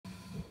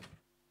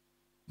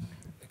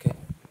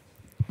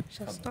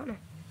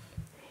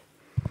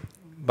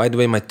By the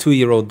way, my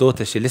 2-year-old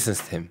daughter, she listens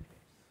to him.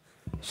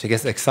 She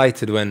gets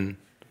excited when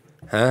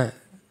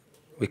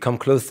we come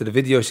close to the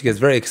video. She gets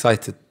very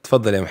excited.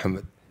 تفضل يا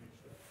محمد.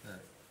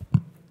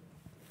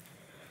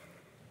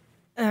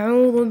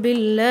 أعوذ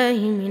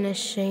بالله من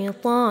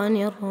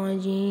الشيطان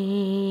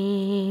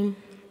الرجيم.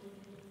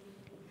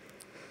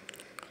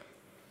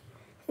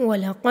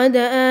 ولقد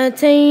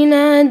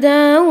آتينا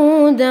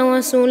داود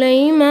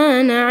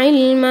وسليمان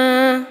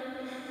علما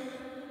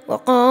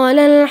وقال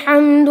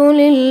الحمد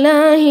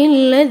لله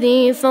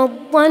الذي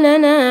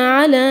فضلنا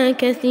على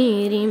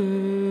كثير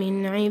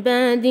من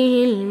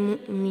عباده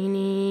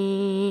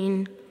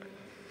المؤمنين.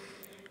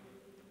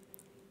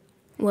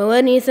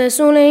 وورث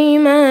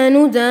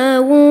سليمان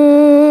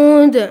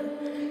داود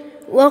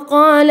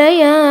وقال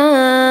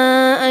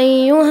يا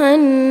أيها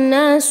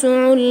الناس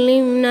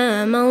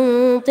علمنا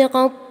منطق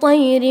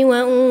الطير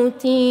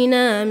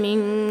وأوتينا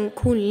من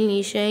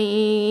كل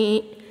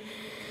شيء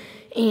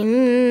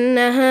إن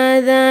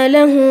هذا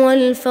لهو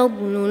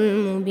الفضل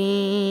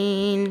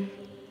المبين.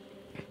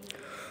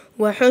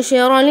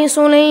 وحشر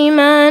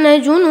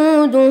لسليمان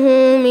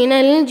جنوده من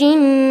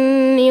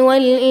الجن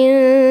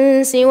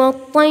والإنس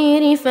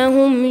والطير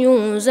فهم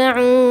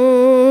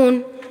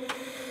يوزعون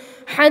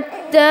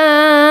حتى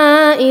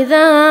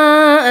إذا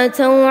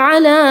أتوا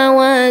على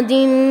واد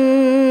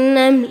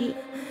النمل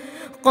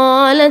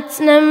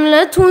قالت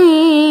نملة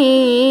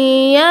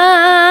يا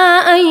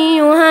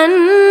أيها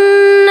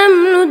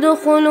النمل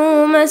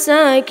ادخلوا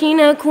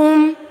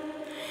مساكنكم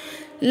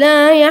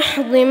لا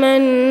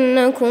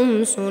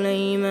يحطمنكم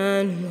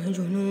سليمان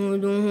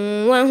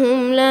وجنوده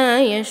وهم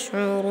لا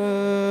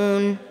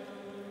يشعرون.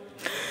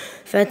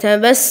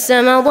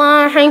 فتبسم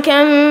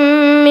ضاحكا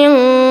من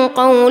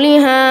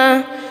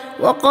قولها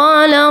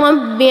وقال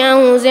رب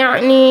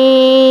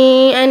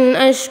أوزعني أن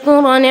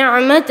أشكر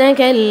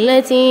نعمتك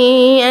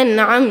التي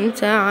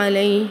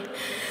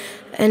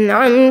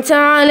أنعمت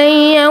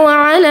علي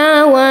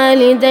وعلى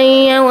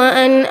والدي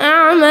وأن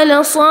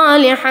أعمل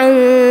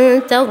صالحا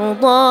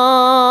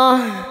ترضاه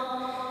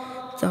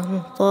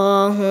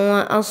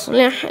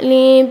وأصلح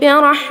لي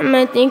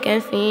برحمتك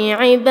في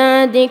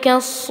عبادك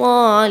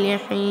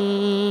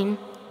الصالحين.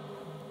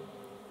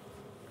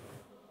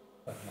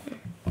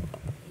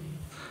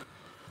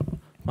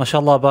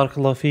 MashaAllah,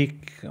 barakallah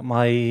feek,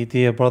 my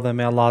dear brother,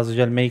 may Allah Azza wa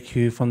Jal make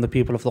you from the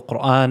people of the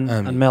Quran.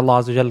 Ameen. And may Allah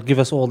Azza wa Jal give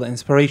us all the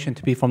inspiration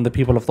to be from the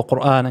people of the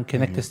Quran and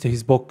connect us to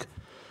His book.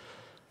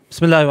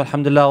 Bismillah wa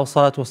alhamdulillah wa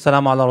salatu wa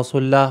salamu ala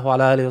rasulullah wa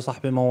ala alihi wa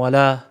sahbihi wa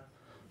wala.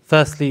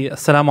 Firstly,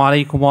 assalamu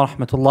alaikum wa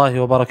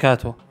rahmatullahi wa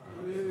barakatuh.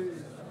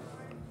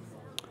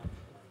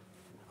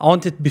 I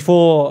wanted,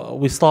 before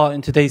we start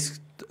in today's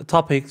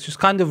topics, just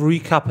kind of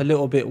recap a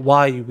little bit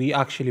why we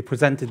actually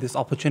presented this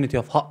opportunity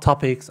of hot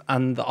topics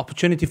and the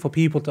opportunity for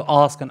people to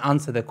ask and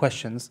answer their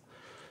questions.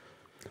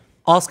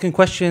 Asking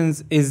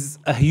questions is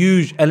a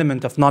huge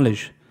element of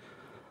knowledge.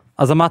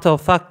 As a matter of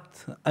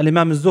fact,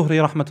 Al-Imam al-Zuhri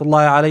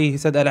rahmatullahi alayhi, he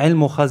said,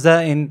 Al-ilmu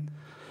khaza'in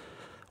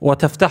wa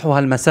taftahuha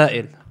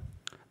al-masail.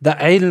 The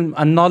ilm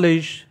and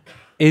knowledge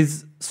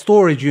is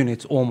storage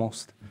units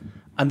almost,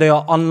 and they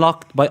are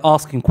unlocked by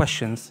asking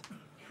questions.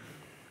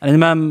 And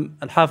Imam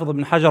Al-Hafidh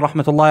ibn Hajar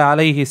rahmatullahi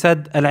alayhi, he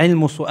said,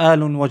 Al-ilmu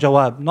su'alun wa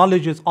jawab.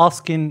 Knowledge is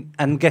asking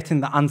and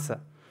getting the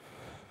answer.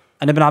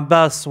 And Ibn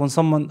Abbas, when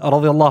someone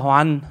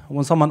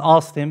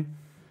asked him,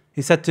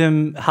 he said to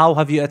him, how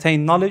have you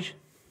attained knowledge?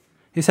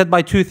 He said,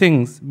 by two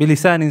things,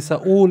 بِلِسَانٍ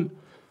سَأُولٍ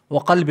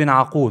وَقَلْبٍ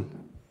عَقُولٍ.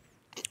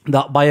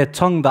 That by a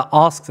tongue that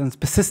asks and is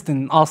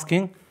persistent in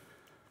asking.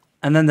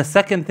 And then the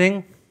second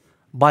thing,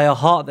 by a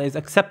heart that is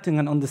accepting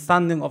and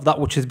understanding of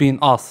that which is being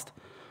asked.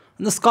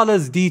 And the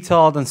scholars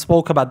detailed and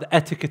spoke about the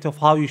etiquette of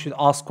how you should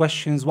ask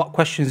questions, what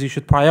questions you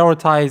should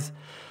prioritize.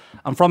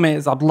 And from it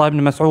is Abdullah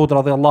ibn Mas'ud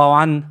radiallahu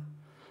anhu.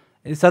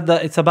 He said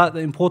that it's about the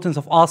importance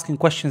of asking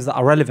questions that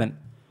are relevant.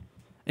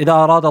 إِذَا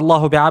أَرَادَ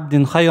اللَّهُ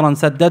بِعَبْدٍ خَيْرًا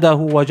سَدَّدَهُ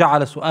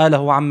وَجَعَلَ سُؤَالَهُ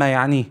عَمَّا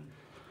يَعْنِيهِ.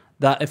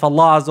 That if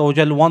Allah Azza wa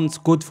Jal wants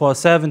good for a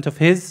servant of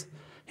His,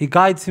 He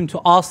guides him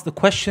to ask the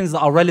questions that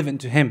are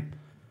relevant to him.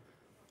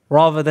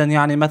 Rather than,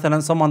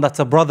 مثلا, someone that's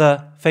a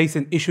brother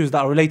facing issues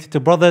that are related to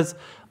brothers,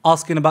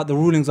 asking about the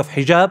rulings of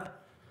hijab,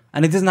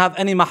 and he doesn't have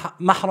any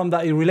mahram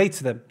that he relates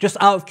to them, just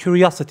out of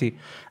curiosity,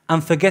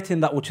 and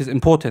forgetting that which is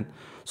important.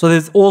 So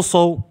there's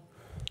also,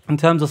 in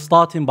terms of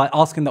starting by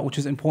asking that which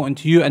is important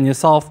to you and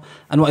yourself,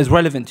 and what is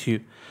relevant to you.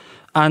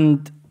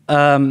 And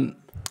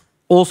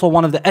also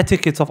one of the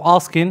etiquettes of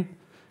asking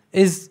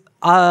is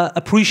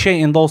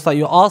appreciating those that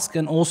you ask,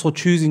 and also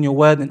choosing your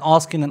word in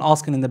asking, and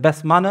asking in the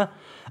best manner.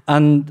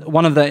 And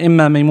one of the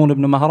Imam Maymun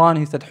ibn Mahran,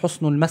 he said,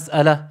 Husnul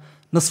mas'ala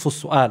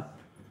nisfu su'al.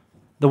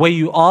 The way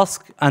you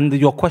ask and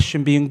your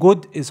question being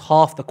good is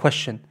half the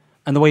question,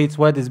 and the way it's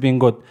worded is being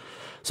good.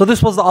 So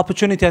this was the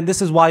opportunity, and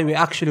this is why we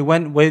actually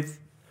went with,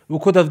 we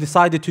could have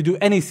decided to do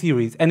any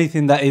series,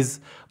 anything that is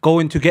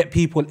going to get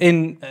people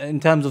in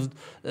terms of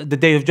the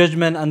Day of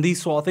Judgment and these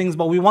sort of things,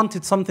 but we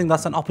wanted something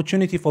that's an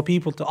opportunity for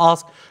people to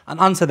ask and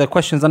answer their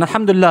questions. And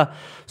alhamdulillah,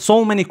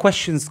 so many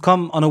questions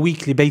come on a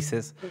weekly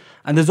basis,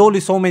 and there's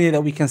only so many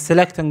that we can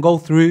select and go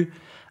through.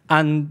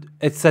 and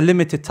it's a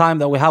limited time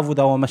that we have with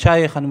our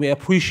mashayikh, and we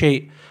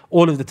appreciate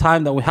all of the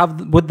time that we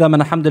have with them.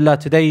 And alhamdulillah,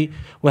 today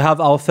we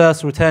have our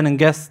first returning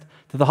guest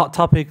to the Hot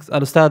Topics,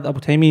 Ustadh Abu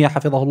Taymiyyah,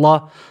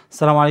 hafidhahullah.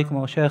 Assalamu alaikum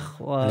wa shaykh,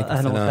 wa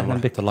ahlan wa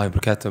sahlan bik. Wa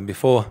barakatuh.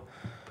 Before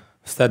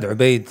Ustadh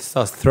Ubaid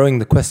starts throwing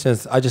the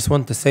questions, I just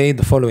want to say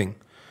the following.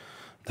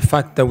 The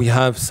fact that we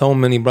have so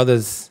many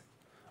brothers,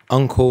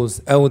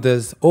 uncles,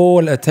 elders,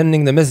 all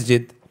attending the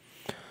masjid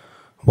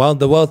while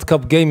the World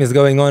Cup game is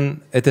going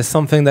on, it is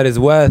something that is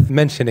worth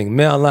mentioning.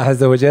 May Allah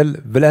Azza wa Jal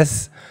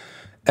bless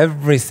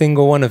every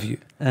single one of you.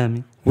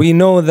 Ameen. We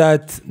know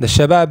that the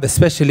shabab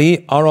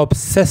especially are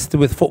obsessed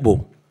with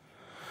football.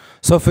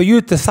 So for you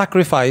to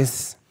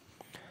sacrifice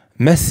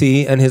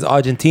Messi and his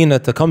Argentina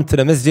to come to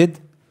the masjid,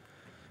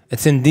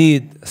 it's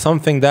indeed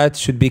something that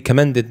should be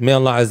commended. May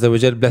Allah Azza wa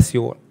Jal bless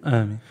you all.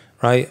 Ameen.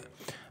 Right?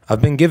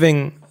 I've been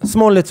giving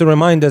small little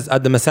reminders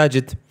at the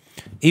masajid,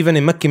 even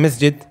in Makki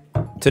Masjid.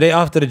 Today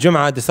after the Jum'ah,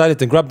 I decided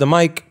to grab the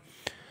mic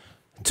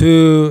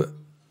to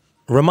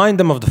remind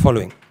them of the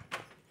following.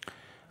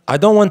 I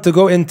don't want to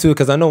go into,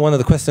 because I know one of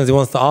the questions he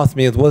wants to ask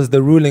me is, what is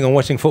the ruling on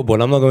watching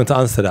football? I'm not going to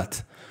answer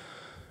that.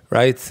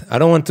 Right? I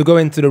don't want to go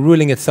into the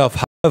ruling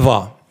itself.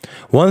 However,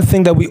 one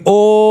thing that we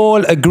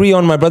all agree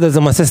on, my brothers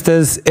and my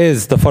sisters,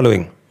 is the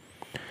following.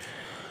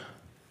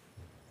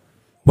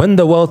 When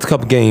the World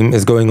Cup game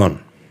is going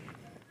on,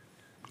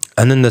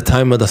 and then the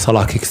time of the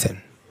salah kicks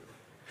in,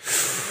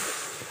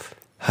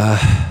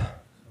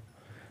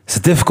 it's a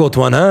difficult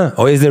one, huh?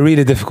 Or is it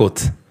really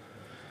difficult?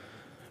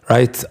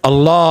 Right?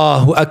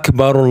 Allahu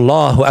Akbar,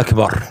 Allahu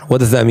Akbar. What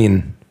does that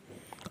mean?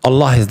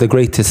 Allah is the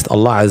greatest.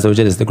 Allah Azza wa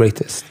Jalla is the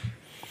greatest.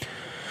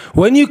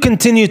 When you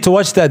continue to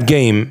watch that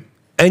game,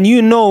 and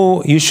you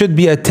know you should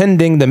be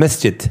attending the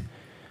masjid,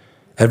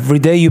 every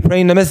day you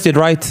pray in the masjid,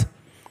 right?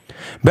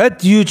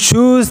 But you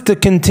choose to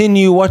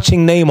continue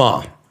watching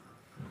Neymar,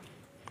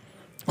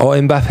 or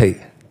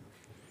Mbappe,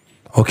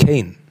 or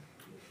Kane.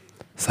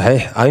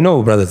 Sahih? I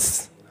know,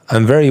 brothers.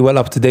 I'm very well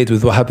up to date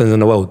with what happens in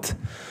the world.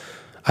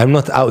 I'm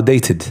not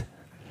outdated.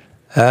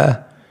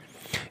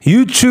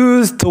 You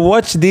choose to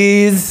watch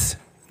these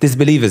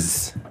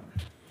disbelievers.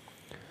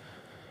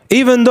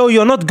 Even though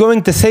you're not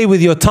going to say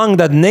with your tongue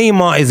that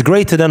Neymar is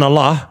greater than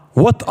Allah,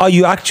 what are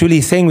you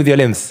actually saying with your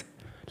limbs?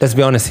 Let's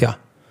be honest here.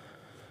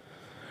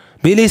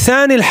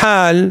 Bilisan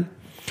al-hal,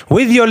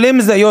 with your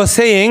limbs that you're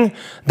saying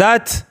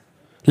that,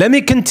 let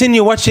me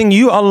continue watching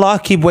you, Allah,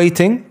 keep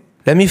waiting.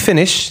 Let me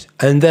finish,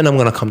 and then I'm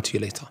going to come to you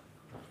later.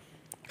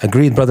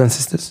 Agreed, brothers and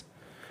sisters?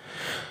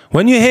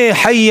 When you hear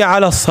Hayya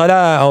ala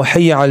salah or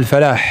Hayya al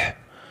falah,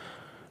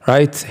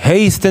 right?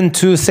 Hasten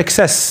to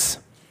success,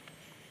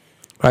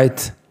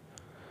 right?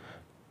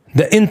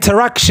 The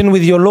interaction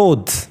with your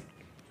Lord.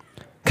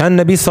 Can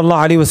Nabi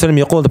sallallahu alayhi wa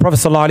sallam يقول, the Prophet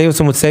sallallahu alayhi wa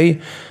sallam would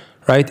say,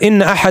 right?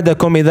 إن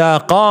أحدكم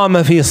إذا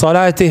قام في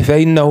صلاته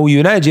فإنه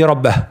يناجي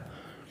ربه.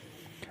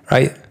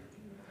 Right?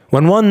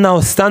 When one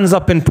now stands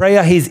up in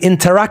prayer, he's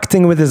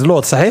interacting with his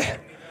Lord. Sahih?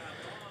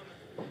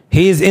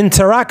 He is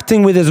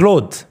interacting with his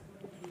Lord.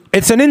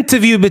 It's an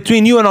interview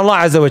between you and Allah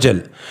Azza wa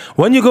Jal.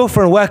 When you go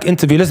for a work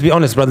interview, let's be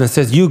honest, brothers and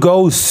sisters, you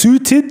go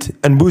suited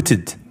and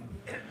booted,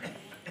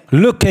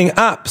 looking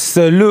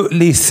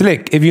absolutely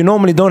slick. If you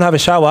normally don't have a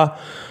shower,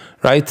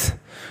 right,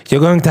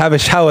 you're going to have a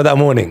shower that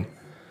morning.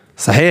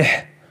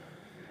 Sahih?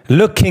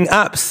 Looking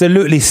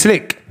absolutely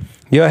slick.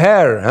 Your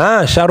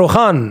hair, Shah Rukh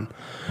Khan,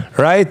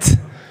 right?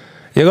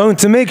 You're going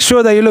to make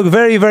sure that you look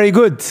very, very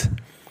good.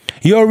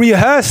 You're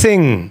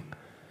rehearsing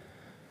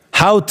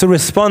how to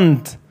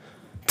respond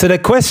to the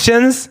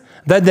questions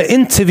that the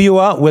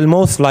interviewer will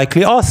most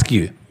likely ask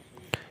you.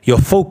 You're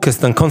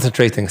focused and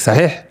concentrating.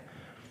 Sahih?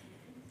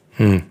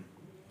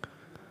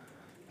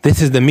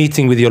 This is the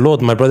meeting with your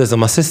Lord, my brothers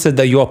and my sisters,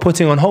 that you are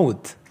putting on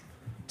hold.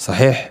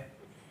 Sahih?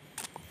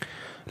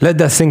 Let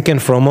that sink in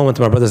for a moment,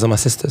 my brothers and my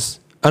sisters.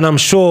 And I'm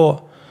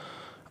sure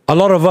a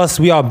lot of us,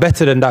 we are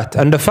better than that.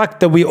 And the fact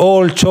that we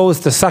all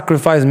chose to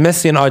sacrifice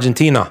Messi in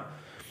Argentina.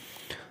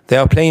 They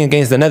are playing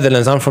against the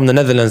Netherlands. I'm from the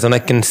Netherlands, and I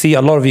can see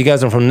a lot of you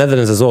guys are from the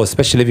Netherlands as well,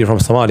 especially if you're from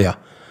Somalia.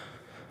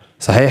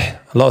 Sahih?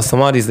 A lot of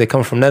Somalis, they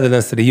come from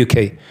Netherlands to the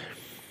UK.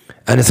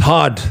 And it's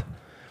hard.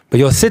 But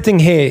you're sitting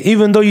here,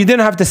 even though you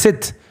didn't have to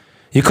sit.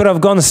 You could have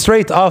gone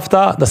straight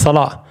after the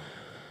salah.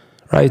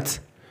 Right?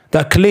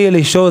 That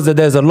clearly shows that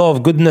there's a lot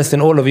of goodness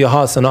in all of your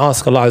hearts, and I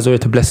ask Allah Azza wa Jalla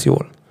to bless you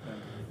all.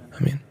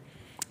 Ameen.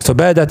 So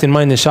bear that in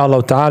mind,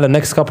 inshallah ta'ala.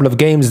 Next couple of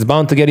games is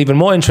bound to get even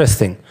more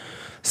interesting.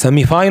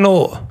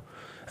 Semi-final, and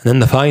then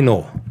the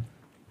final.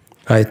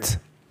 Right?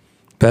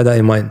 Bear that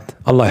in mind.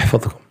 Allah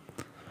yahfadhukum.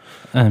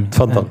 Ameen.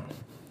 Tfaddal.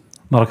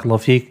 Barakallah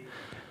feek.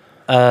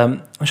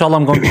 Inshallah,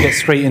 I'm going to get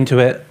straight into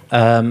it.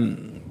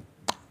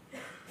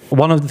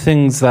 One of the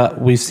things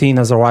that we've seen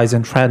as a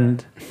rising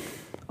trend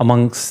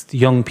amongst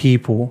young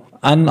people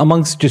and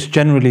amongst just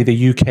generally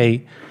the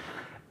UK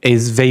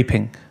is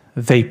vaping,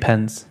 vape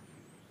pens.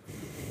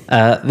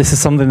 This is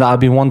something that I've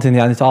been wanting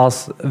to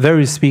ask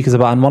various speakers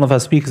about, and one of our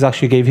speakers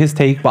actually gave his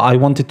take, but I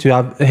wanted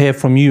to hear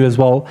from you as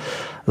well.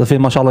 I feel,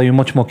 mashallah, you're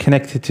much more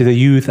connected to the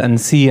youth and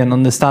see and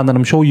understand. And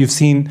I'm sure you've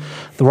seen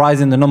the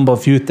rise in the number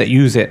of youth that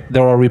use it.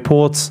 There are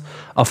reports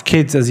of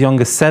kids as young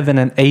as 7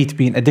 and 8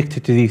 being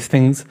addicted to these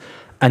things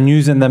and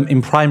using them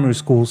in primary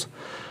schools.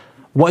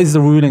 What is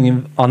the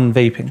ruling on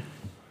vaping?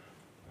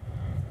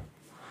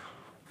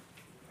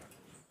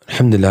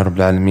 الحمد لله رب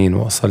العالمين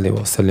وأصلي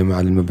وأسلم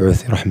على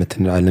المبعوث رحمة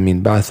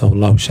للعالمين بعثه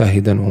الله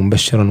شاهدا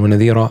ومبشرا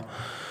ونذيرا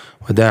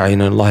وداعيا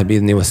إلى الله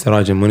بإذنه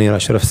وسراجا منيرا. I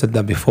should have said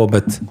that before,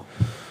 but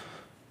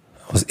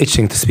I was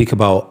itching to speak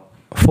about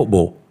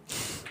football.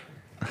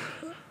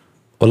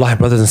 Wallahi,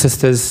 brothers and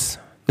sisters,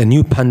 the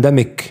new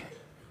pandemic,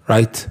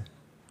 right,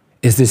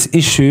 is this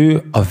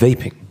issue of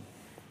vaping.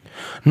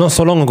 Not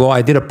so long ago,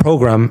 I did a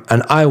program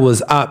and I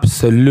was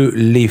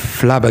absolutely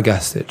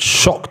flabbergasted,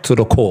 shocked to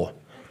the core.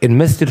 In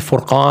Masjid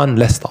Alfurqan,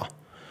 Leicester,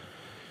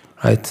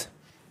 right?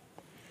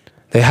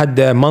 They had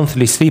their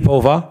monthly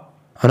sleepover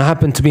and I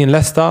happened to be in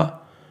Leicester.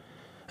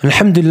 And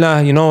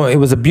alhamdulillah, you know, it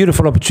was a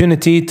beautiful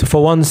opportunity to,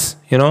 for once,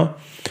 you know,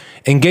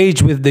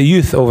 engage with the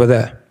youth over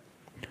there.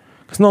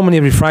 Because normally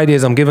every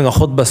Fridays I'm giving a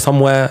khutbah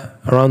somewhere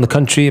around the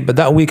country, but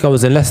that week I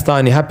was in Leicester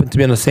and it happened to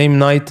be on the same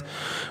night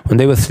when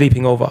they were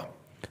sleeping over.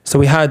 So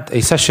we had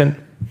a session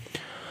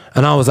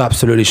and I was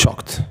absolutely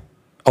shocked.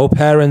 Oh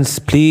parents,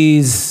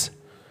 please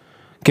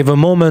give a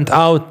moment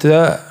out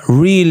to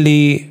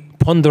really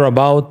ponder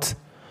about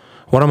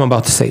what I'm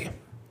about to say.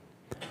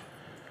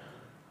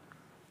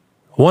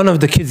 One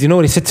of the kids, you know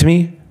what he said to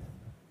me?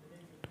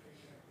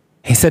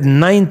 He said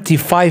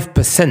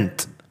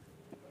 95%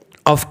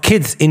 of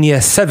kids in year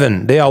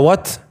 7, they are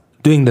what?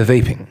 Doing the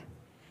vaping.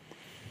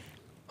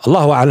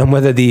 Allahu a'lam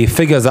whether the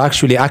figures are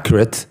actually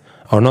accurate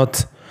or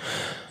not.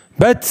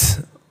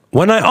 But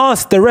when I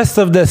asked the rest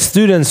of the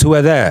students who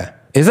were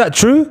there, is that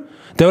true?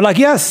 They were like,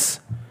 yes.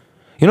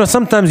 You know,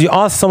 sometimes you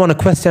ask someone a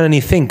question and he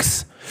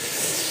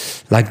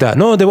thinks like that.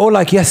 No, they were all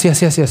like, yes,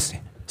 yes, yes, yes.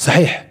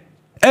 Sahih.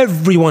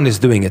 Everyone is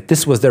doing it.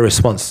 This was their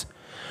response.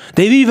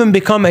 They've even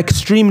become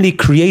extremely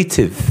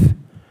creative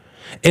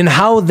in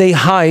how they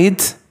hide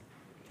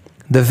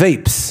the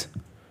vapes.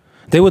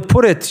 They would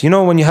put it, you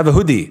know, when you have a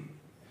hoodie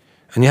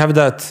and you have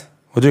that,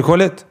 what do you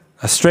call it?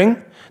 A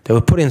string? They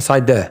would put it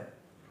inside there.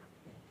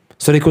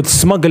 So they could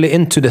smuggle it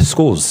into the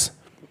schools.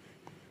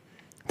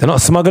 They're not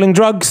smuggling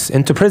drugs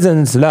into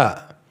prisons,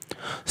 la.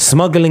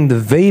 Smuggling the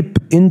vape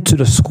into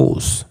the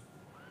schools.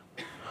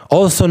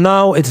 Also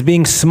now it's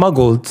being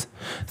smuggled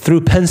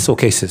through pencil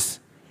cases.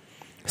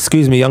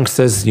 Excuse me,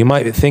 youngsters, you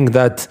might think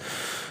that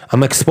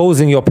I'm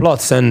exposing your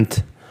plots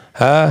and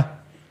I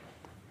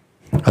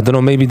don't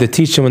know, maybe the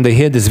teacher, when they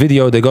hear this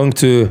video, they're going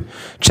to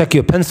check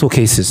your pencil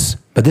cases.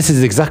 But this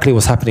is exactly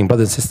what's happening,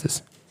 brothers and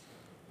sisters.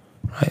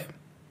 Right?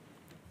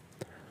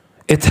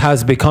 It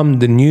has become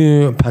the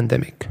new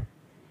pandemic.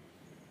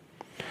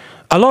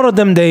 A lot of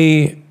them,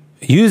 they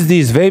use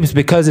these vapes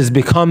because it's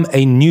become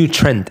a new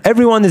trend.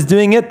 Everyone is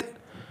doing it.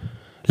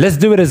 Let's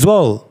do it as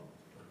well.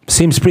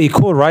 Seems pretty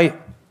cool, right?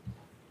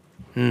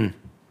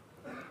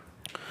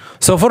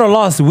 So for the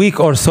last week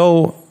or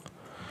so,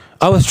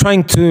 I was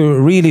trying to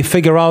really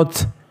figure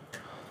out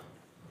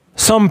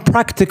some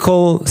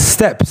practical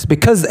steps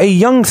because a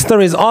youngster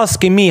is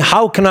asking me,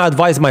 how can I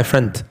advise my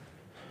friend?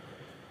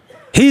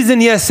 He's in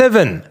year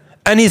 7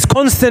 and he's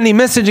constantly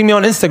messaging me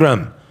on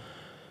Instagram.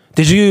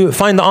 Did you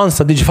find the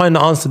answer? Did you find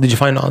the answer? Did you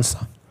find the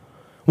answer?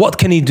 What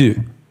can he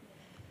do?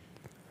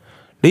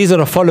 These are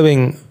the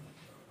following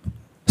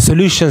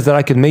solutions that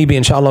I could maybe,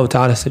 inshallah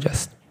ta'ala,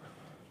 suggest.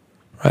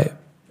 Right?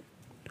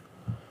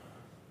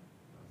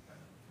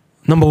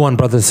 Number one,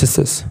 brothers and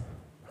sisters,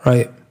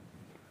 right?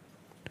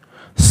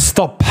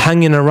 Stop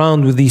hanging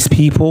around with these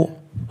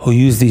people who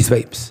use these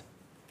vapes.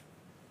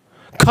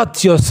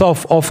 Cut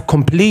yourself off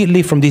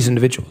completely from these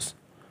individuals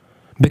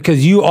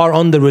because you are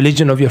on the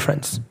religion of your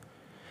friends.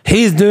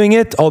 He's doing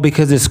it, or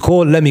because it's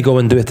cool, let me go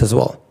and do it as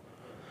well.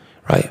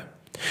 Right?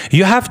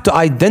 You have to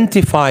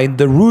identify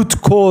the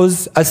root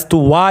cause as to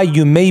why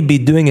you may be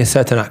doing a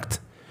certain act.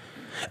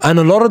 And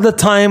a lot of the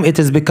time, it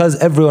is because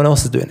everyone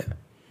else is doing it.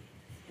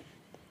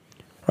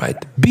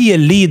 Right? Be a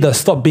leader,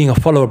 stop being a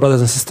follower,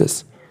 brothers and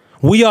sisters.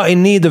 We are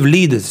in need of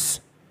leaders.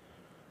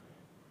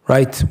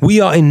 Right? We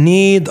are in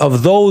need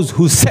of those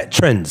who set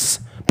trends,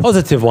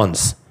 positive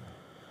ones.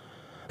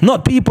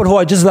 Not people who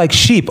are just like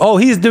sheep. Oh,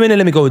 he's doing it,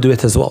 let me go do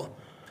it as well.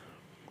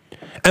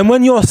 And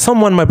when you're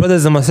someone, my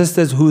brothers and my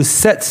sisters, who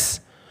sets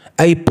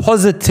a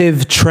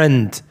positive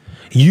trend,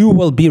 you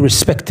will be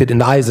respected in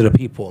the eyes of the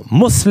people,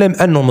 Muslim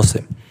and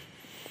non-Muslim.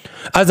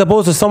 As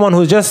opposed to someone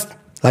who's just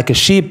like a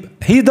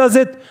sheep. He does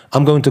it,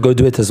 I'm going to go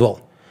do it as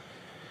well.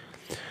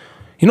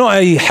 You know,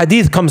 a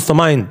hadith comes to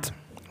mind.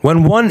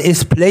 When one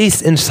is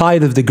placed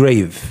inside of the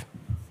grave,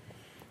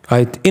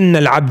 right? إن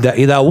العبد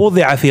إذا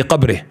وضع في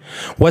قبره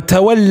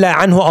وتولى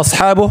عنه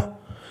أصحابه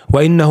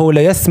وإنه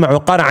ليسمع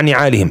قرع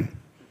نعالهم.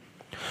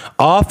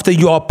 After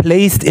you are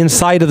placed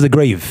inside of the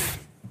grave,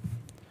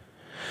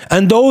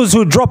 and those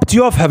who dropped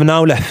you off have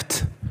now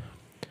left,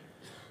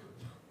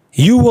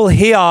 you will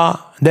hear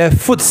their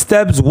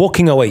footsteps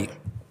walking away.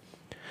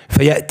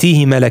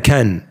 فيأتيه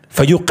ملكان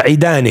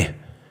فيقعدانه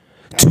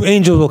 2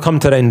 angels will come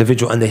to that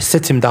individual and they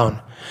sit him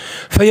down.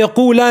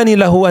 فَيَقُولَانِ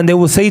لَهُ, and they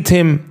will say to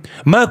him,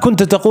 مَا كُنْتَ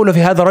تَقُولُ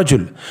فِي هَذَا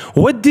رَجُلٍ,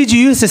 what did you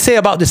used to say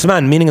about this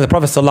man? Meaning the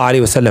Prophet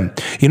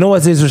ﷺ. You know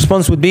what his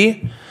response would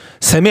be?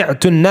 سَمِعْتُ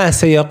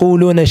النَّاسَ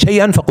يَقُولُونَ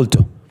شَيْئًا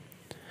فَقُلْتُ.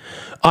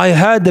 I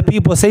heard the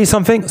people say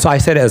something, so I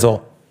said it as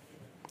well.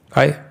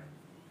 Right?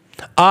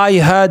 I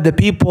heard the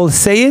people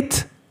say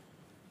it,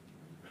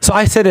 so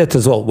I said it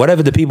as well.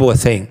 Whatever the people were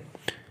saying.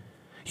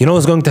 You know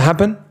what's going to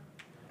happen?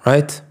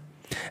 Right?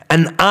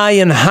 An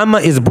iron hammer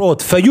is brought.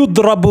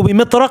 فَيُضْرَبُ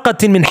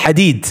بِمِطْرَقَةٍ مِّنْ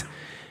حَدِيدٍ.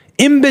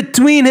 In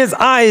between his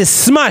eyes,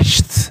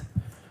 smashed.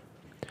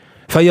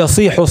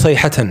 فَيَصِيحُ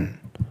صَيْحَةً.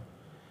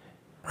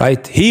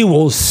 Right? He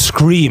will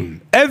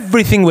scream.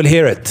 Everything will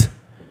hear it.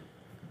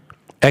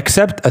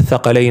 Except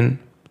الثقلين,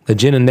 the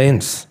jinn and the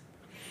ins.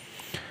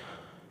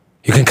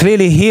 You can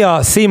clearly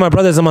see, my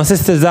brothers and my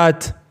sisters,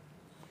 that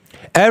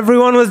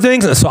everyone was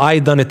doing so I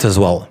done it as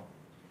well.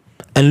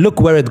 And look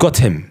where it got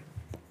him.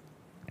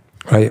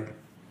 Right?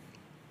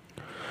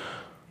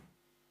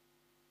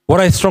 What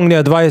I strongly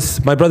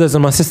advise my brothers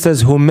and my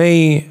sisters who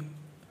may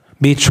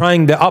be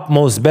trying their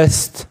utmost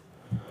best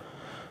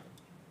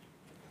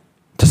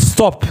to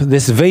stop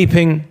this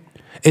vaping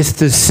is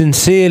to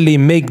sincerely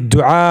make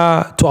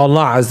dua to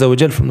Allah Azza wa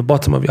Jal from the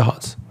bottom of your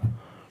hearts.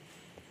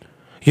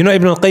 You know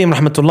Ibn al-Qayyim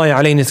rahmatullahi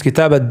alayhi in his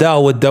kitab Ad-Da'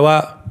 wa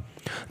Ad-Dawa,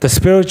 the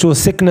spiritual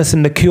sickness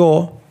and the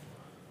cure,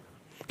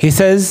 he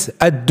says,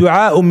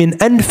 Ad-du'a min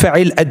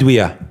anfa'il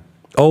adwiya.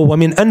 Oh,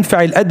 وَمِنْ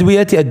أَنْفَعِ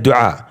الْأَدْوِيَةِ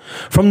الدُّعَاء.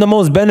 From the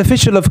most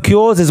beneficial of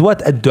cures is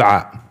what?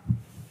 Ad-du'a.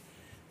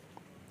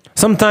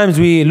 Sometimes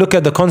we look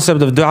at the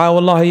concept of dua,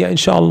 wallahi, ya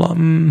inshallah.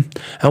 And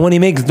when he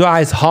makes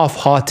dua, it's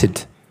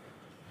half-hearted.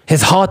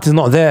 His heart is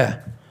not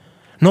there.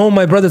 No,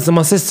 my brothers and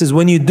my sisters,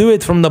 when you do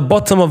it from the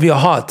bottom of your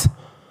heart,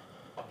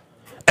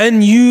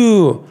 and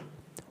you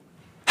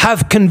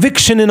have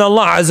conviction in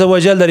Allah Azza wa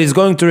Jal that He's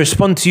going to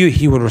respond to you,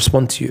 He will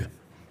respond to you.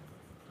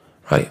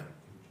 Right?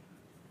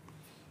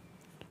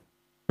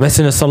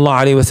 Messenger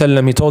sallallahu alayhi wa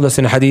sallam, he told us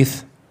in a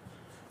hadith,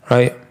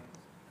 right?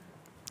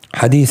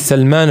 Hadith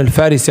Salman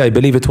al-Farisi, I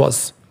believe it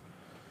was.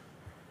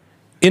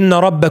 إِنَّ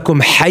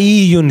رَبَّكُمْ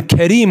حَيٌِّ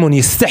كَرِيمٌ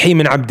يَسْتَحِي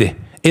مِنْ عَبْدِهِ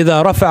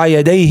إِذَا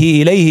رَفَعَ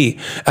يَدَيْهِ إِلَيْهِ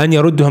أَنْ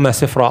يَرُدُّهُمَا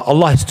سِفْرًا.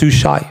 Allah is too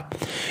shy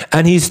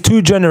and He's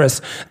too generous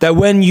that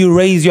when you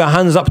raise your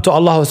hands up to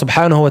Allah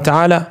subhanahu wa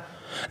ta'ala,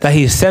 that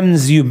He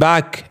sends you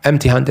back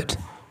empty-handed.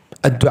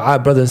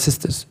 Ad-du'a, brothers and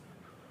sisters.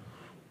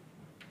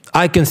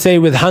 I can say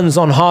with hands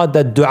on heart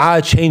that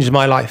dua changed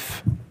my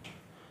life.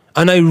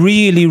 And I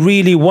really,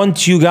 really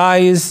want you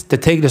guys to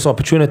take this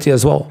opportunity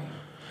as well.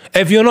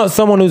 If you're not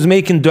someone who's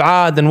making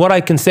dua, then what I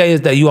can say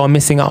is that you are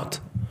missing out.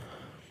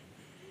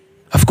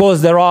 Of course,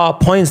 there are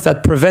points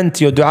that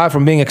prevent your dua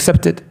from being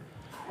accepted,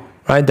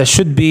 right? That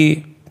should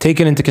be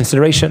taken into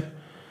consideration.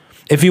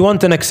 If you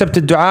want an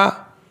accepted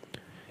dua,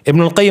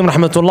 Ibn al-Qayyim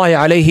rahmatullahi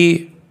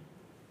alayhi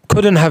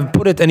couldn't have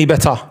put it any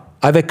better.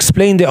 I've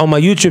explained it on my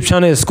YouTube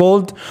channel. It's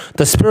called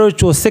The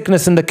Spiritual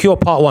Sickness and the Cure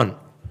Part 1.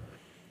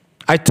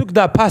 I took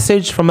that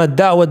passage from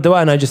Ad-Da' wa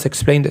Ad-Dawa and I just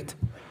explained it.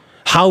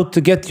 How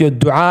to get your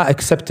dua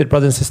accepted,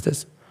 brothers and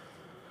sisters.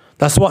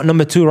 That's what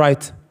number 2,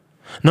 right?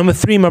 Number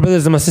 3, my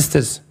brothers and my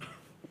sisters.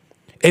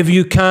 If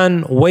you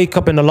can wake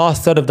up in the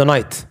last third of the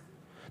night.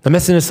 The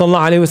Messenger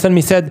sallallahu alayhi wa sallam,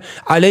 he said,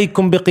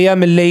 عَلَيْكُمْ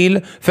بِقِيَامِ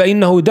اللَّيْلِ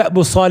فَإِنَّهُ دَأْبُ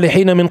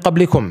الصَّالِحِينَ مِنْ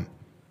قَبْلِكُمْ.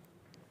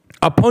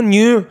 Upon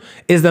you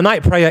is the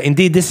night prayer.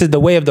 Indeed, this is the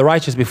way of the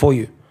righteous before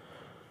you.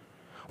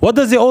 What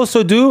does it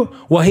also do?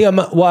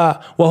 وَهُوَ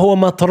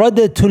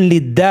مَطْرَدَةٌ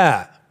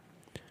لِلدَّاءِ.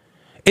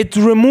 It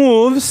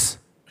removes,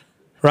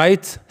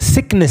 right,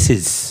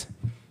 sicknesses.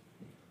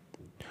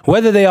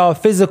 Whether they are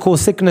physical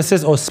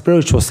sicknesses or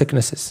spiritual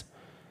sicknesses.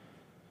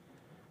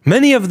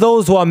 Many of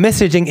those who are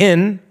messaging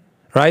in,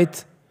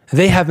 right,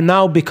 they have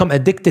now become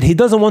addicted. He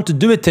doesn't want to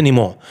do it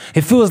anymore.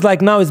 It feels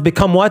like now it's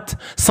become what?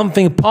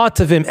 Something part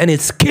of him and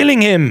it's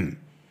killing him.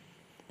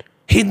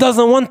 He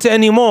doesn't want it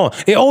anymore.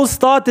 It all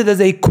started as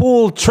a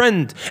cool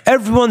trend.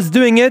 Everyone's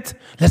doing it.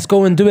 Let's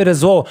go and do it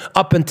as well.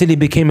 Up until he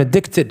became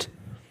addicted.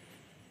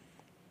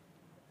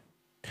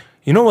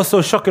 You know what's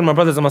so shocking, my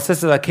brothers and my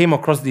sisters? I came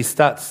across these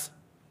stats,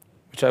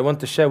 which I want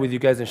to share with you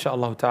guys,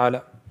 inshallah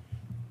ta'ala.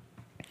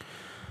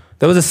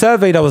 There was a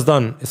survey that was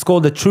done. It's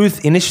called the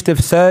Truth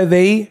Initiative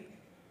Survey,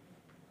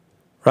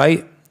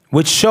 right,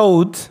 which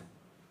showed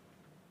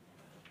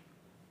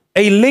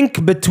a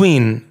link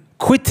between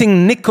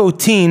quitting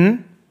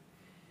nicotine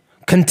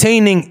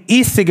containing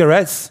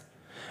e-cigarettes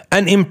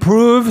and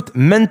improved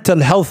mental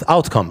health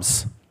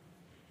outcomes.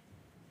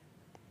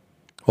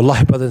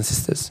 Wallahi, brothers and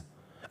sisters,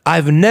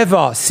 I've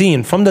never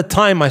seen, from the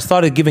time I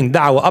started giving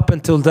da'wah up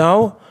until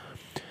now,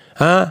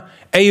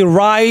 a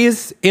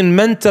rise in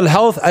mental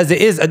health as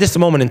it is at this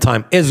moment in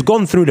time. It's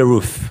gone through the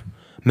roof.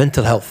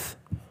 Mental health.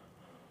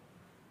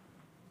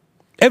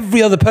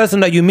 Every other person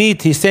that you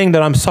meet, he's saying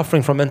that I'm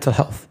suffering from mental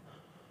health.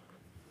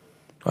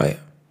 Right?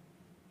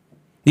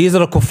 These are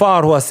the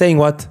kuffar who are saying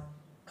what?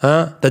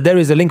 That there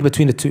is a link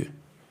between the two.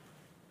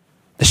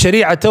 The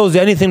Sharia tells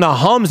you anything that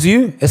harms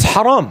you is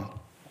haram.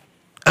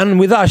 And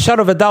without a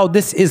shadow of a doubt,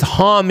 this is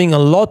harming a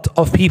lot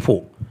of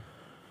people.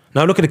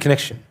 Now look at the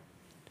connection,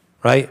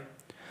 right?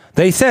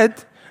 They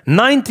said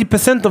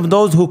 90% of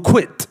those who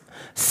quit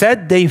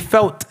said they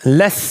felt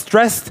less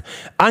stressed,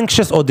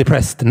 anxious, or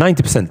depressed.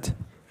 90%.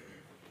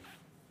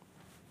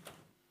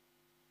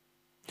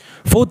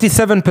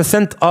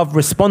 47% of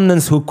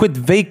respondents who quit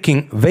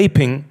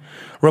vaping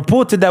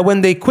reported that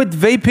when they quit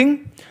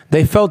vaping,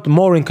 they felt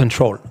more in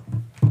control.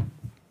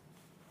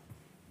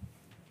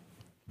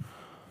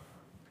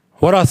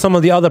 What are some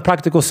of the other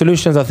practical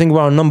solutions? I think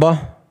we're on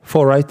number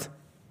 4, right?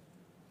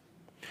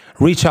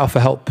 Reach out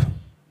for help.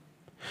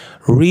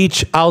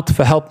 Reach out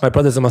for help, my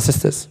brothers and my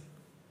sisters.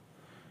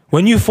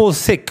 When you fall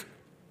sick,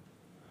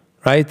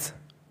 right?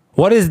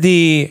 What is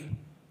the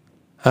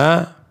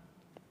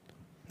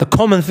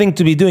common thing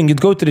to be doing?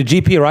 You'd go to the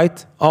GP,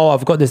 right? Oh,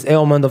 I've got this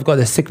ailment, I've got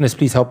this sickness,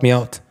 please help me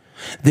out.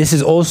 This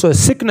is also a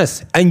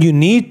sickness, and you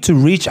need to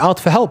reach out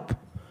for help,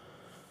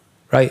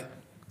 right?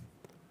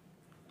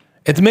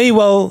 It may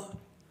well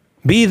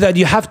be that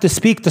you have to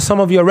speak to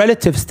some of your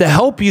relatives to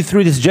help you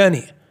through this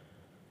journey,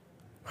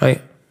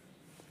 right?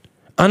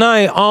 And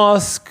I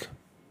ask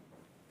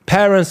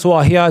parents who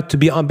are here to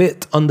be a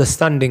bit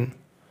understanding.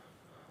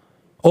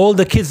 All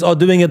the kids are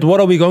doing it.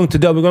 What are we going to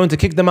do? Are we going to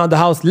kick them out of the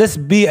house? Let's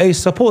be a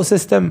support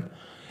system.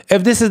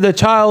 If this is the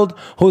child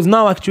who's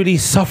now actually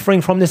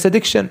suffering from this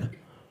addiction,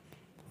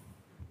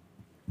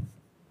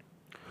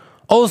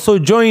 also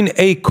join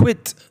a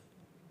quit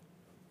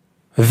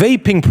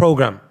vaping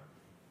program.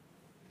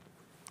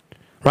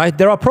 Right?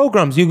 There are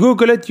programs. You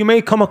Google it, you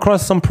may come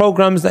across some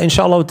programs that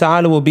inshallah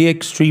ta'ala will be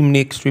extremely,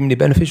 extremely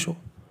beneficial.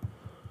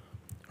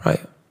 Right?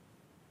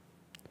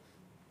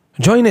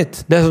 Join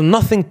it. There's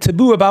nothing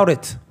taboo about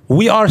it.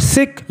 We are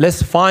sick.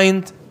 Let's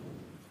find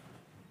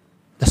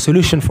the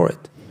solution for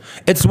it.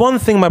 It's one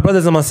thing, my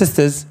brothers and my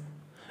sisters,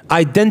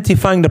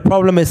 identifying the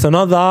problem. It's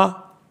another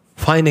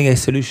finding a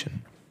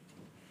solution.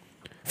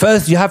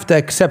 First, you have to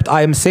accept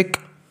I am sick.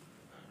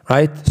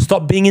 Right?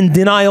 Stop being in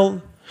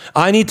denial.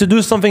 I need to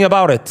do something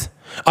about it.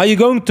 Are you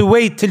going to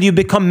wait till you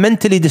become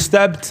mentally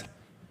disturbed?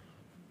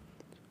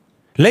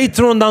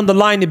 Later on down the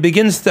line, it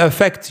begins to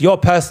affect your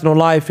personal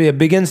life. It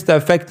begins to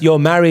affect your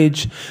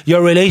marriage,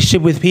 your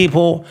relationship with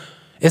people.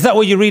 Is that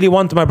what you really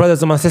want, my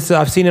brothers and my sisters?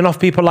 I've seen enough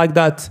people like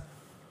that.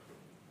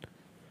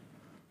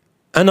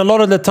 And a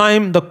lot of the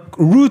time, the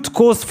root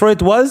cause for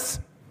it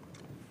was,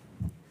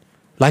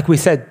 like we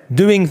said,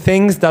 doing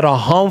things that are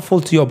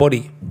harmful to your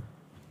body.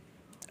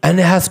 And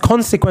it has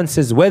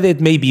consequences, whether it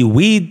may be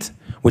weed,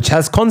 which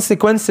has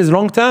consequences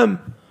long term,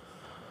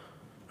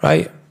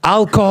 right?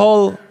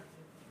 Alcohol.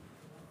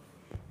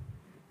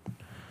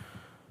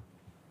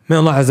 May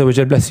Allah Azza wa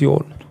Jal bless you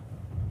all.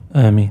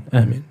 Ameen.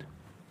 Ameen.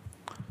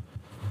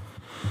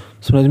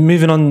 So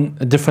moving on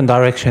a different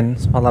direction,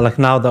 subhanAllah, like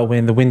now that we're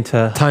in the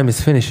winter. Time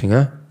is finishing,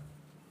 huh?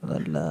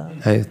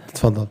 Hey,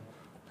 tafadhal.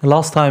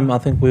 Last time I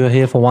think we were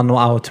here for 1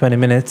 hour 20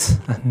 minutes,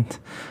 and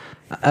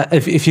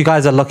if you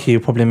guys are lucky, you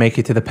probably make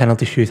it to the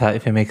penalty shootout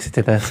if it makes it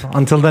to there. So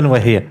until then, we're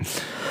here.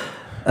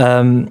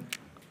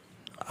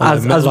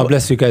 Allah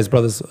bless you guys,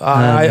 brothers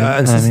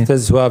and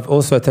sisters who have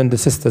also attended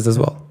sisters as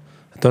well.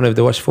 I don't know if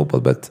they watch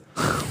football, but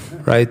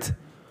right.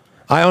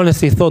 I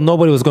honestly thought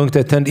nobody was going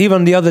to attend.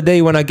 Even the other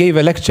day when I gave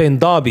a lecture in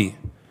Derby,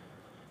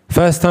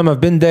 first time I've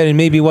been there in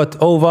maybe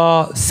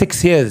over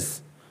 6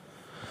 years.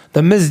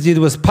 The masjid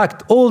was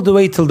packed all the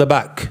way till the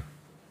back.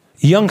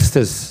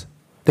 Youngsters.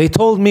 They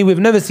told me we've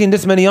never seen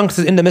this many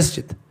youngsters in the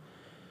masjid.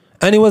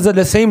 And it was at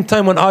the same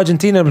time when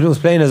Argentina was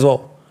playing as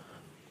well.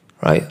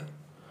 Right?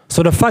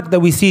 So the fact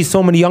that we see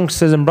so many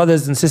youngsters and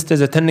brothers and sisters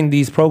attending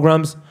these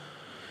programs,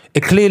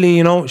 it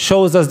clearly,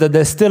 shows us that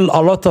there's still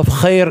a lot of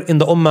khair in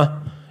the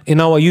ummah, in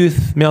our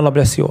youth. May Allah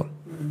bless you all.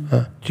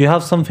 Do you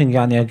have something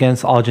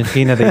against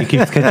Argentina that you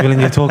keep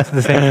scheduling your talks at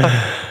the same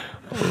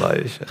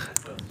time?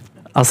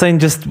 I was saying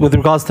just with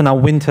regards to now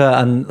winter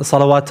and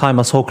salawat time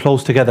are so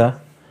close together,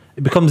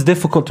 it becomes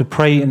difficult to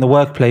pray in the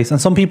workplace.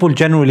 And some people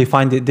generally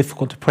find it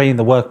difficult to pray in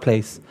the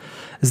workplace.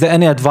 Is there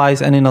any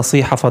advice, any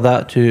nasiha for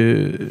that,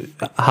 to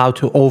how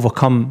to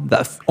overcome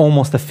that,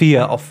 almost the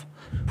fear of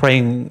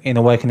praying in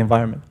a working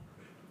environment?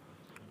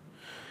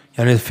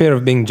 And the fear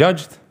of being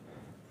judged?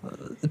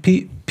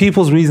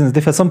 People's reasons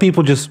differ. Some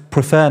people just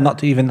prefer not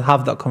to even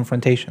have that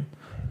confrontation.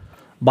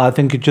 But I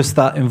think it's just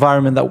that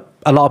environment that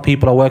a lot of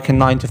people are working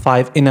 9 to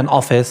 5 in an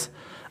office.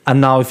 And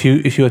now if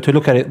you were to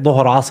look at it,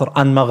 Dhuhr, Asr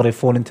and Maghrib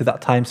fall into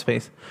that time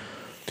space.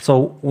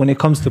 So when it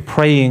comes to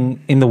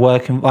praying in the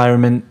work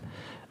environment,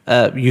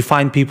 you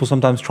find people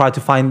sometimes try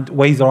to find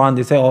ways around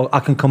it. They say, oh,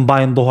 I can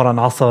combine Dhuhr and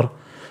Asr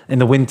in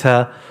the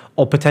winter,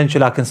 or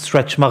potentially I can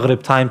stretch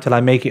Maghrib time till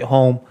I make it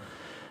home.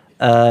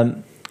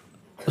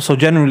 So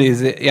generally,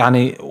 is it,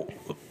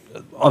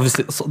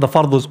 obviously the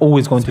fard is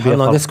always going to be a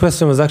fard. This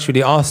question was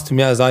actually asked to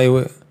me as I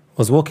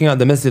was walking out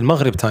the masjid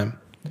Maghrib time.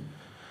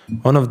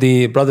 One of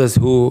the brothers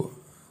who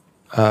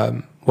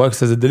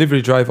works as a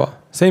delivery driver,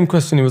 same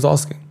question he was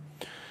asking.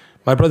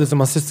 My brothers and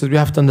my sisters, we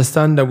have to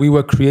understand that we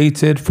were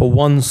created for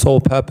one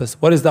sole purpose.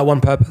 What is that one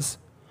purpose?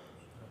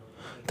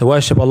 To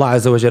worship Allah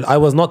Azza wa Jal. I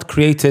was not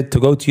created to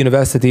go to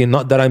university.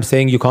 Not that I'm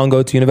saying you can't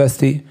go to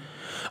university.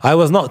 I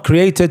was not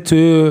created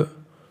to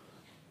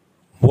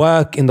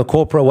work in the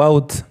corporate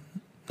world.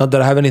 Not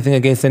that I have anything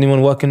against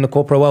anyone working in the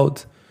corporate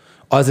world,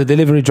 or as a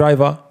delivery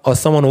driver, or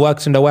someone who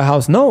works in the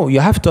warehouse. No, you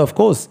have to, of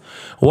course,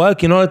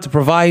 work in order to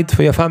provide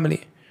for your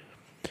family.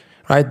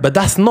 Right? But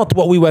that's not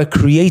what we were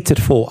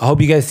created for. I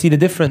hope you guys see the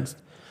difference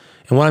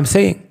in what I'm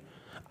saying.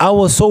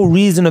 Our sole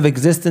reason of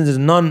existence is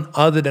none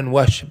other than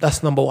worship.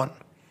 That's number one.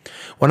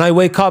 When I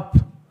wake up,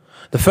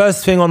 the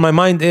first thing on my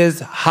mind is,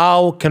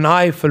 how can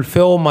I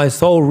fulfill my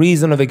sole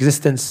reason of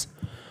existence?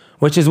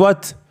 Which is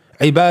what?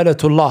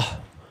 Ibadatullah.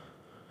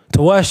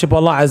 To worship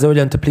Allah Azza wa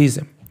Jalla and to please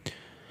Him.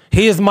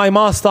 He is my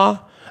master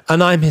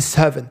and I'm His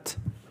servant.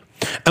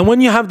 And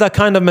when you have that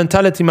kind of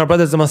mentality, my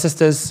brothers and my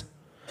sisters,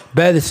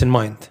 bear this in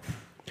mind.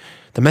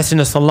 The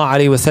Messenger sallallahu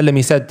alayhi wa sallam,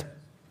 he said,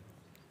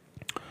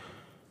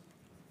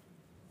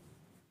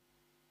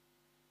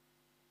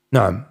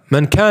 نعم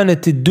من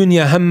كانت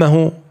الدنيا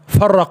همه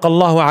فرق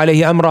الله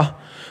عليه أمره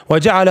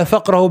وجعل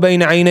فقره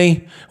بين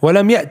عينيه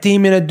ولم يأته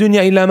من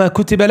الدنيا إلا ما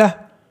كتب له.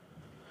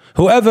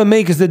 Whoever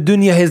makes the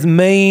dunya his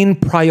main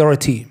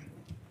priority,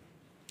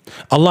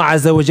 Allah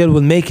Azza wa Jal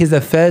will make his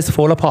affairs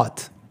fall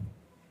apart.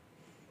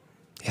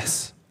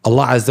 Yes,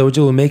 Allah Azza wa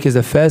Jal will make his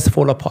affairs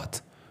fall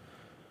apart.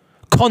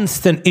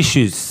 Constant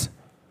issues.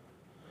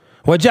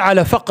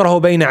 وَجَعَلَ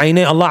فَقْرَهُ بَيْنَ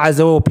عَيْنَيْهِ. Allah Azza wa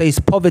Jal will place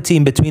poverty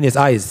in between his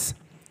eyes.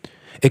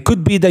 It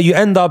could be that you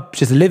end up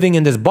just living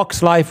in this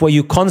box life where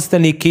you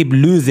constantly keep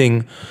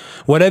losing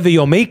whatever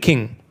you're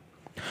making.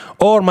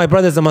 Or, my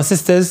brothers and my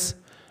sisters,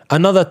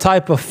 another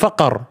type of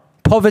faqr,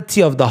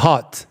 poverty of the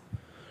heart,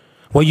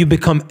 where you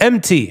become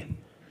empty,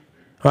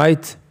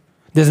 right?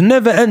 There's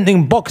never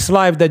ending box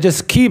life that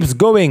just keeps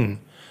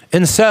going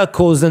in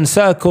circles and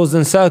circles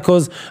and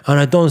circles, and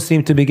I don't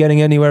seem to be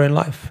getting anywhere in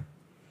life.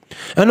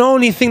 And the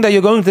only thing that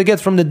you're going to get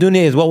from the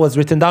dunya is what was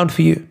written down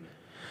for you.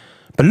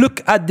 But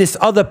look at this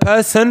other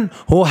person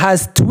who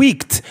has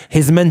tweaked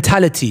his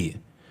mentality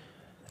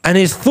and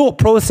his thought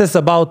process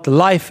about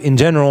life in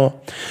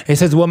general. He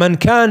says, وَمَنْ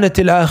كَانَتِ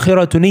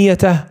الْآخِرَةُ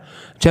نِيَّتَهُ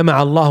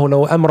جَمَعَ اللَّهُ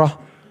لَهُ أَمْرَهُ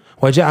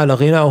وَجَعَلَ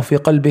غِنَاهُ فِي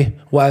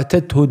قَلْبِهِ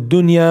وَأَتَتْهُ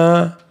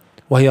الدُّنْيَا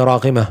وَهِيَ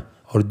راغمة.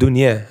 Or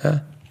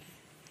dunya.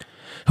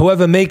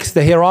 Whoever makes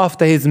the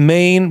hereafter his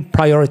main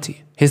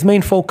priority, his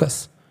main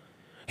focus.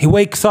 He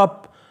wakes up,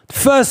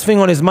 first thing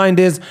on his mind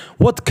is,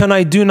 what can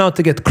I do now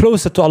to get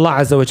closer to Allah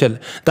Azza wa Jal?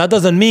 That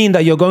doesn't mean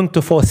that you're going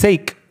to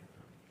forsake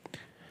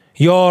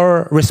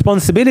your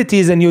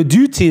responsibilities and your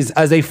duties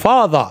as a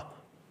father.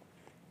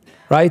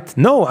 Right?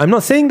 No, I'm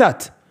not saying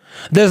that.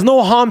 There's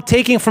no harm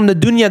taking from the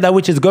dunya that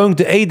which is going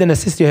to aid and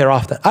assist you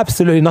hereafter.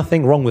 Absolutely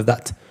nothing wrong with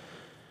that.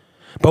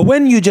 But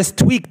when you just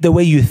tweak the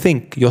way you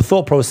think, your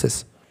thought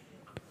process,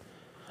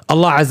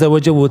 Allah Azza wa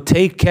Jal will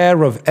take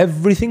care of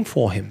everything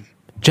for him.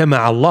 جَمَعَ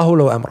اللَّهُ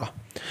لَهُ أَمْرَهُ.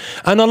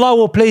 And Allah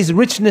will place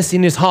richness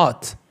in his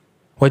heart.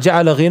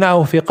 وَجَعَلَ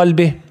غِنَاهُ فِي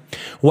قَلْبِهِ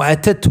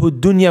وَأَتَتْهُ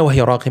الدُّنْيَا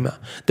وَهِيَ راغمة.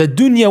 The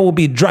dunya will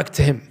be dragged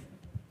to him.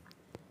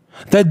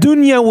 The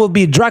dunya will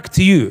be dragged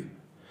to you.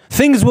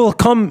 Things will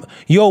come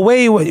your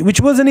way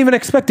which wasn't even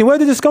expecting. Where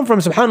did this come from?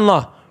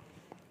 Subhanallah.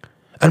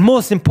 And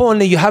most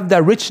importantly, you have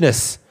that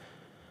richness.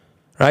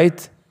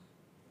 Right?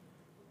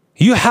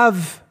 You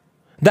have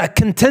that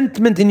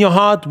contentment in your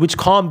heart which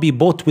can't be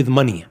bought with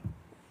money.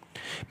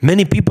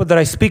 Many people that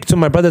I speak to,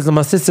 my brothers and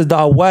my sisters that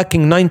are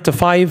working 9 to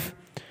 5,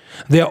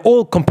 they are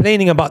all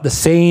complaining about the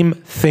same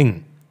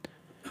thing.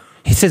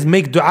 He says,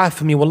 make dua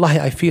for me. Wallahi,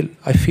 I feel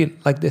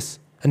like this.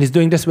 And he's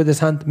doing this with his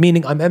hand,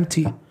 meaning I'm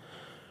empty.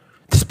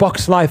 This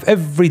box life,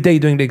 every day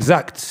doing the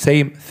exact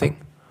same thing.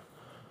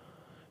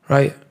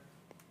 Right?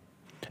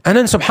 And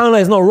then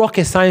subhanAllah, it's not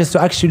rocket science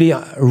to actually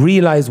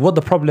realize what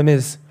the problem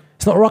is.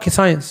 It's not rocket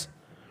science.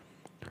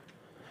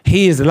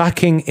 He is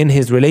lacking in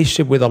his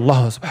relationship with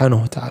Allah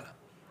subhanahu wa ta'ala.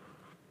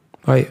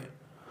 Right?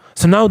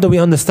 So now that we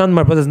understand,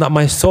 my brothers, that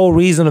my sole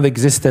reason of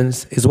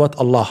existence is what?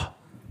 Allah.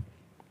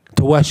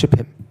 To worship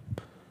Him.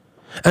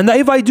 And that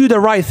if I do the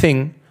right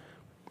thing,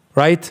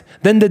 right,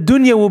 then the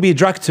dunya will be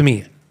dragged to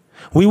me.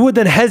 We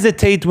wouldn't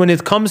hesitate when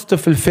it comes to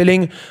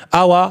fulfilling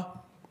our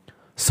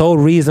sole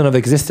reason of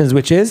existence,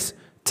 which is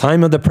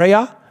time of the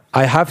prayer,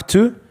 I have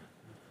to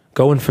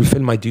go and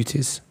fulfill my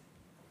duties.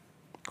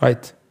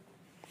 Right?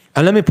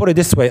 And let me put it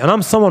this way, and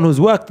I'm someone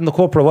who's worked in the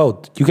corporate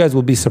world. You guys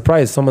will be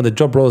surprised some of the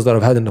job roles that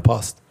I've had in the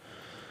past.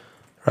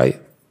 Right?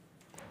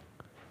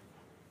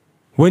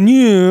 When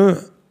you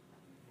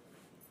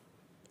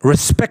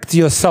respect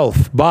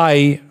yourself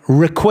by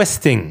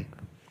requesting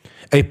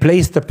a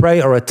place to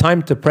pray or a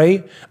time to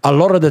pray, a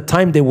lot of the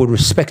time they will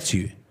respect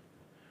you.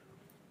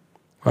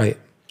 Right?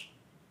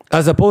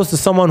 As opposed to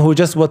someone who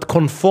just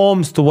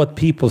conforms to what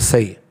people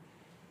say.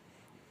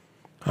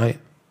 Right?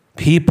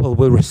 People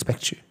will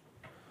respect you.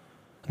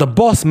 The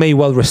boss may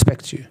well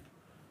respect you.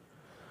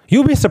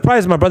 You'll be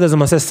surprised, my brothers and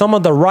my sisters, some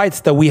of the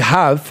rights that we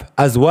have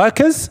as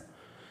workers.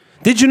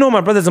 Did you know,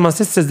 my brothers and my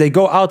sisters, they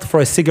go out for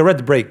a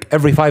cigarette break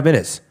every 5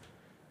 minutes?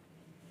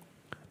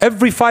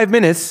 Every 5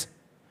 minutes,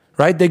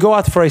 right, they go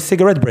out for a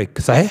cigarette break.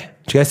 Sahih?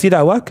 Do you guys see that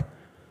at work?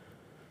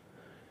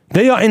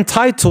 They are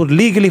entitled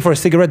legally for a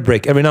cigarette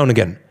break every now and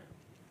again.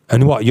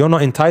 And what, you're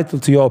not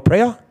entitled to your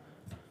prayer?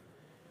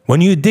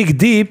 When you dig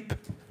deep,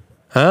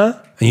 and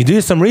you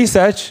do some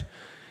research,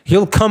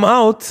 he'll come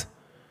out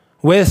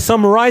with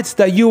some rights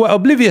that you were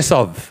oblivious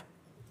of.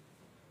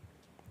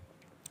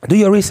 Do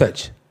your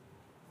research.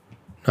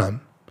 Allah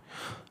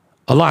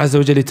Azza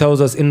wa Jalla tells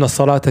us, Inna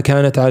salata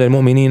kanat ala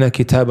al-mu'minina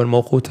kitaban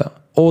mawquta.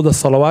 All the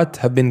salawat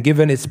have been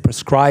given its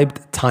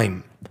prescribed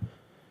time.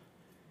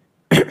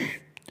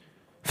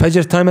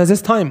 Fajr time has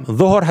its time.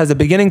 Dhuhr has a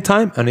beginning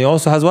time, and it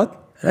also has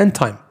what? An end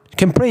time. You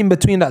can pray in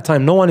between that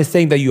time. No one is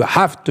saying that you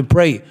have to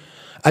pray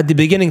at the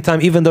beginning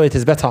time, even though it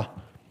is better.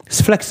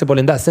 It's flexible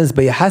in that sense,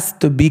 but it has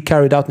to be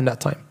carried out in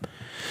that time.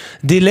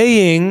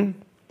 Delaying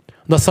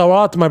the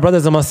salawat, my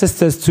brothers and my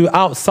sisters, to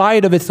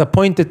outside of its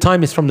appointed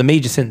time is from the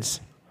major sins.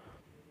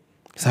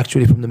 It's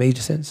actually from the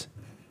major sins.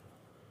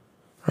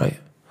 Right?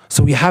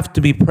 So we have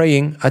to be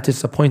praying at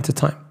its appointed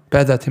time.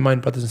 Bear that in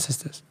mind, brothers and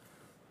sisters.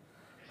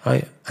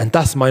 Right? And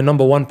that's my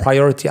number one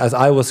priority, as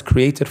I was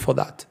created for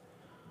that.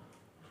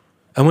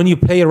 And when you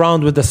play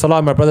around with the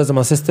salah, my brothers and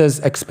my sisters,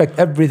 expect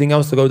everything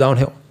else to go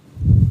downhill.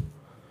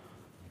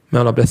 May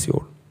Allah bless you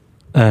all.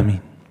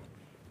 Ameen.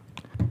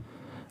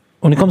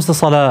 When it comes to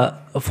salah,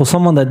 for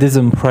someone that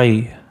doesn't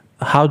pray,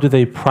 how do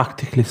they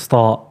practically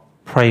start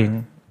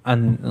praying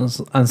and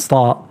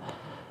start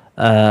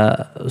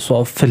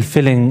sort of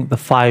fulfilling the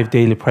 5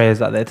 daily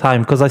prayers at their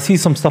time? Because I see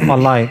some stuff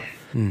online,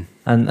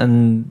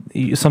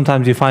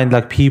 sometimes you find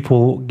like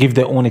people give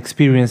their own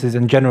experiences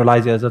and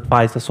generalize it as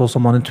advice. I saw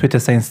someone on Twitter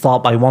saying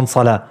start by one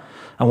salah,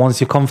 and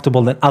once you're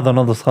comfortable, then add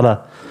another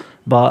salah.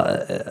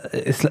 But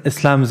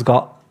Islam's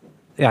got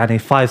 5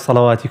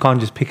 salawat. You can't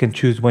just pick and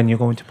choose when you're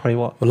going to pray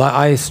what. Well,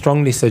 I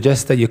strongly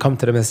suggest that you come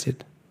to the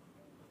masjid.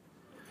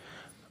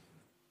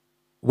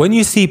 When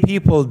you see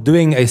people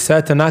doing a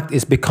certain act,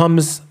 it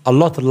becomes a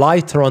lot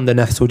lighter on the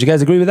nafs. Would you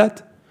guys agree with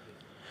that?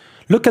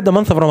 Look at the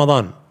month of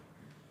Ramadan,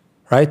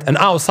 right? And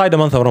outside the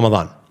month of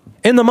Ramadan.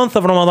 In the month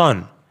of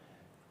Ramadan,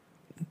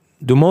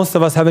 do most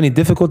of us have any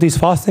difficulties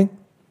fasting?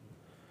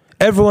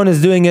 Everyone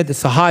is doing it.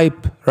 It's a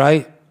hype,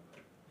 right?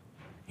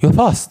 You'll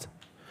fast.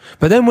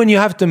 But then when you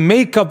have to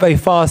make up a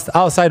fast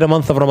outside the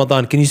month of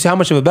Ramadan, can you see how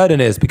much of a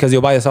burden it is because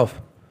you're by yourself?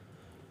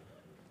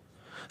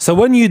 So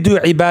when you do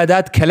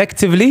ibadat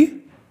collectively,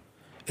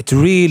 it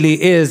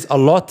really is a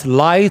lot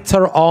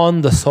lighter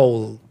on the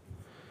soul.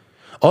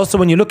 Also,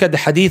 when you look at the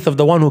hadith of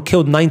the one who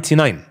killed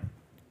 99,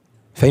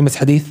 famous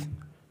hadith,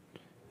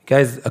 you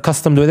guys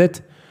accustomed with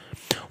it?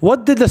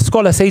 What did the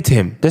scholar say to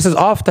him? This is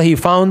after he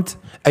found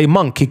a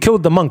monk. He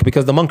killed the monk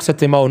because the monk said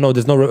to him, oh no,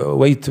 there's no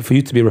way for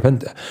you to be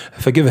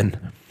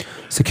forgiven.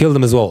 So killed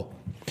him as well.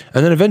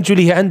 And then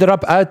eventually he ended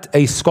up at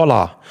a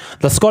scholar.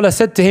 The scholar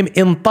said to him,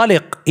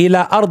 انطلق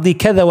إلى أرض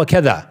كذا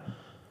وكذا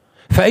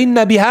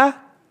فإن بها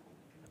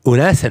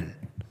أناسا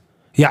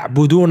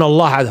يعبدون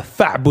الله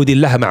فاعبد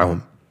الله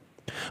معهم.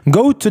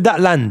 Go to that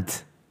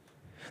land.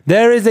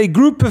 There is a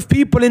group of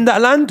people in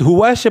that land who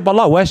worship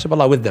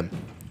Allah with them.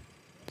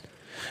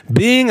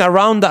 Being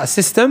around that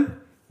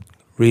system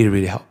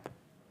really help.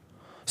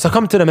 So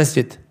come to the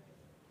masjid.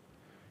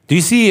 Do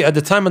you see at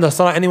the time of the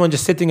salah anyone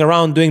just sitting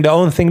around doing their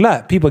own thing?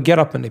 La, people get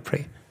up and they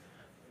pray.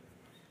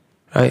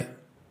 Right?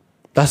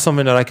 That's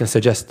something that I can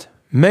suggest.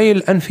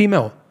 Male and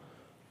female.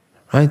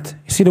 Right?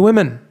 You see the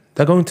women,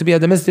 they're going to be at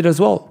the masjid as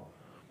well.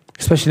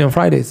 Especially on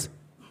Fridays.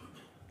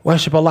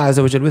 Worship Allah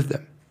Azza wa Jal with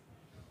them.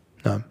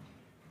 No.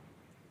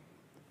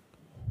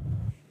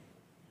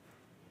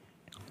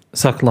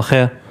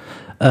 Jazakallah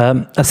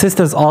khair. A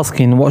sister's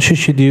asking, what should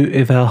she do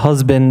if her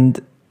husband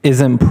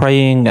isn't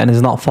praying and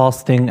is not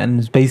fasting and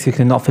is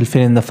basically not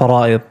fulfilling the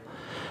fara'id?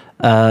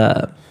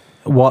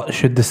 What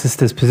should the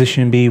sister's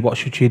position be? What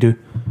should she do?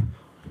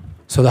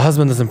 So the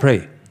husband doesn't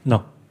pray?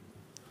 No.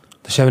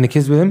 Does she have any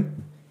kids with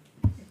him?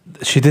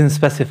 She didn't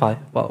specify,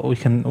 but we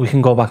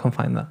can go back and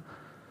find that.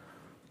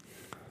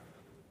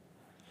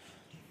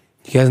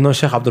 You guys know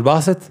Sheikh Abdul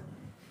Basit?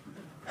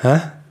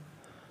 Huh?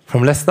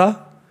 From Leicester?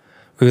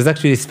 We was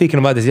actually speaking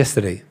about this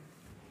yesterday.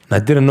 And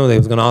I didn't know that he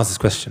was going to ask this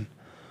question.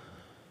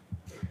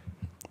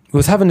 We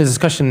was having a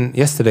discussion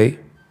yesterday,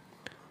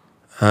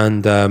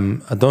 and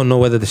I don't know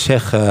whether the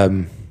Sheikh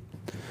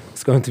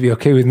is going to be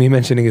okay with me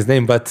mentioning his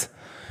name, but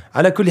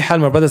ala kulli hal,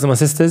 my brothers and my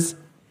sisters,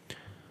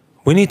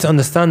 we need to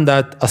understand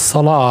that a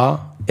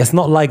salah is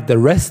not like the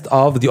rest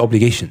of the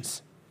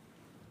obligations.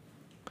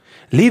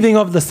 Leaving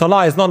off the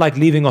salah is not like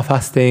leaving off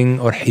fasting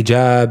or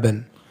hijab.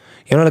 And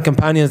you know, the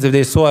companions, if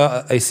they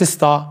saw a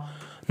sister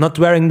not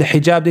wearing the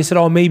hijab, they said,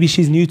 oh, maybe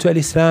she's new to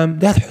Islam.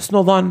 They had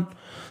husnul dhan.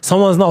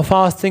 Someone's not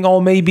fasting,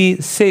 or maybe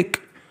sick.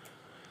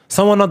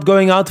 Someone not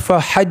going out for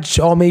hajj,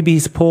 or maybe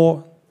he's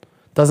poor,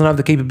 doesn't have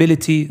the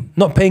capability,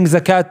 not paying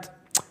zakat,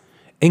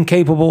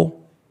 incapable.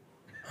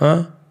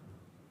 Huh?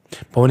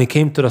 But when it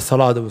came to the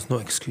salah, there was no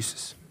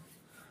excuses.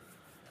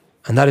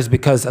 And that is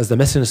because, as the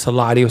Messenger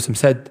sallallahu alayhi wa sallam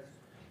said,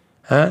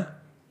 huh?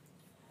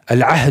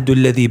 العهد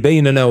الذي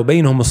بيننا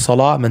وبينهم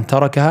الصلاة من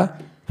تركها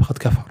فقد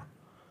كفر.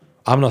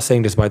 I'm not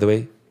saying this, by the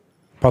way.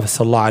 Prophet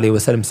sallallahu alayhi wa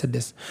sallam said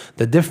this.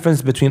 The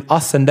difference between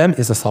us and them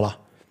is the salah.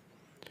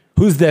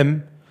 Who's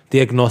them? The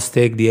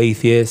agnostic, the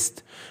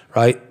atheist,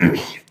 right?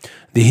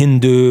 The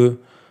Hindu,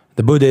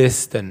 the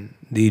Buddhist, and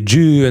the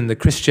Jew and the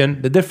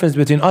Christian, the difference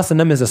between us and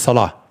them is the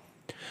salah.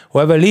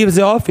 Whoever leaves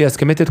it off, he has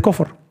committed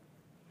kufr.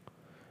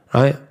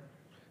 Right?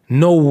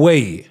 No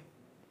way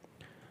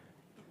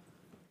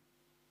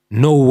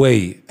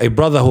a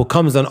brother who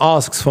comes and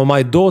asks for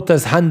my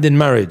daughter's hand in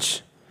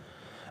marriage,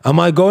 am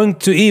I going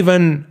to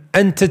even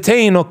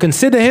entertain or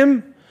consider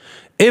him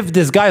if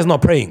this guy is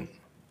not praying?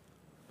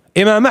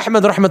 Imam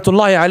Ahmad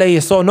rahmatullahi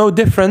alayhi saw no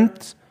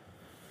different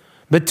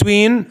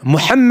between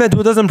Muhammad,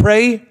 who doesn't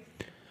pray,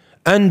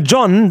 and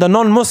John, the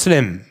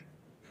non-Muslim,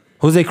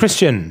 who's a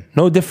Christian.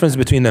 No difference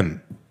between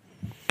them.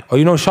 Or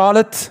you know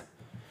Charlotte,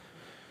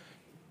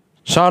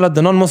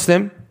 the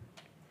non-Muslim.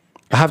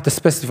 I have to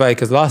specify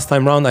because last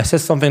time round I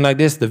said something like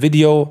this. The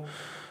video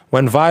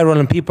went viral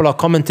and people are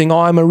commenting,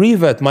 oh, I'm a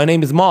revert, my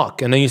name is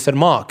Mark. And then you said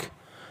Mark.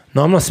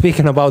 No, I'm not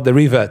speaking about the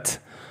revert.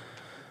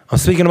 I'm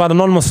speaking about a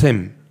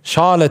non-Muslim.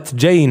 Charlotte,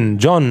 Jane,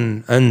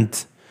 John,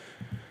 and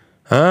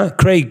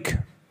Craig.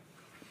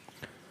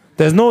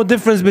 There's no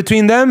difference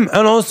between them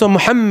and also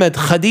Muhammad,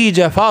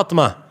 Khadija,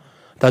 Fatima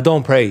that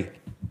don't pray.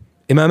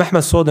 Imam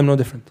Ahmad saw them no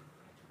different.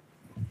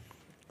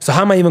 So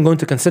how am I even going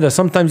to consider?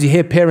 Sometimes you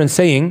hear parents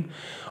saying,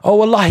 oh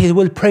wallahi,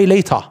 we'll pray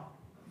later.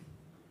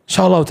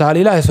 Inshallah ta'ala,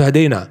 ilahi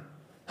suhadina.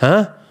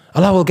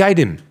 Allah will guide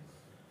him.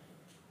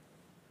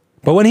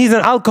 But when he's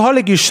an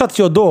alcoholic, you shut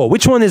your door.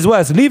 Which one is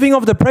worse? Leaving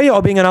off the prayer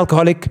or being an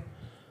alcoholic?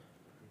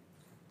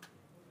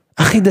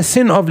 Akhi, the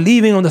sin of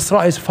leaving on the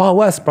salah is far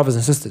worse, brothers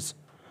and sisters.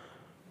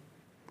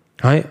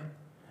 Right?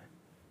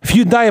 If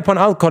you die upon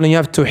alcohol and you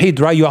have tawheed,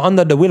 right, you are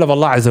under the will of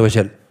Allah Azza wa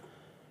Jal.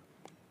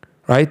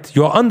 Right?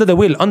 You are under the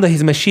will, under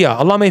His Mashiach.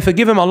 Allah may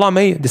forgive him, Allah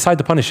may decide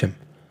to punish him.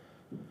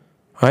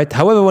 Right?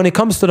 However, when it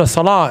comes to the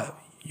salah,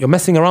 you're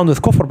messing around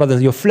with kufr,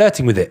 brothers, you're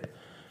flirting with it.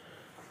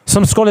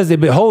 Some scholars, they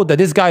behold that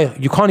this guy,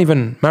 you can't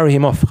even marry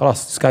him off.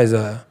 Khalas, this guy is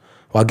a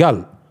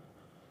wagal.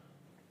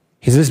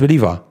 He's a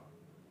disbeliever.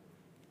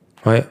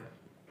 Right?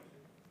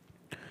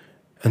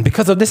 And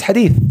because of this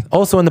hadith,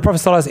 also when the Prophet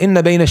ﷺ says,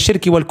 "Inna bayna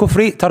shirki wal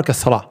kufri tark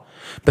as-salah."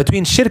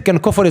 Between shirk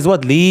and kufr is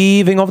what?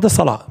 Leaving of the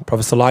salah.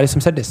 Prophet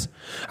ﷺ said this.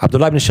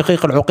 Abdullah ibn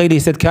Shaqiq al-Uqayli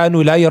said,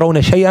 "Kanu la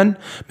yarawna shay'an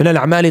min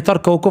al-a'mali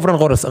tarkahu kufran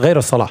ghayra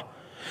as-salah."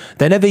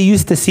 They never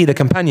used to see, the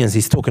companions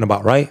he's talking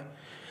about, right?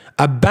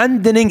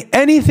 Abandoning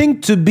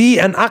anything to be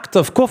an act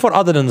of kufr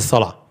other than the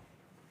salah.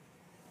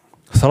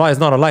 Salah is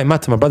not a light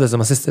matter, my brothers and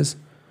my sisters.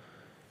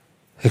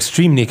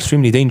 Extremely,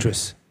 extremely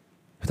dangerous,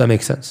 if that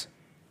makes sense.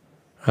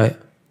 Right?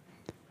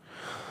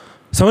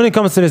 So when it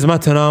comes to this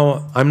matter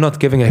now, I'm not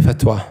giving a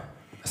fatwa.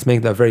 Let's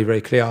make that very,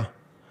 very clear.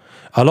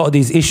 A lot of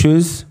these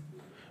issues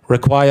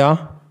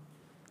require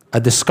a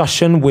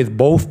discussion with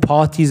both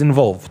parties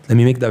involved. Let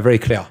me make that very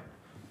clear.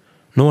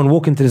 No one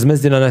walk into this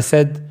masjid and I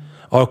said,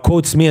 or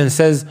quotes me and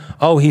says,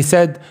 oh, he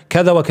said,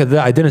 kada wa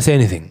kada, I didn't say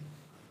anything.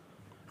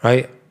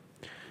 Right?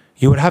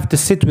 You would have to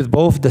sit with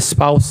both the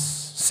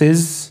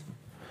spouses,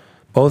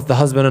 both the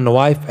husband and the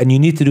wife, and you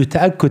need to do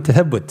ta'akkud,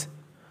 tathabbut.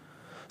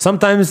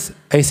 Sometimes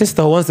a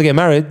sister who wants to get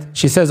married,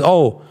 she says,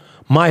 oh,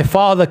 my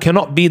father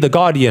cannot be the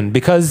guardian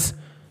because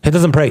he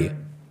doesn't pray.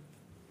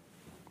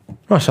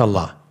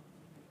 MashaAllah.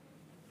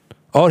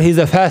 Or he's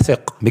a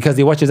fasiq because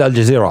he watches Al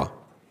Jazeera.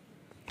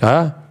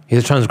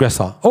 He's a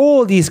transgressor.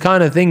 All these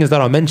kind of things that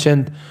are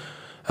mentioned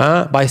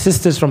by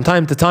sisters from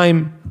time to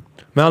time,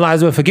 may Allah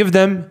Azza wa forgive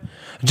them,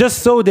 just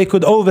so they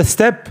could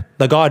overstep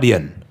the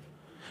guardian.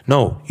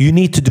 No, you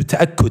need to do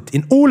ta'akkud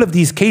in all of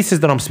these cases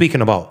that I'm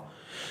speaking about.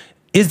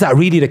 Is that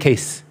really the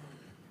case?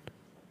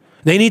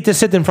 They need to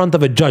sit in front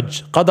of a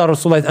judge. قَضَى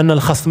رَسُولَ اللَّهِ أَنَّ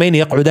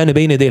الْخَصْمَيْنِ يَقْعُدَانِ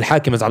بَيْنَ يَدَيِ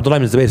الْحَاكِمِ, as Abdullah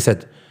ibn Zubayr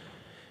said.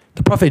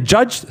 The Prophet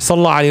judged,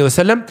 sallallahu alayhi wa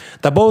sallam,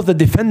 that both the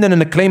defendant and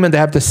the claimant, they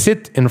have to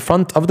sit in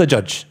front of the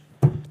judge.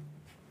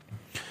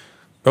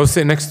 Go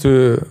sit next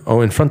to,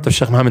 or in front of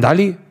Sheikh Muhammad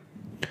Ali.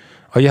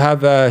 Or you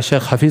have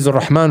Sheikh Hafiz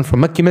al-Rahman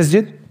from Makki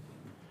Masjid,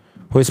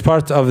 who is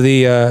part of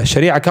the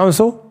Sharia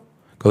Council.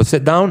 Go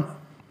sit down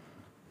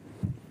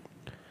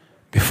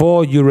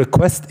before you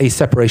request a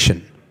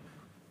separation.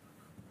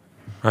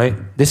 Right?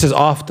 This is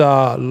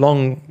after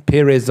long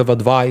periods of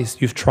advice.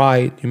 You've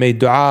tried, you made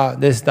dua,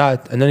 this,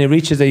 that, and then it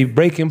reaches a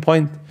breaking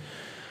point.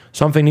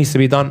 Something needs to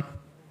be done.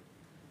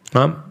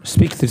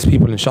 Speak to these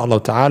people,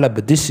 inshallah ta'ala,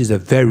 but this is a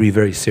very,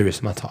 very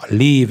serious matter.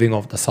 Leaving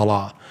of the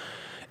salah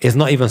is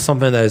not even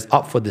something that is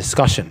up for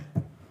discussion.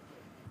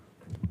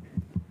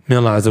 May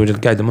Allah Azza wa Jal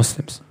guide the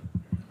Muslims.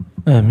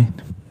 Ameen.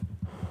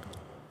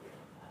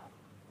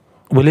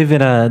 We live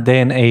in a day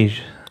and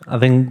age, I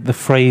think the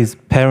phrase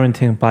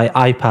parenting by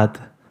iPad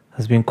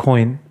has been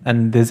coined,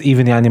 and there's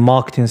even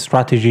marketing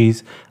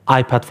strategies,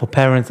 iPad for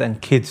parents and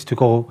kids to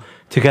go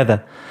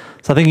together.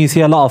 So I think you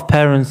see a lot of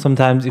parents,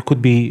 sometimes it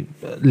could be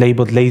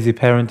labeled lazy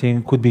parenting,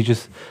 it could be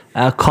just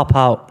a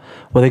cop-out,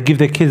 where they give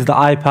their kids the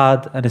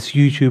iPad and it's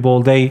YouTube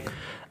all day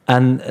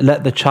and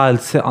let the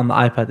child sit on the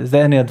iPad. Is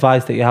there any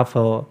advice that you have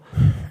for...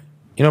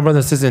 You know,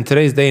 brothers and sisters, in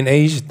today's day and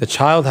age, the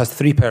child has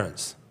 3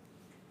 parents.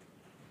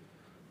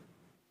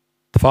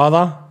 The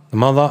father, the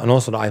mother, and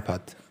also the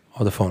iPad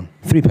or the phone.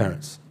 3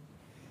 parents.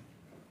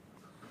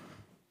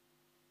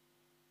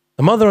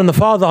 The mother and the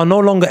father are no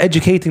longer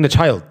educating the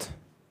child.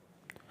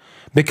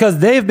 Because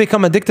they've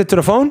become addicted to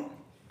the phone.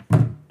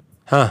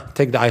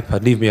 Take the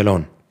iPad, leave me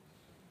alone.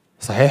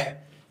 Sahih?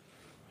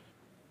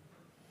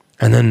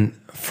 And then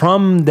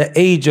from the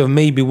age of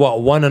maybe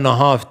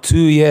 1.5, 2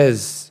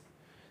 years,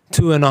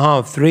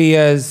 2.5, 3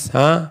 years,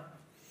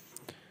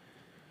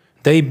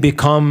 they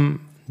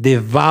become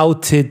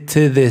devoted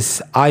to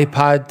this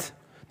iPad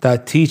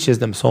that teaches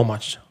them so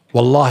much.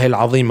 Wallahi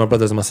al-azim, my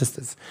brothers and my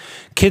sisters.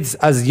 Kids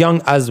as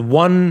young as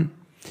 1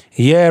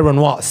 year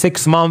and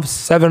 6 months,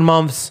 7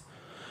 months,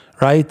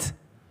 right?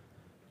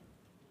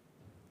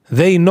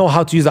 They know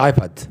how to use the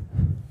iPad.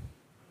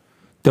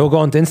 They'll go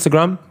onto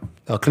Instagram,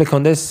 they'll click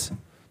on this.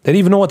 They don't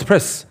even know what to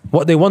press.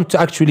 What they want to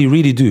actually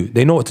really do,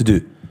 they know what to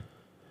do.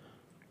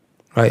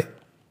 Right?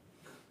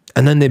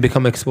 And then they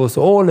become exposed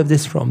to all of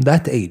this from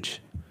that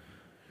age.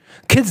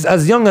 Kids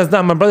as young as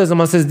that, my brothers and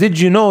my sisters, did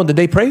you know that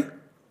they pray?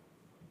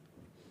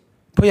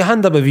 Put your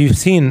hand up if you've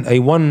seen a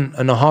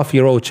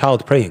 1.5-year-old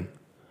child praying.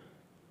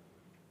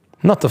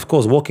 Not, of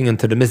course, walking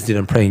into the masjid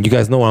and praying. You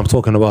guys know what I'm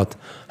talking about.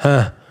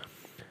 Have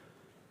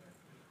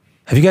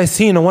you guys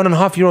seen a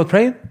 1.5-year-old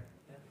praying?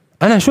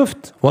 أنا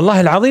شفت.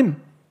 Wallahi al-azim.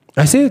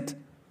 I see it.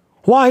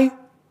 Why?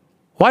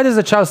 Why does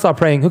the child start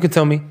praying? Who can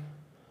tell me?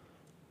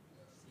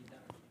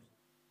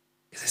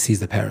 Because he sees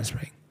the parents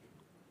praying.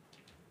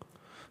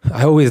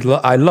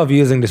 I love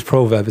using this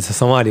proverb. It's a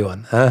Somali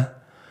one.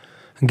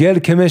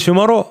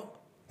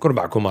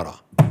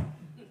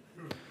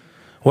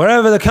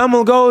 Wherever the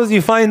camel goes,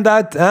 you find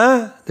that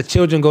the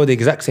children go the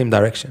exact same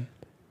direction.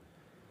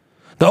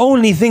 The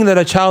only thing that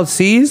a child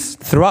sees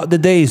throughout the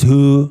day is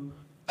who,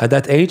 at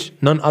that age,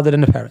 none other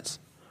than the parents.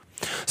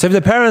 So if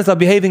the parents are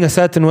behaving a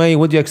certain way,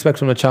 what do you expect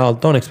from a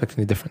child? Don't expect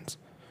any difference.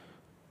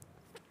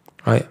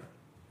 Right?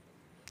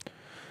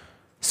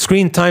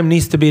 Screen time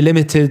needs to be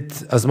limited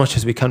as much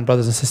as we can,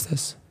 brothers and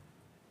sisters.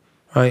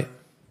 Right?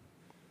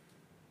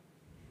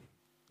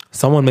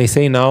 Someone may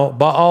say now,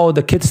 but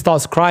the kid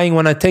starts crying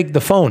when I take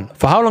the phone.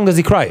 For how long does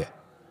he cry?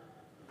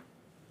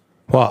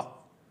 What?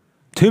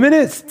 2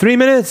 minutes? 3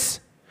 minutes?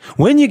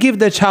 When you give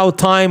the child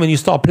time and you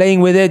start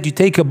playing with it, you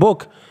take a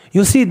book,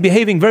 you'll see it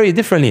behaving very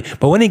differently.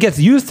 But when he gets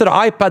used to the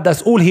iPad,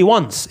 that's all he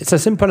wants. It's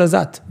as simple as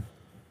that.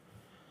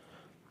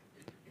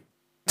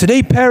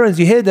 Today, parents,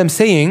 you hear them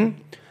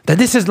saying that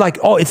this is like,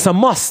 it's a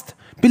must.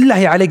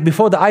 Billahi alayk,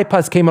 before the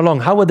iPads came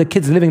along, how were the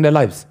kids living their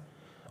lives?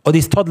 Or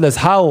these toddlers,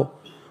 how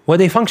were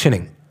they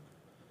functioning?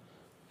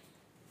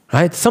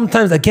 Right?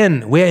 Sometimes,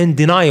 again, we're in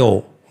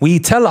denial. We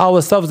tell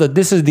ourselves that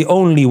this is the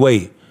only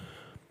way.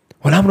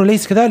 وَالْأَمْرُ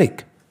لَيْسَ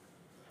كَذَلِكَ.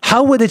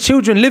 How were the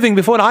children living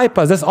before the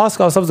iPads? Let's ask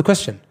ourselves the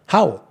question.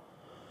 How?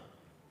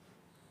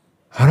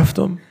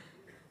 عرفتم?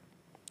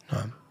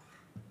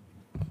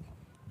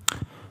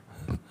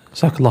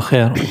 Jazakallah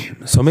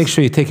khair. So make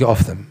sure you take it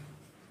off them.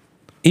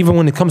 Even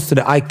when it comes to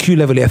the IQ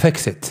level, it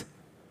affects it.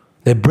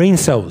 Their brain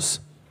cells.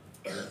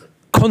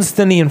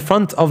 Constantly in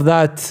front of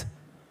that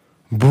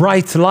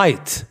bright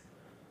light.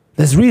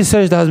 There's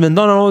research that has been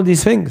done on all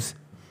these things.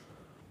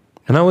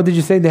 And now what did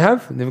you say they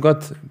have? They've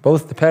got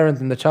both the parent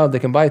and the child, they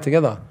can buy it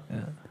together. Yeah.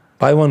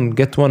 Buy one,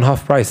 get one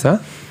half price, huh?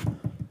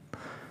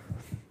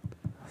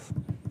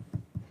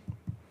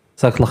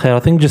 Jazakallah khair. I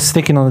think just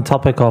sticking on the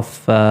topic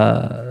of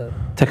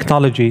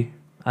technology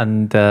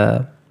and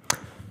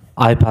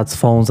iPads,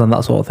 phones and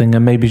that sort of thing,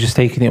 and maybe just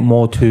taking it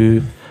more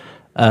to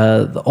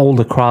the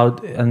older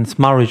crowd and it's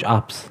marriage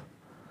apps.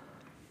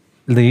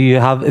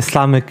 You have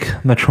Islamic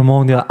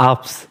matrimonial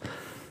apps.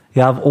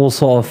 You have all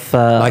sort of...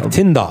 like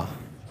Tinder.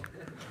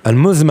 And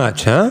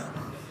Muzmatch, huh?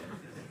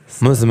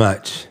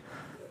 Muzmatch.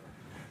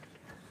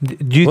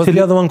 What's the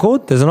other one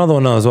called? There's another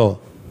one now as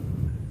well.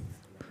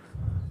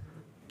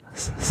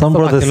 Some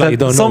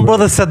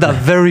brother said that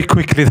very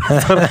quickly.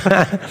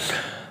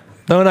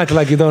 Don't act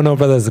like you don't know,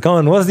 brothers. Come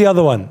on, what's the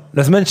other one?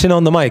 Let's mention it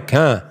on the mic,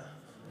 huh?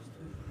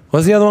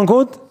 What's the other one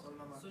called?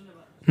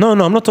 No,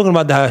 I'm not talking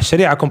about the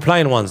Sharia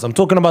compliant ones. I'm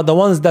talking about the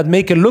ones that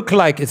make it look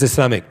like it's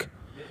Islamic.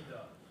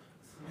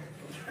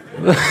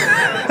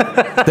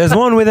 There's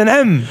one with an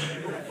M.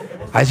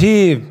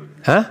 Ajib.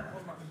 Huh?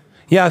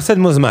 Yeah, I've said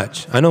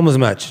Muzmatch. I know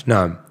Muzmatch.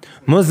 No.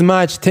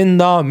 Muzmatch,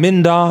 Tinder,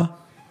 Minda.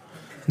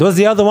 What's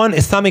the other one?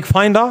 Islamic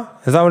Finder?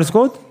 Is that what it's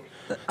called?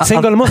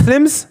 Single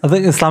Muslims? I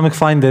think Islamic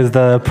Finder is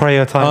the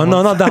prayer time. Oh,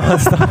 no, not that one.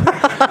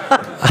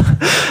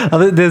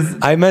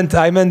 I meant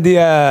the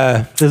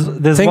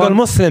there's single one.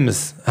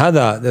 Muslims.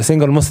 Hada, the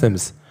single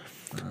Muslims.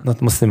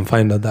 Not Muslim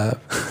Finder, that app.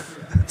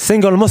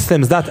 Single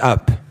Muslims, that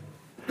app.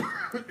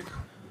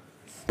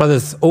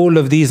 Brothers, all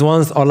of these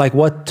ones are like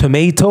what?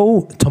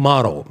 Tomato,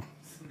 tomato.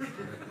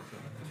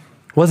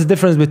 What's the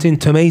difference between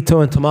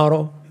tomato and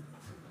tomato?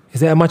 Is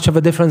there much of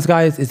a difference,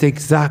 guys? It's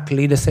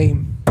exactly the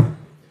same.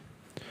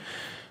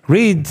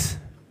 Read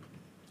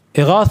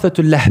إغاثة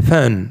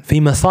اللهفان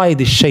في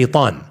مصائد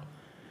الشيطان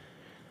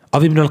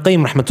of Ibn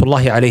al-Qayyim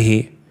rahmatullahi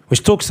alayhi,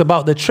 which talks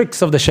about the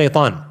tricks of the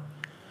shaitan.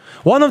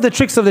 One of the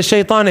tricks of the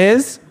shaitan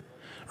is,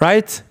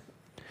 right,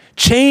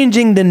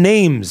 changing the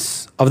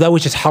names of that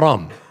which is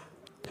haram.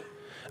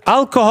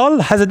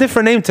 Alcohol has a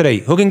different name today.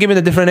 Who can give me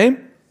the different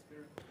name?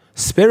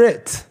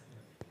 Spirit.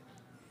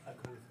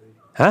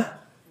 Huh?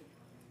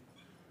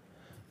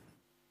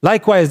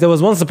 Likewise, there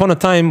was once upon a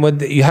time when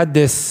you had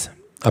this,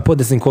 I put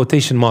this in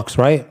quotation marks,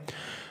 right?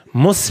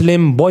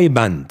 Muslim boy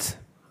band,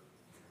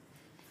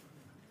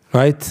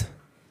 right?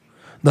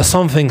 The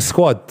something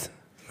squad.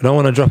 I don't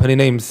want to drop any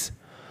names,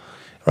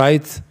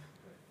 right?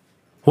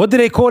 What do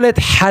they call it?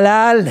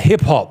 Halal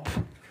hip hop.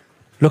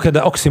 Look at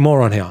the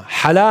oxymoron here.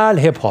 Halal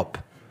hip hop.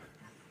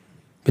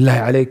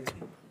 Billahi alayk.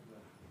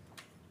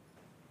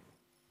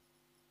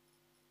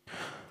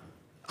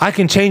 I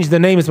can change the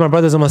names, my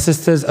brothers and my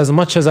sisters, as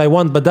much as I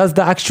want, but does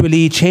that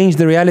actually change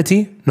the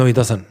reality? No, it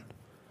doesn't.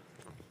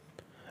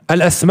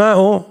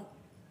 Al-asma'u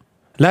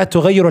la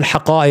tughayyiru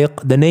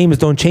al-haqa'iq. The names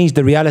don't change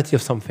the reality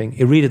of something.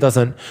 It really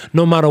doesn't.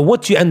 No matter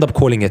what you end up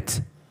calling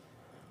it.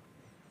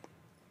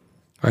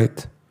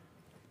 Right?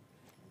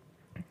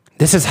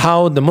 This is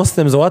how the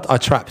Muslims what are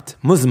trapped.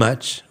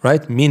 Muzmatch,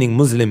 right? Meaning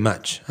Muslim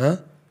match. Huh?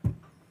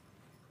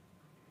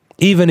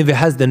 Even if it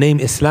has the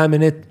name Islam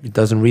in it, it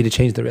doesn't really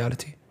change the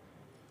reality.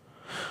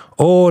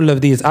 All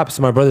of these apps,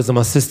 my brothers and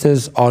my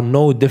sisters, are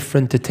no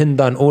different to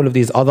Tinder and all of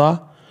these other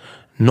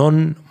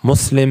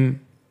non-Muslim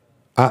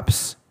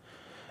apps.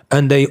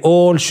 And they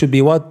all should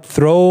be what?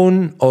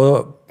 Thrown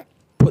or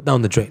put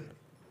down the drain.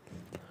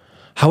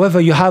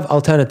 However, you have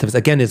alternatives.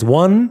 Again, it's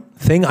one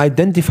thing,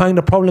 identifying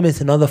the problem,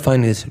 is another,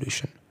 finding a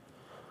solution.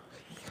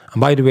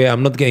 And by the way,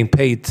 I'm not getting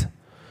paid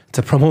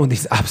to promote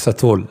these apps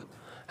at all.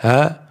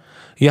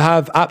 You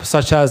have apps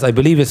such as, I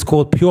believe it's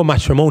called Pure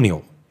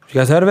Matrimonial. You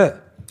guys heard of it?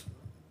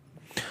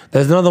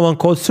 There's another one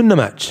called Sunnah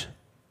Match.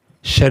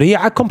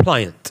 Sharia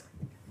compliant.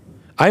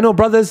 I know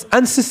brothers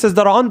and sisters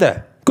that are on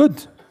there.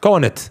 Good. Go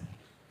on it.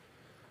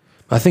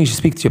 I think you should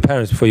speak to your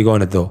parents before you go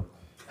on it though.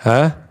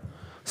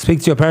 Speak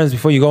to your parents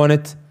before you go on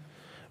it.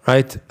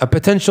 Right? A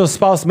potential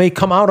spouse may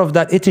come out of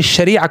that. It is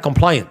Sharia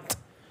compliant.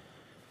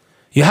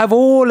 You have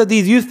all of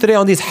these youth today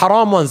on these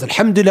haram ones.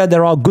 Alhamdulillah,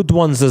 there are good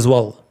ones as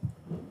well.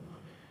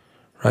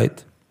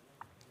 Right?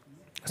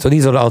 So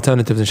these are the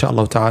alternatives,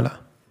 inshallah ta'ala.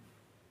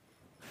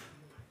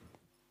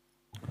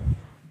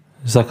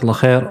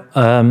 Jazakallah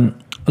khair.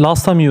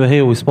 Last time you were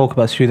here, we spoke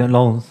about student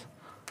loans.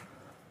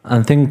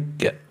 And I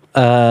think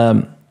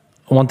I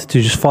wanted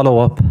to just follow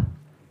up.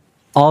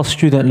 Are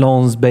student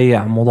loans bay'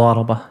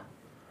 mudaraba?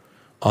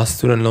 Are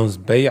student loans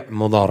bay'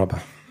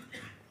 mudaraba?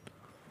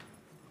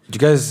 Do you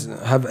guys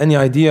have any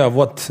idea of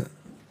what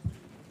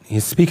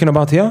he's speaking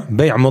about here?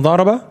 Bay'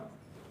 mudaraba?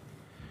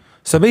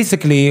 So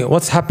basically,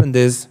 what's happened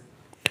is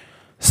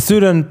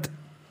student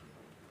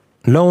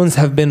loans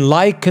have been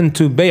likened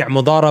to bay'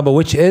 mudaraba,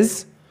 which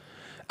is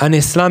an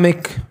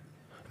Islamic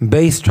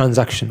based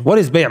transaction. What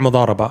is bay'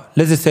 mudaraba?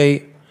 Let's just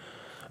say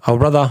our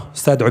brother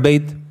Ustadh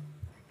Ubaid,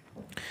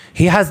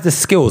 he has the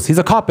skills, he's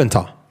a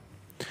carpenter.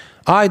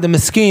 I, the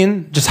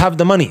miskeen, just have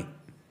the money.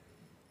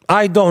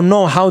 I don't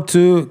know how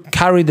to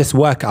carry this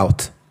work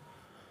out.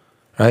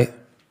 Right?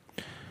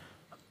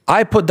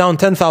 I put down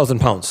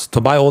 £10,000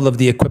 to buy all of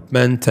the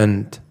equipment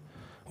and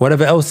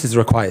whatever else is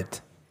required.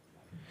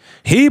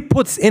 He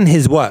puts in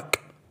his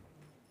work,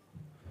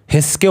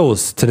 his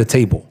skills to the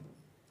table.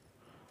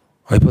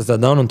 Or he puts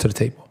that down onto the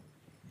table.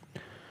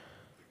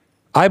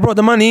 I brought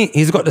the money,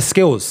 he's got the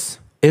skills.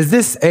 Is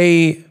this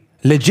a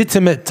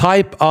legitimate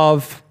type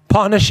of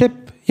partnership?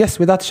 Yes,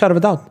 without a shadow of a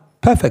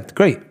doubt. Perfect,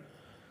 great.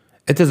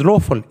 It is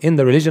lawful in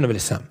the religion of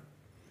Islam.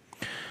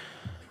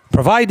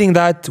 Providing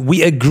that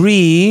we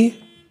agree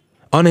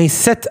on a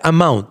set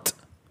amount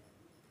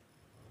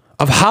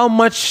of how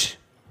much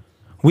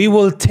we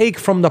will take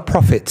from the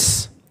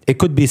profits. It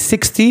could be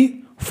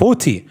 60-40,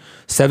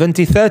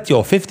 70-30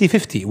 or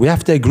 50-50. We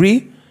have to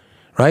agree,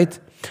 right?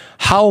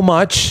 How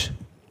much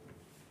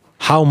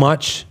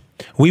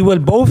we will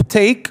both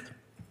take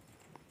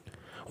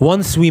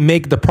once we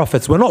make the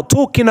profits. We're not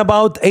talking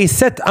about a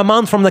set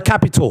amount from the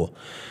capital.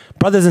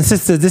 Brothers and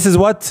sisters, this is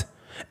what?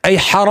 A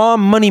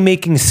haram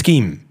money-making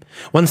scheme.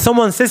 When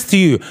someone says to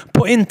you,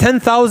 put in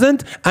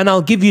 10,000 and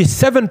I'll give you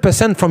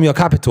 7% from your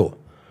capital.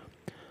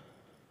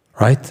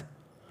 Right?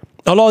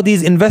 A lot of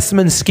these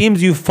investment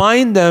schemes, you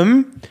find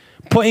them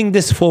putting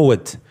this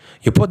forward.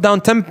 You put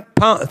down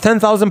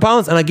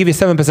 £10,000 and I give you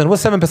 7%.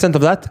 What's 7%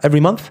 of that every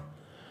month?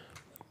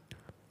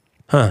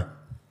 Yalla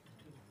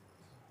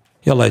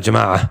ya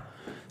jama'ah.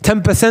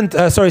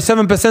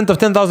 7% of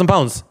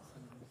 £10,000.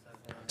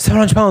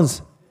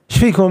 £700.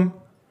 Shfikum.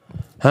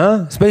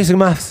 It's basic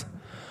maths.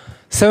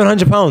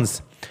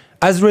 £700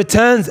 as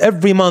returns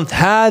every month.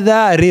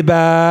 هذا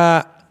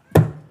ربا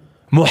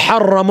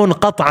محرم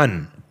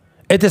قطعا.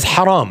 It is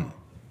haram.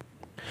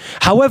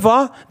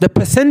 However, the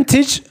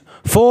percentage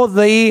for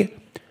the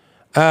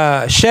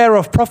share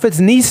of profits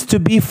needs to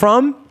be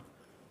from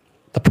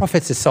the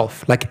profits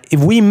itself. Like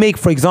if we make,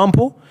 for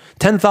example,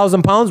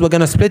 £10,000, we're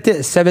going to split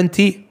it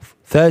 70,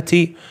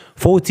 30,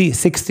 40,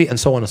 60, and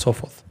so on and so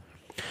forth.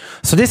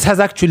 So this has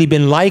actually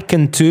been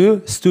likened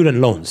to student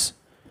loans.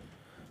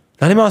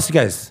 Now let me ask you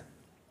guys,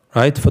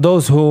 right? For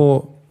those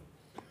who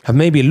have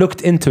maybe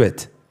looked into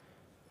it,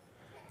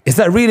 is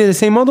that really the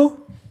same model?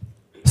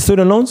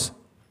 Student loans?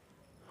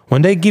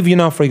 When they give you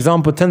now, for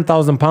example,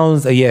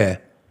 £10,000 a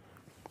year,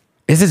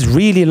 is this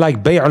really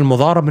like bay'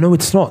 al-mudarab? No,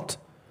 it's not.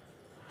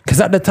 Because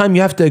at the time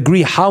you have to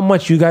agree how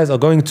much you guys are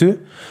going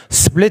to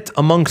split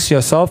amongst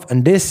yourself,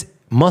 and this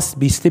must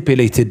be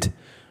stipulated.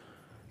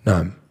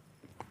 Naam.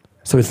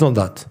 So it's not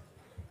that.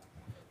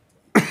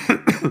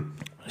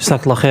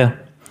 Jazakallah khair.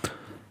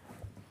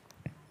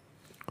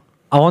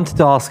 I wanted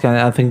to ask, and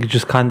I think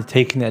just kind of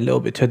taking it a little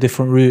bit to a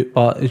different route,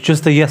 but it's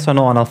just a yes or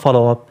no, and I'll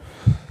follow up.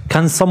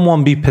 Can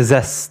someone be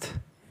possessed?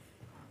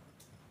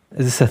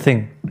 Is this a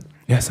thing?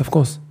 Yes, of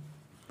course.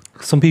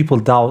 Some people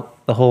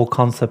doubt the whole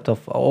concept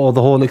of, or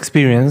the whole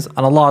experience, and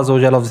Allah Azza wa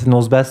Jalla obviously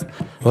knows best.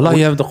 Wallah,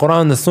 you have the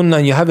Quran, the Sunnah,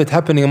 and you have it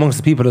happening amongst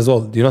the people as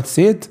well. Do you not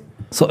see it?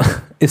 So,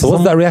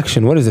 what's that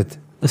reaction? What is it?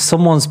 If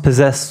someone's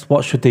possessed,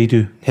 what should they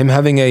do? Him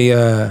having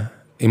a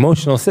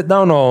emotional sit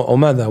down, or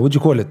mada? What'd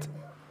you call it?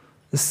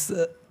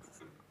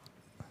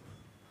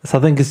 So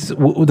I think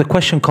the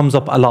question comes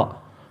up a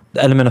lot,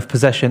 the element of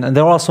possession, and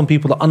there are some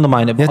people that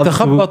undermine it.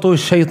 يتخبط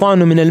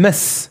الشيطان من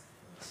المس.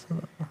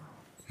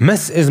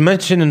 Mess is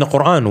mentioned in the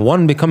Quran,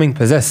 one becoming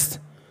possessed.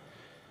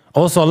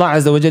 Also Allah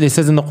Azza wa Jalla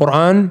says in the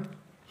Quran,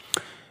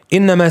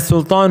 إنما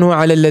سلطانه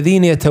على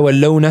الذين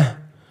يتولونه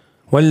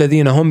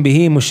والذين هم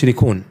به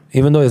مشركون.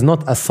 Even though it's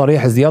not as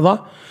sarih as the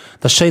other,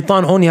 the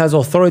shaitan only has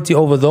authority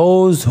over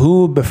those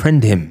who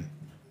befriend him.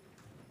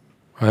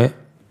 Right?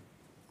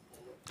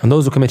 And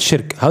those who commit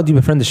shirk. How do you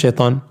befriend the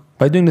shaitan?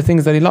 By doing the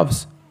things that he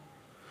loves.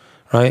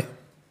 Right?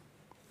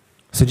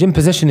 So jinn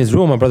possession is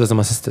real, my brothers and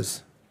my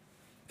sisters.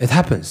 It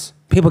happens.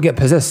 People get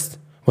possessed.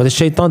 When the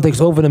shaitan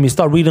takes over them, you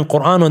start reading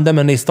Quran on them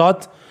and they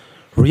start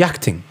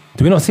reacting.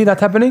 Do we not see that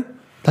happening?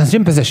 That's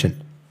jinn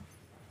possession.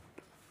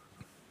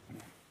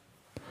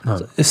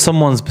 So if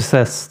someone's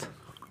possessed,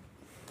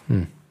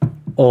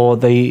 or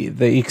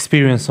they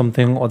experience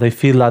something, or they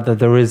feel like that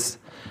there is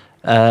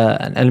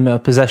an element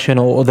of possession,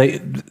 or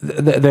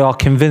they are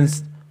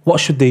convinced, what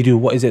should they do?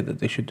 What is it that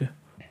they should do?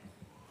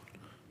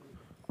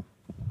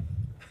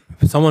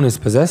 If someone is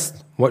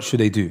possessed, what should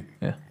they do?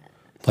 Yeah.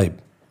 طيب.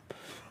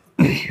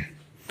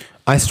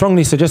 I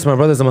strongly suggest, my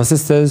brothers and my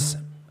sisters,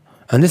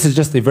 and this is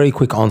just a very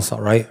quick answer,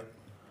 right?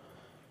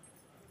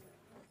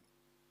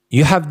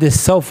 You have this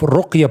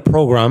self-ruqya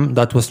program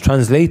that was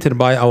translated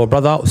by our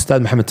brother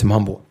Ustadh Muhammad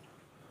Timhambo.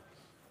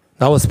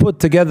 That was put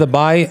together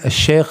by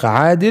Sheikh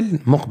Adil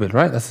Muqbil,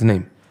 right? That's his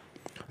name.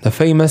 The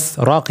famous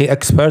Raqi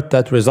expert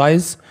that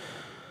resides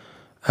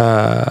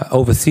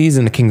overseas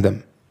in the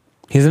kingdom.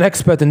 He's an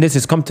expert in this.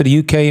 He's come to the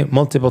UK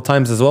multiple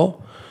times as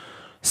well.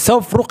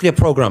 Self-ruqya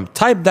program.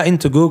 Type that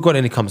into Google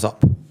and it comes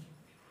up.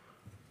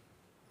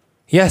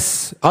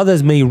 Yes,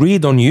 others may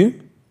read on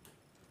you,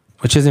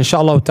 which is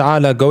inshallah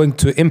ta'ala going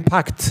to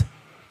impact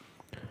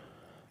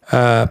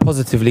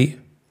positively.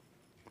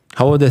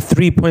 However, the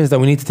 3 points that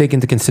we need to take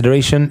into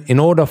consideration in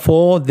order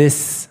for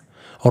this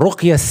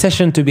ruqya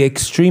session to be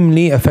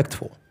extremely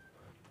effective.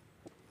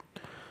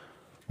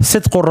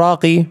 صدق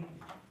الراقي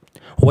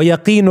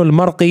ويقين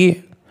المرقي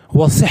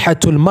وصحة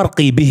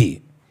المرقي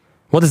به.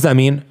 What does that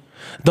mean?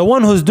 The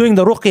one who's doing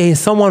the ruqya is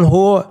someone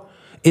who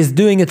is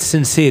doing it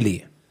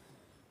sincerely.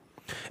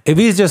 If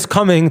he's just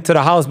coming to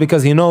the house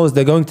because he knows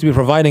they're going to be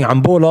providing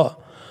ambula,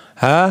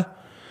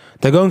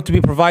 they're going to be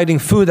providing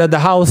food at the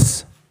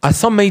house, as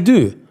some may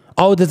do.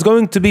 Oh, there's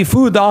going to be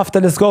food after,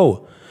 let's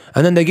go.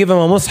 And then they give him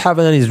a mushaf and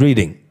then he's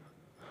reading.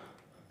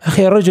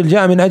 أخي الرجل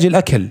جاء من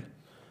أجل أكل.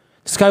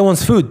 This guy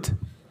wants food.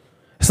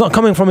 It's not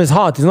coming from his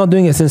heart. He's not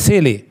doing it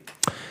sincerely.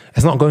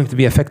 It's not going to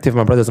be effective,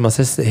 my brothers and my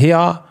sisters.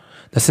 Here,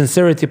 the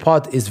sincerity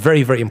part is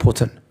very, very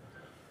important.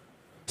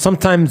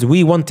 Sometimes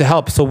we want to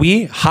help, so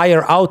we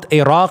hire out a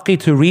raqi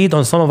to read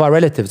on some of our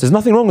relatives. There's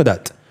nothing wrong with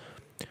that.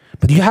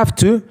 But you have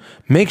to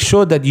make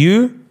sure that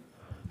you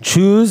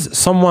choose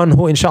someone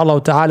who,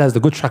 inshallah ta'ala, has the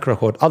good track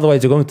record.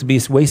 Otherwise, you're going to be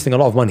wasting a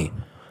lot of money.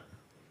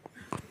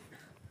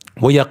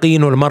 وَيَقِينُ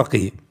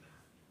الْمَرْقِ.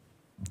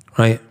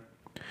 Right?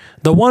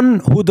 The one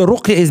who the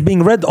ruqya is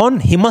being read on,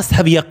 he must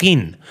have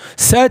yaqeen.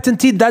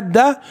 Certainty that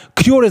the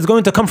cure is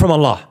going to come from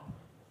Allah.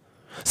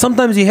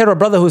 Sometimes you hear a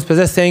brother who's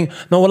possessed saying,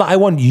 no, wallah, I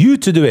want you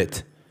to do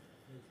it.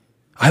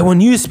 I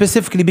want you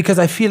specifically because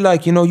I feel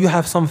like, you know, you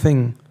have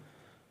something.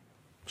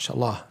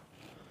 Inshallah.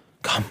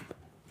 Come.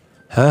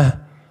 Huh?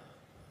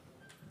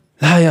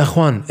 La ya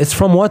akhwan. It's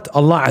from what?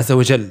 Allah Azza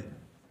wa Jal.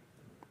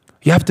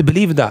 You have to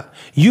believe that.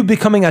 You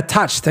becoming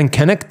attached and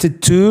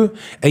connected to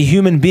a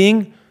human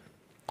being,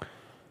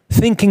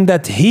 thinking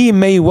that he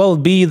may well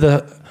be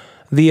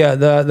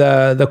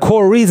the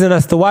core reason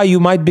as to why you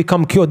might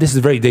become cured. This is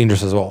very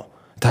dangerous as well,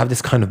 to have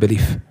this kind of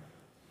belief.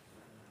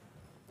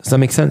 Does that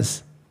make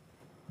sense?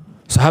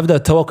 So have the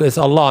tawakkul, it's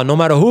Allah. No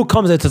matter who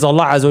comes, it is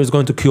Allah Azza wa Jal is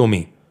going to cure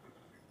me.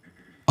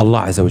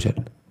 Allah Azza wa Jal.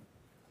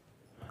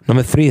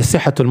 Number 3 is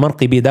sihatul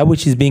marqi bi. That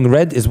which is being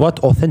read is what?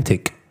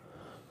 Authentic.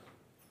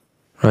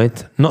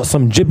 Right? Not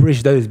some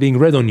gibberish that is being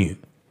read on you.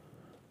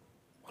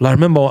 Well, I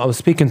remember I was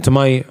speaking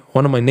to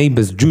one of my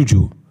neighbors,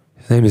 Juju.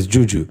 His name is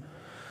Juju.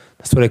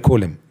 That's what I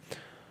call him.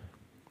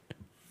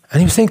 And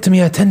he was saying to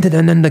me, I attended,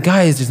 and then the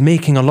guy is just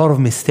making a lot of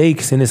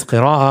mistakes in his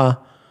qira'ah.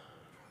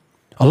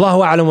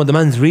 Allahu a'lam what the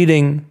man's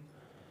reading.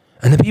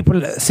 And the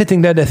people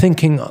sitting there, they're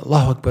thinking,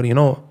 Allahu Akbar, you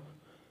know,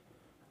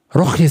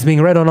 ruqya is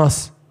being read on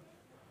us.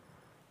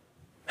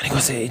 And he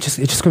goes, it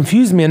just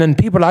confused me. And then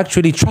people are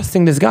actually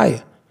trusting this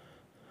guy.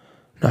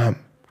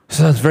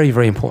 So that's very,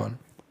 very important.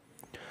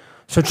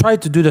 So try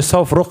to do the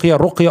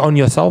ruqya on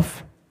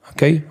yourself.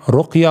 Okay,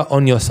 ruqya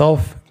on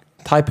yourself.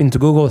 Type into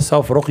Google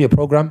self-ruqya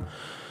program.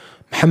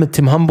 Muhammad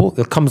Tim Humble,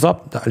 it comes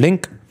up, that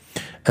link.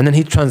 And then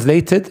he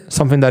translated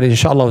something that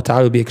inshallah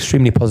ta'ala will be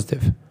extremely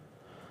positive.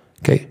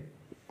 Okay,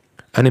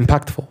 and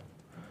impactful.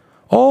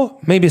 Or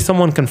maybe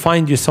someone can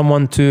find you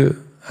someone that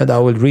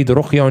will read the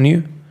ruqya on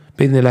you.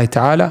 Bidnillahi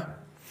ta'ala.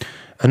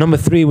 And number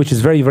 3, which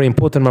is very, very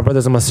important, my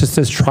brothers and my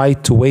sisters, try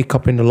to wake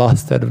up in the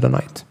last third of the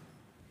night.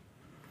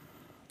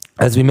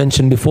 As we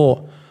mentioned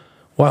before,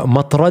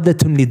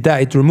 matradatun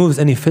lidda, it removes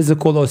any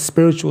physical or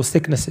spiritual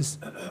sicknesses.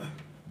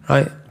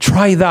 Right?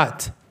 Try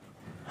that.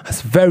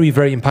 That's very,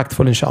 very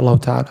impactful, inshallah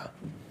ta'ala.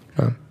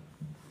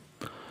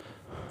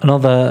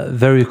 Another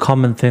very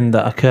common thing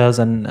that occurs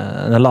and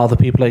a lot of the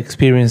people are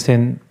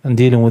experiencing and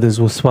dealing with is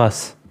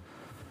waswas,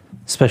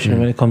 especially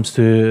when it comes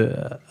to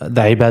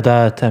the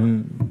ibadat,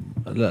 and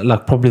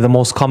like probably the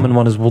most common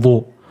one is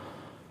wudu.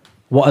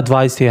 What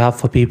advice do you have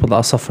for people that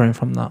are suffering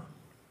from that?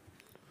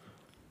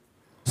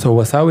 So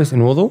wasawis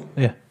in wudu?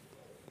 Yeah.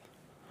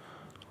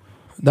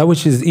 That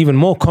which is even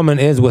more common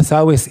is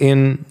wasawis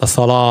in the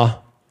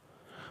salah,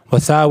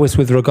 wasawis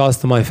with regards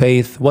to my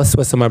faith.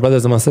 Waswas, my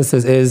brothers and my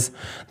sisters, is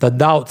the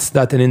doubts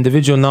that an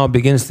individual now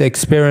begins to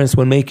experience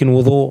when making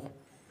wudu.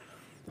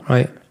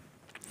 Right?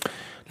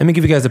 Let me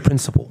give you guys a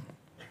principle.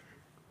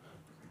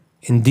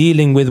 In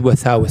dealing with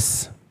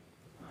wasawis,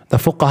 the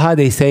fuqaha,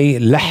 they say,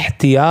 لا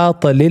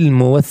احتياط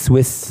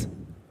للموسوس.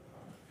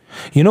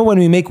 You know, when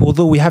we make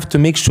wudu, we have to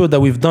make sure that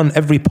we've done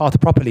every part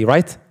properly,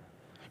 right? You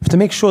have to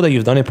make sure that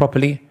you've done it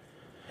properly.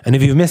 And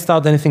if you've missed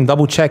out anything,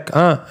 double check,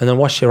 and then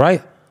wash it,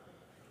 right?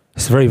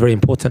 It's very, very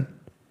important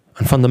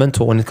and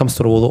fundamental when it comes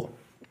to the wudu.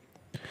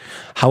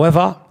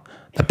 However,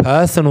 the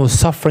person who's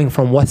suffering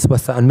from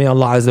waswasa, and may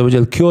Allah Azza wa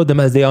Jal cure them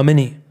as they are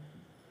many,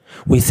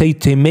 we say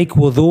to him, make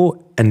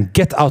wudu and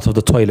get out of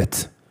the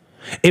toilet.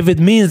 If it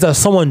means that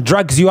someone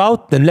drags you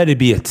out, then let it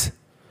be it.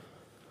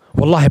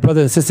 Wallahi,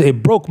 brothers and sisters,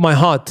 it broke my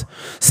heart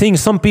seeing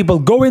some people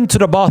go into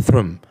the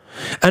bathroom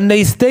and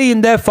they stay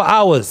in there for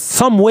hours.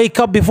 Some wake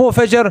up before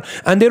Fajr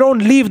and they don't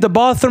leave the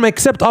bathroom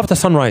except after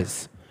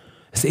sunrise.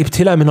 It's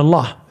ibtila min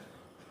Allah.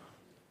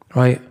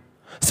 Right?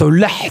 So,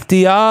 la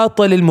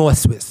ihtiyata lil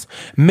muwaswis.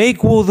 Make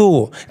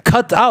wudu,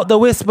 cut out the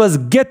whispers,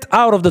 get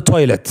out of the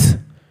toilet.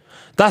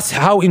 That's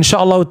how,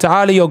 inshallah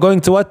ta'ala, you're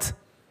going to what?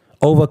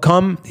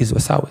 Overcome these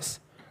wasawis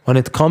when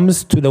it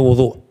comes to the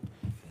wudu.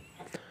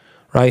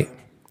 Right?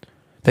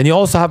 Then you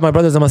also have, my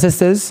brothers and my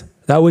sisters,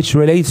 that which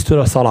relates to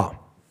the salah.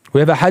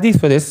 We have a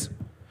hadith for this.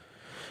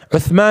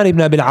 Uthman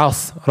ibn Abil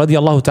As,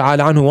 radiyallahu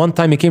ta'ala anhu, one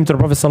time he came to the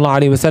Prophet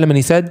sallallahu alayhi wa sallam and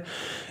he said,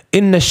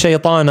 إِنَّ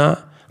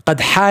الشَّيْطَانَ قَدْ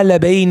حَالَ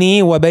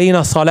بَيْنِي وَبَيْنَ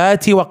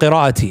صَلَاتِي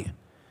وَقِرَاءَتي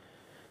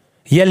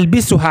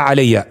يَلْبِسُهَا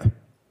عَلَيَّ.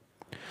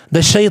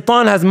 The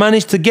shaitan has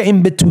managed to get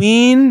in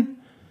between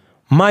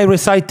my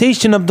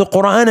recitation of the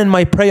Quran and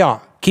my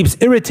prayer. Keeps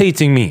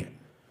irritating me.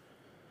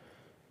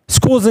 It's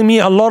causing me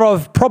a lot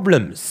of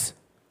problems.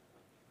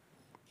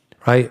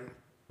 Right?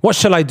 What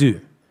shall I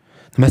do?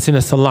 The Messenger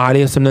sallallahu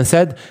alayhi wa sallam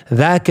said,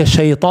 ذَاكَ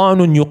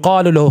شَيْطَانٌ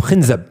يُقَالُ لَهُ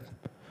خِنْزَبٌ.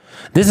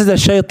 This is a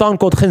shaitan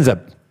called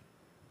Khinzab.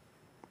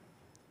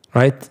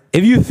 Right?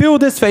 If you feel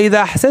this,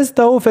 فَإِذَا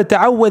أَحْسَسْتَهُ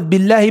فَتَعَوَّذْ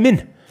بِاللَّهِ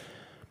مِنْهِ.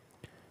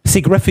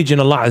 Seek refuge in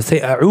Allah and say,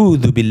 أَعُوذُ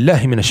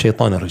بِاللَّهِ مِنَ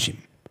الشَّيْطَانِ الرَّجِيمِ.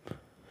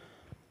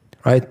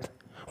 Right?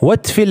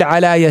 وَاتْفِلْ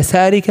عَلَى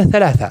يَسَارِكَ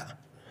ثَلَاثًا.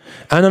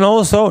 And then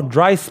also,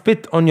 dry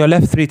spit on your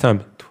left 3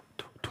 times.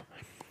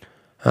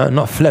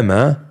 Not phlegm,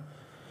 not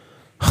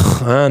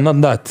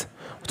that.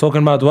 We're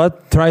talking about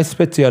what? Dry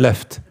spit to your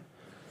left.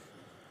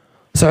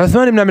 So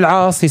Uthman ibn Abil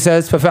As, he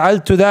says,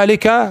 فَفَعَلْتُ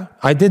ذَلِكَ.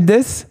 I did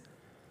this.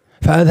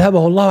 فَأَذْهَبَهُ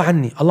اللَّهُ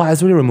عَنِّي. Allah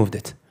has really removed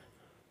it.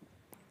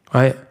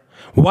 Right?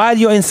 While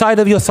you're inside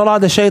of your salah,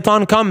 the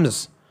shaitan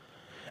comes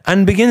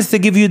and begins to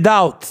give you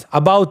doubt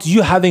about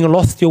you having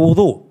lost your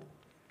wudu.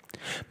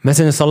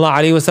 Messenger sallallahu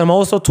alayhi wa sallam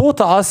also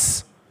taught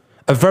us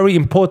a very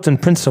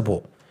important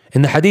principle.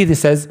 In the hadith it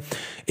says,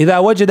 إذا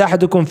وجد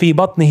أحدكم في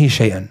بطنه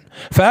شيئا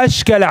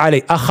فأشكل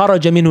عليه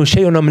أخرج منه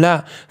شيء أم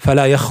لا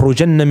فلا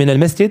يخرجن من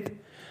المسجد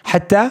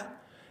حتى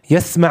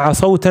يسمع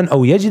صوتا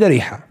أو يجد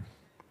ريحا.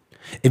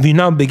 If you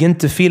now begin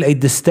to feel a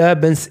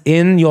disturbance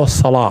in your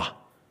salah,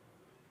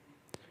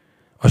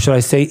 or should I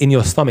say in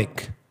your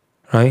stomach,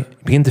 right?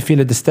 You begin to feel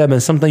a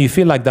disturbance. Sometimes you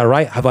feel like that,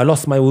 right? Have I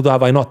lost my wudu?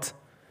 Have I not?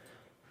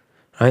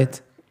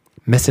 Right?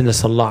 Messenger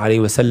sallallahu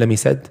alayhi wa sallam, he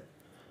said,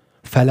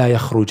 فَلَا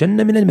يَخْرُجَنَّ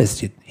مِنَ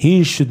الْمَسْجِدِ.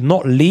 He should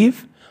not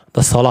leave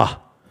the salah.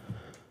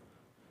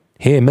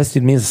 Here,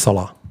 masjid means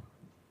salah.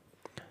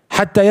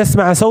 حَتَّى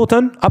يَسْمَعَ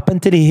صَوْتًا, up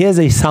until he hears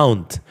a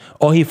sound.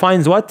 Or he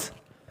finds what?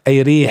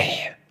 A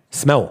rih,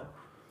 smell.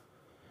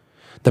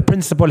 The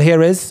principle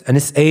here is, and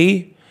it's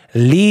a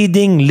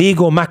leading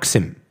legal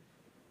maxim,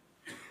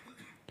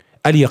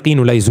 الْيَقِينُ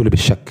لَا يَزُولُ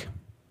بِالشَّكِّ.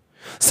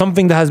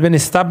 Something that has been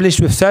established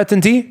with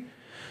certainty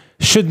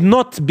should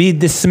not be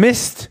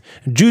dismissed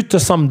due to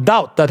some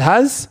doubt that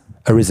has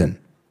arisen.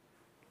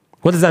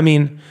 What does that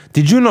mean?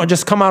 Did you not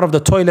just come out of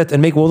the toilet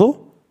and make wudu?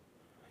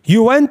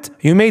 You went,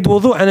 you made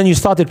wudu, and then you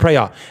started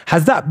prayer.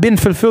 Has that been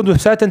fulfilled with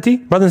certainty,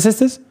 brothers and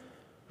sisters?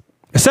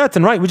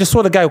 Certain, right? We just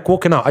saw the guy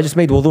walking out. I just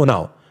made wudu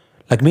now.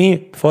 Like me,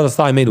 before the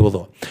start, I made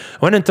wudu. I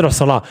went into the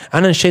salah,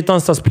 and then shaitan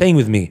starts playing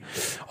with me.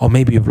 Or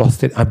maybe you've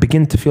lost it. I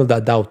begin to feel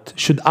that doubt.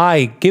 Should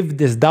I give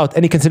this doubt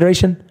any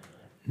consideration?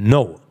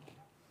 No.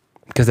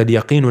 Because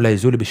al-yaqeen la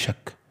yazulu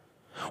bi-shakk.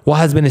 What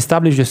has been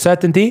established with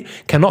certainty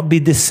cannot be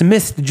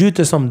dismissed due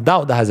to some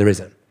doubt that has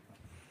arisen.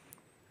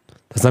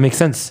 Does that make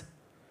sense?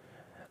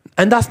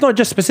 And that's not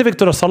just specific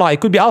to the salah.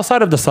 It could be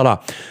outside of the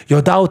salah.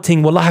 You're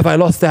doubting, wallah, have I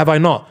lost it, have I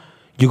not?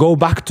 You go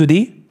back to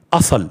the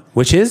asal,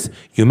 which is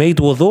you made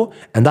wudu,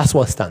 and that's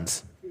what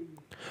stands.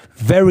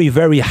 Very,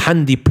 very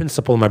handy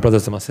principle, my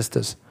brothers and my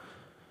sisters.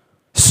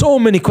 So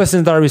many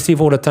questions that I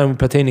receive all the time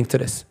pertaining to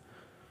this.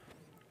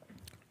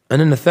 And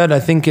then the third, I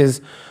think,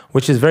 is,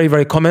 which is very,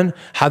 very common,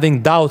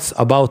 having doubts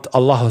about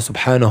Allah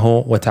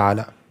subhanahu wa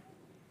ta'ala.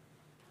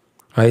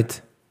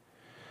 Right?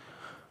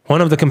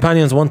 One of the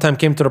companions one time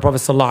came to the Prophet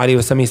sallallahu alaihi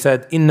wasallam. He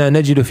said, "Inna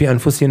najidu fi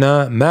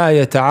anfusina ma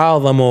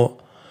yata'adhamu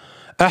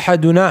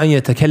ahaduna an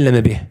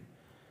yatakallama bih."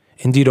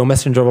 Indeed, O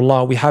Messenger of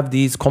Allah, we have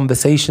these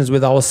conversations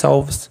with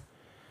ourselves,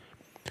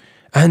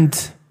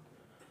 and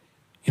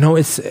you know,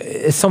 it's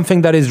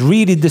something that is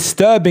really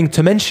disturbing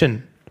to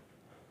mention,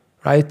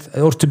 right?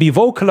 Or to be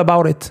vocal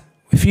about it.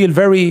 We feel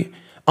very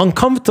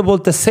uncomfortable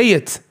to say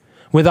it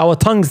with our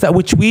tongues, that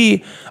which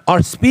we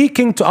are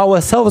speaking to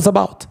ourselves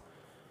about.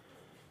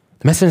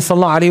 The Messenger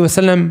sallallahu alaihi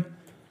wasallam,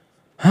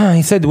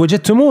 he said,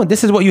 "Wajadtumun,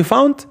 this is what you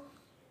found?"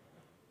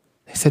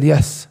 He said,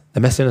 "Yes." The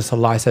Messenger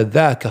sallallahu alaihi wasallam said,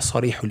 "Dhaka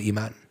sarihul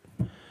iman."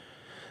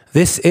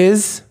 This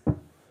is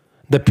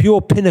the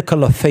pure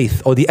pinnacle of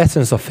faith, or the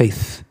essence of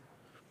faith.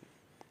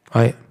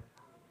 Right?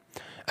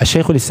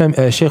 Shaykh al-Islam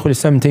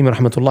Taymiyyah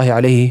rahmatullahi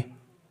alayhi,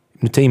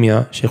 Ibn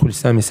Taymiyyah, Shaykh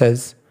al-Islam, he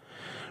says,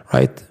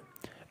 right?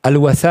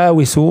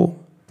 Al-wasawisu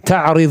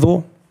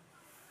ta'ridu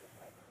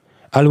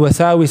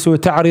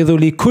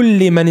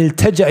likulli man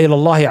iltaja ila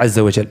Allah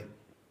azza wa jal.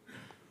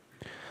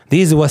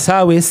 These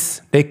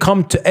wasawis, they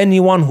come to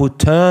anyone who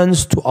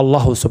turns to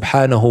Allah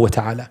subhanahu wa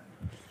ta'ala.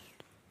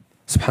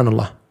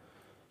 Subhanallah.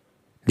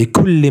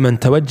 لكل من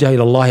توجه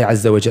إلى الله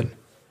عز وجل.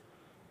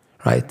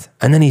 Right?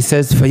 And then he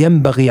says,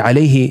 فَيَنْبَغِي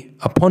عَلَيْهِ,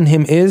 upon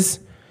him is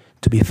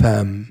to be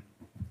firm,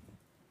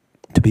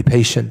 to be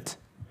patient,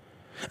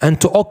 and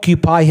to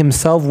occupy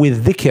himself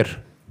with dhikr,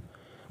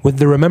 with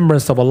the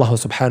remembrance of Allah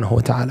subhanahu wa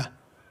ta'ala.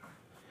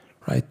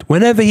 Right?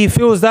 Whenever he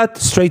feels that,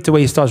 straight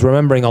away he starts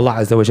remembering Allah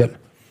azza wa jal.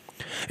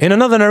 In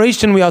another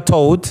narration we are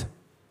told,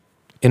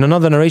 my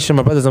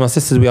brothers and my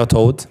sisters, we are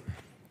told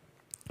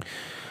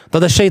that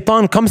the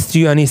shaitan comes to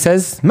you and he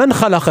says, "Man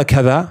khalaqa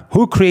kadha?"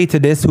 Who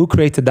created this? Who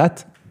created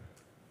that?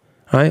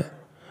 Right?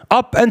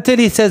 Up until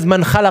he says,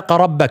 "Man khalaqa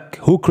rabbak?"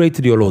 Who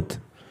created your Lord?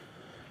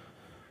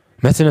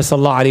 Messenger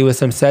sallallahu alaihi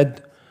wasallam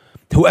said,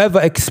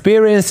 whoever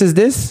experiences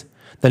this,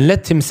 then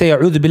let him say,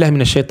 "A'udhu billahi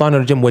minash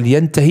shaitanir rajim wal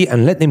yantahi,"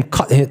 and let him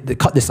cut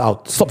this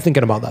out. Stop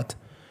thinking about that.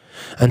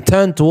 And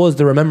turn towards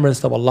the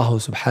remembrance of Allah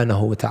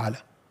subhanahu wa ta'ala.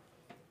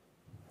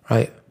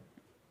 Right?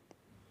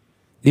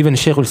 Even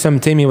Shaykh al-Islam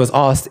Taymiyyah was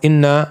asked,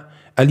 "Inna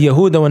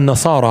al-Yahuda wal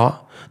Nasara,"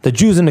 the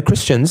Jews and the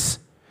Christians,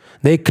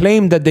 they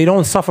claim that they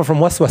don't suffer from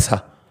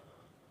waswasa.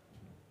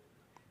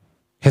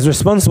 His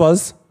response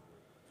was,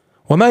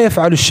 وَمَا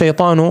يَفْعَلُ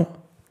الشَّيْطَانُ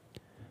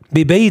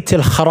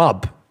بِبَيْتِ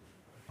الْخَرَابِ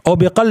أو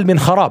بِقَلْبٍ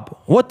خَرَابٍ.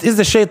 What is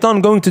the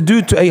shaitan going to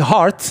do to a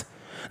heart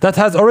that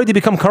has already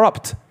become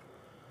corrupt?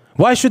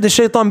 Why should the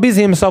shaitan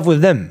busy himself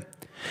with them?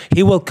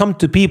 He will come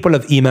to people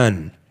of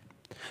iman,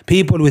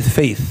 people with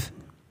faith,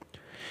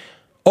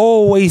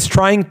 always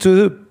trying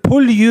to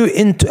pull you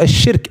into a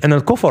shirk and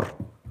al-kufr.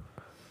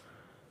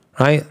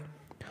 Right?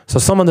 So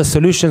some of the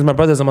solutions, my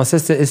brothers and my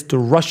sisters, is to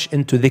rush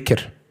into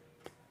dhikr,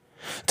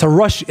 to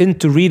rush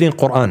into reading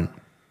Quran.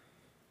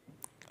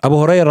 Abu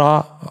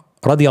Hurairah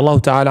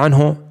radiyallahu ta'ala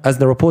anhu, as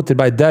reported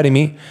by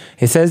Darimi,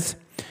 he says,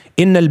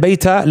 "Inna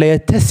al-bayta la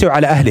yattasi'u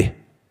ala ahlihi."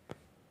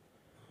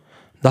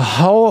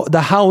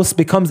 The house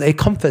becomes a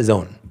comfort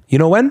zone. You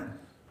know when?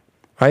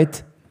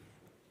 Right?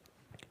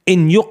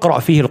 In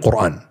yuqra fihi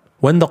al-Quran.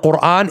 When the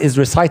Quran is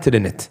recited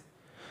in it.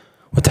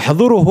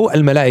 وَتَحْضُرُهُ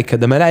الْمَلَائِكَةِ.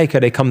 The malaika,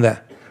 they come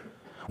there.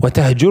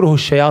 وَتَهْجُرُهُ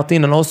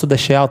الشَّيَاطِينَ. And also the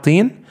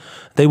shayateen,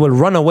 they will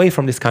run away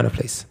from this kind of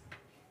place.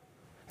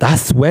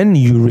 That's when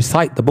you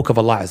recite the book of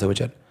Allah Azza wa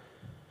Jal.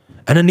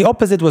 And then the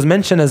opposite was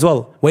mentioned as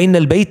well.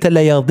 وَإِنَّ الْبَيْتَ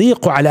لَيَضِيقُ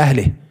عَلَى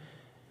أَهْلِهِ.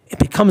 It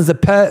becomes a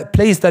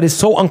place that is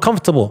so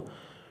uncomfortable.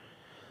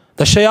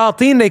 The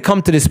shayateen, they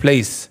come to this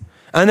place.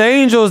 And the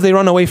angels, they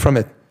run away from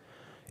it.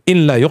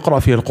 إِلَّا يُقْرَأ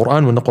فِيهِ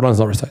الْقُرْآنِ. When the Quran is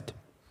not recited.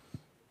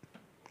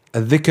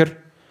 Al-dhikr,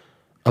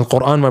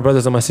 Al-Quran, my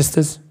brothers and my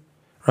sisters,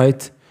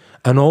 right?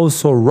 And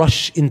also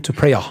rush into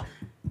prayer.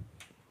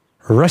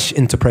 Rush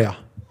into prayer.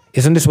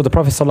 Isn't this what the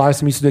Prophet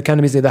ﷺ used to do?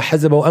 إِذَا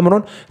حَزَبَهُ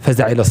أَمْرٌ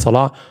فَزَعَ إِلَى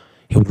الصَّلَاةِ.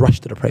 He would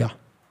rush to the prayer.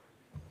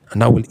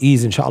 And that will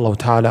ease, inshaAllah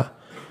ta'ala,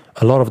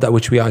 a lot of that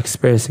which we are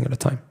experiencing at the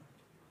time.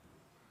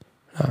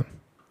 Are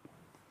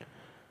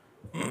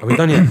we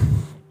done yet?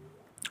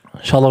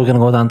 Inshallah, we're going to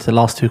go down to the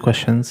last two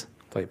questions.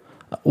 طيب.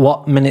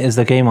 What minute is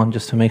the game on,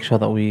 just to make sure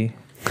that we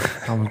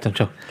I'm a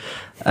joke.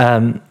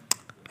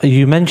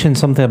 You mentioned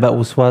something about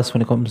waswas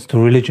when it comes to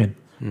religion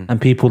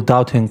and people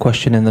doubting,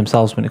 questioning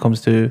themselves when it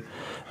comes to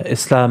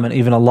Islam and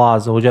even Allah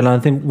Azza wa Jalla. And I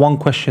think one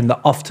question that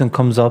often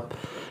comes up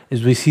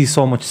is we see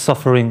so much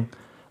suffering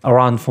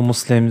around for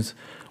Muslims.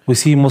 We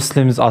see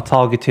Muslims are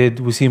targeted.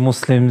 We see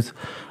Muslims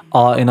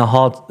are in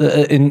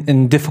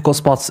in difficult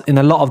spots in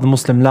a lot of the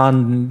Muslim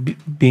land,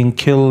 being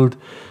killed,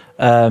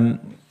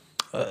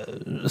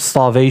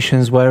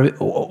 starvations,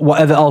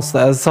 whatever else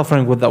that is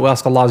suffering with, that we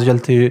ask Allah Azza wa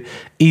Jalla to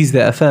ease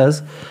their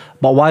affairs.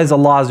 But why is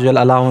Allah Azza wa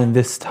Jalla allowing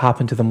this to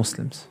happen to the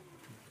Muslims?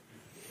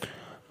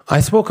 I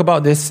spoke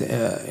about this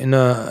in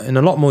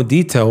a lot more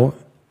detail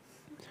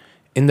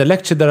in the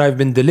lecture that I've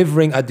been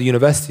delivering at the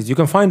universities. You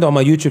can find it on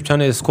my YouTube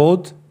channel. It's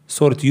called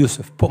Surah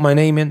Yusuf. Put my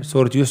name in,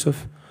 Surah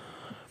Yusuf.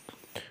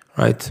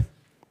 Right?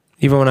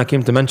 Even when I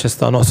came to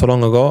Manchester not so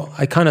long ago,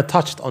 I kind of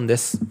touched on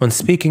this when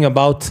speaking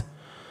about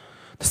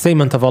the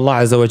statement of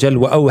Allah Azza wa Jal,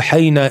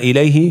 وَأَوْحَيْنَا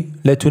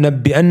إِلَيْهِ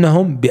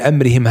لَتُنَبِّئَنَّهُمْ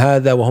بِأَمْرِهِمْ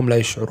هَذَا وَهُمْ لَا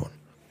يَشْعُرُونَ.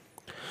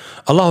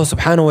 Allah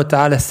subhanahu wa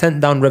ta'ala sent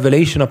down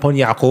revelation upon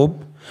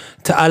Yaqub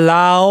to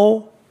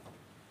allow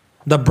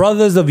the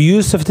brothers of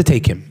Yusuf to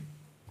take him.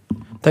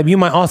 You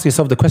might ask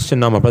yourself the question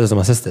now, my brothers and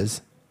my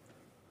sisters.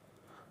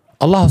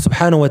 Allah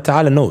subhanahu wa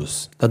ta'ala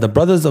knows that the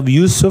brothers of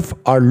Yusuf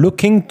are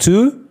looking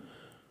to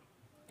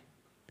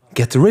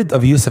get rid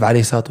of Yusuf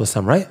alayhi salatu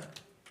wasalam, right?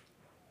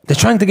 They're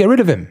trying to get rid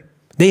of him.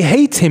 They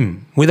hate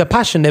him with a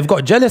passion. They've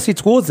got jealousy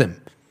towards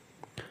him.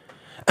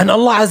 And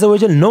Allah Azza wa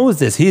Jal knows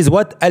this. He is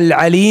what?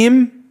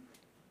 Al-Alim,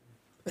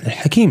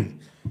 Al-Hakim.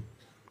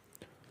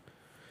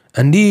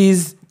 And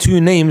these two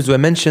names were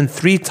mentioned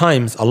 3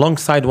 times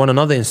alongside one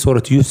another in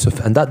Surah Yusuf.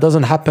 And that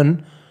doesn't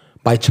happen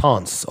by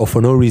chance or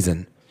for no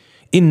reason.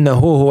 إِنَّهُ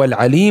هُوَ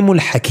الْعَلِيمُ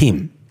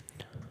الْحَكِيمُ.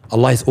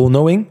 Allah is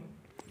all-knowing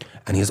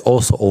and He is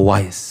also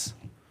all-wise.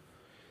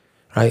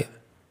 Right?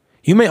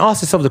 You may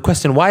ask yourself the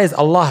question, why is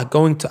Allah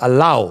going to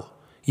allow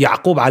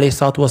Yaqub alayhi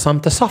salatu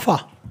wasalam to suffer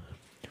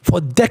for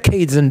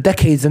decades and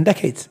decades and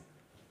decades?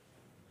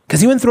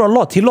 Because he went through a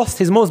lot. He lost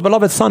his most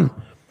beloved son.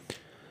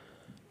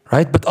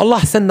 Right? But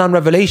Allah sent down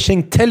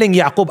revelation telling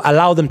Yaqub,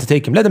 allow them to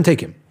take him. Let them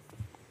take him.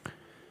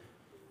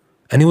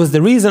 And it was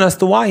the reason as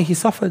to why he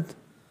suffered.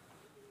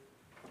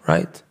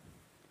 Right?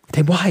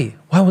 Why?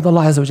 Why would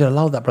Allah Azza wa Jalla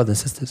allow that,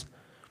 brothers and sisters?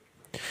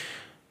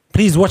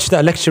 Please watch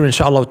that lecture,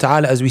 inshaAllah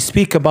ta'ala, as we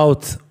speak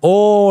about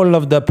all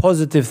of the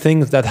positive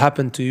things that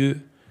happened to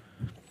you,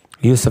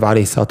 Yusuf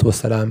alayhi salatu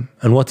wasalam,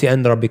 and what he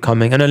ended up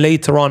becoming. And then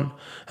later on,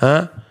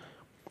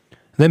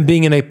 them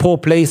being in a poor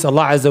place,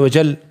 Allah Azza wa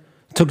Jal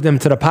took them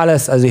to the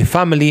palace as a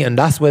family, and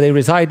that's where they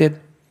resided.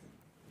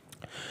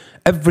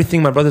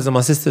 Everything, my brothers and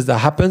my sisters, that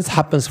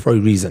happens for a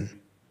reason.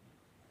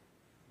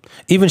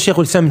 Even Shaykh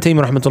al-Islam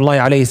Taymiyyah rahmatullahi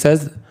alayhi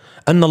says,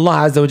 أن الله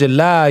عز وجل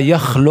لا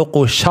يخلق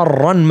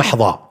شرا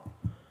محضا.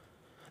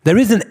 There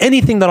isn't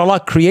anything that Allah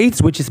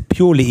creates which is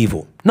purely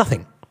evil.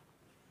 Nothing.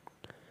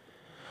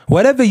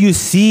 Whatever you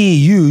see,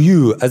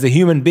 you as a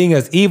human being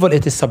as evil,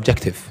 it is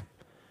subjective.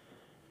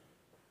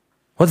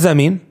 What does that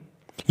mean?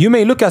 You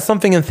may look at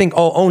something and think,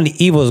 oh, only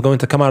evil is going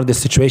to come out of this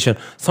situation.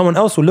 Someone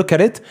else will look at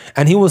it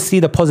and he will see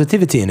the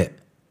positivity in it.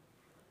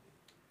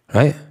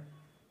 Right?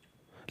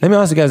 Let me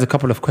ask you guys a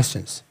couple of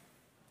questions.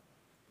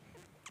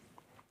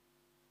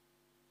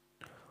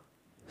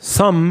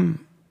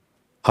 Some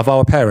of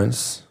our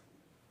parents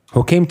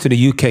who came to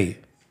the UK,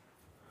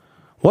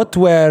 what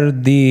were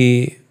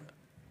the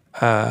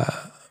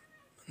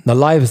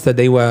lives that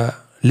they were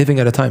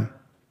living at the time?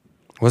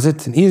 Was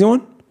it an easy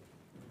one?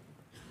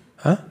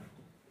 Huh?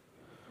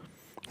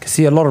 You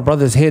see a lot of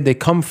brothers here, they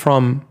come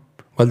from,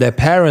 well, their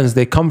parents,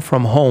 they come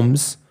from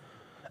homes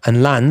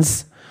and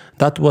lands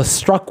that was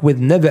struck with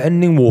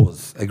never-ending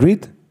wars.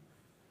 Agreed?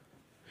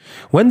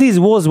 When these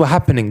wars were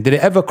happening, did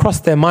it ever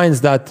cross their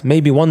minds that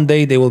maybe one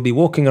day they will be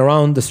walking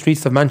around the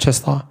streets of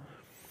Manchester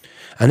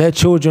and their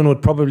children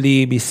would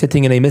probably be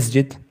sitting in a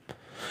masjid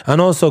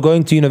and also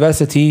going to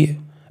university,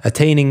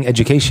 attaining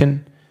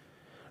education,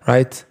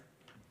 right?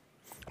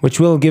 Which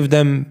will give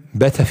them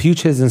better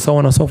futures and so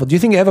on and so forth. Do you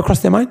think it ever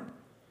crossed their mind?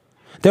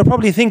 They're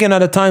probably thinking at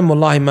the time,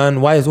 wallahi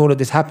man, why is all of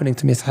this happening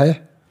to me?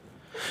 Sahih?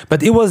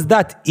 But it was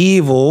that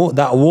evil,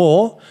 that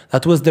war,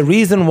 that was the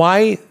reason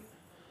why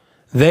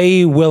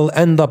they will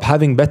end up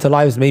having better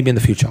lives maybe in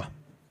the future.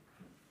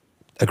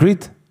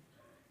 Agreed?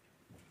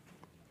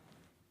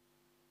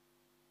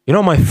 You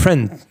know, my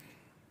friend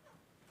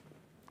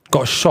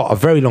got shot a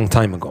very long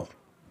time ago.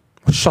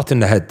 Was shot in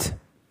the head.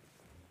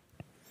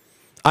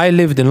 I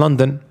lived in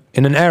London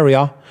in an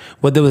area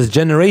where there was a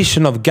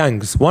generation of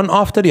gangs, one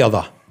after the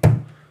other.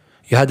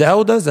 You had the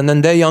elders and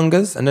then their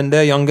youngers and then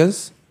their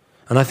youngers.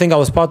 And I think I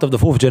was part of the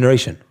 4th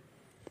generation.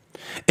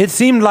 It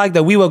seemed like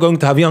that we were going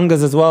to have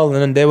youngers as well,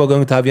 and then they were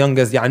going to have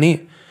youngers.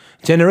 Yani,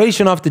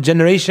 generation after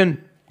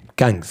generation,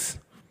 gangs.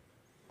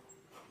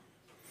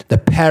 The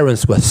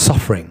parents were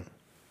suffering.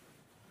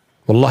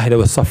 Wallahi, they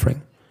were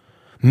suffering.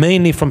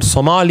 Mainly from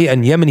Somali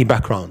and Yemeni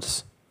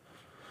backgrounds.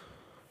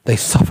 They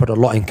suffered a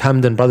lot in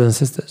Camden, brothers and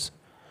sisters.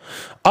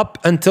 Up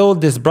until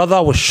this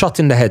brother was shot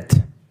in the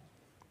head.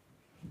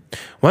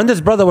 When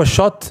this brother was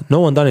shot, no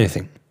one done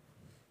anything.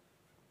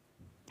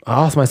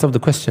 I asked myself the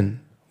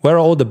question, where are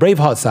all the brave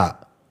hearts at?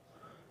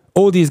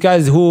 All these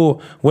guys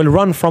who will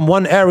run from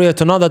one area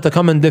to another to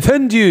come and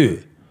defend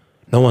you.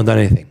 No one done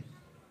anything.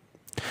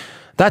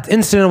 That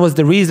incident was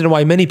the reason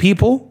why many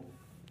people,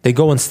 they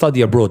go and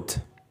study abroad.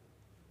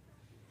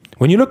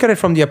 When you look at it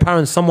from the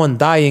apparent, someone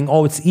dying,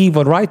 oh, it's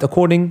evil, right?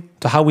 According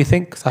to how we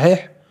think,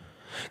 sahih?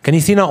 Can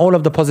you see now all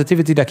of the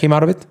positivity that came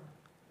out of it?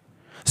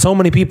 So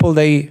many people,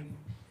 they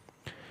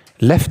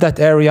left that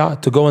area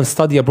to go and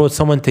study abroad.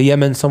 Someone to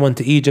Yemen, someone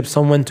to Egypt,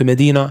 someone to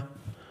Medina.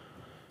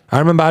 I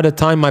remember at the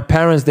time, my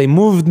parents, they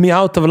moved me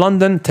out of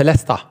London to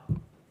Leicester.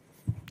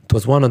 It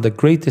was one of the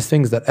greatest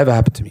things that ever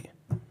happened to me.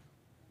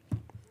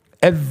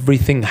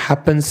 Everything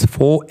happens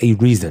for a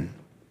reason.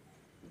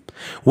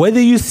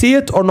 Whether you see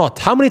it or not.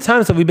 How many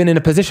times have we been in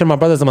a position, my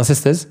brothers and my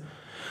sisters,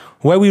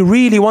 where we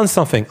really want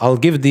something? I'll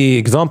give the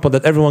example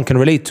that everyone can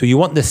relate to. You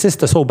want the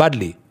sister so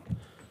badly.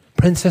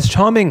 Princess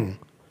Charming.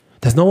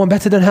 There's no one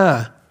better than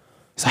her.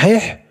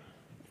 Sahih?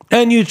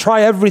 And you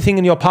try everything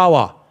in your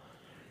power.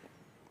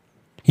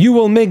 You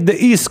will make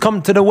the east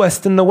come to the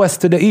west and the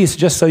west to the east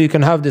just so you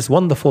can have this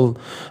wonderful,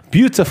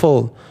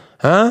 beautiful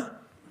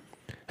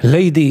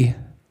lady.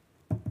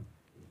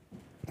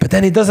 But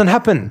then it doesn't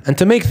happen. And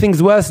to make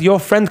things worse, your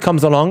friend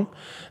comes along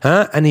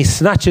and he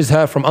snatches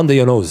her from under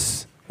your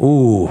nose.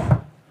 Ooh.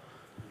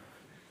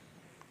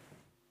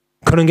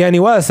 Couldn't get any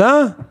worse,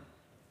 huh?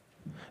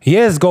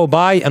 Years go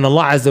by and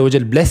Allah Azza wa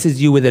Jal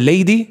blesses you with a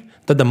lady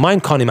that the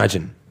mind can't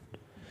imagine.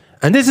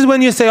 And this is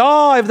when you say,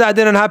 oh, if that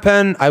didn't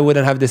happen, I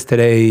wouldn't have this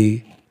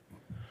today.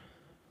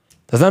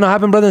 Does that not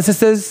happen, brothers and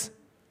sisters?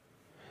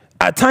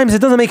 At times it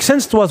doesn't make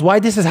sense to us why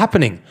this is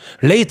happening.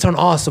 Later on,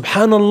 oh,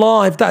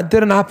 subhanallah, if that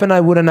didn't happen, I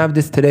wouldn't have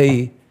this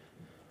today.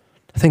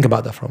 Think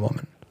about that for a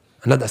moment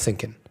and let that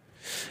sink in.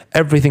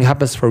 Everything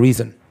happens for a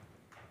reason,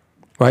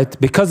 right?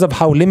 Because of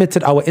how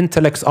limited our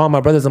intellects are, my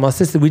brothers and my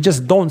sisters, we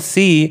just don't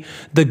see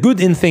the good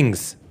in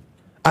things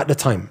at the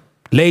time.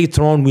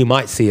 Later on, we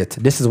might see it.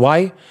 This is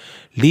why,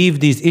 leave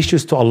these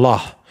issues to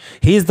Allah.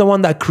 He's the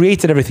one that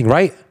created everything,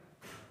 right?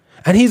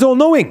 And He's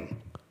all-knowing.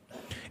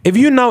 If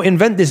you now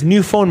invent this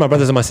new phone, my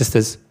brothers and my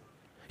sisters,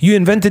 you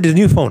invented this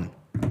new phone.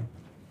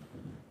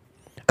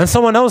 And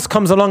someone else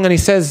comes along and he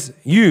says,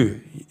 you're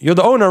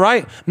the owner,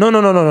 right?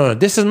 No.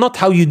 This is not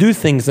how you do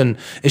things and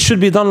it should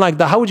be done like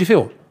that. How would you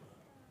feel?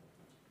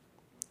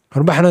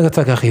 Who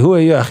are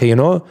you, you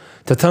know,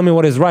 to tell me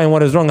what is right and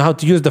what is wrong, how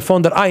to use the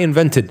phone that I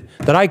invented,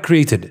 that I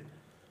created.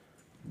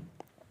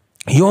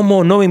 You're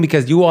more knowing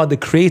because you are the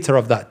creator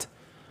of that.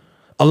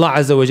 Allah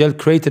Azza wa Jal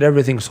created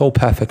everything so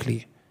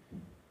perfectly.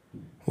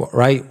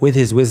 Right, with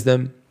His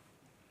wisdom,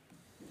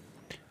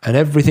 and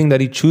everything that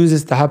He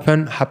chooses to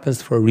happen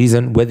happens for a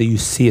reason, whether you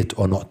see it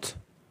or not.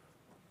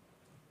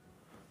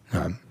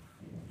 Barakallah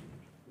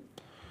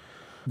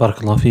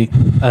feek.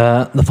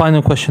 The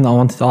final question I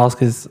wanted to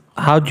ask is,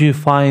 how do you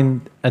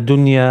find a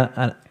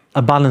dunya,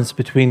 a balance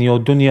between your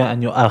dunya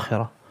and your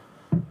akhirah?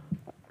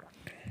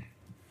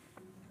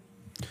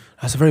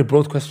 That's a very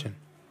broad question.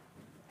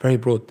 Very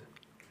broad.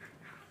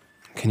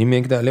 Can you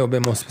make that a little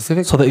bit more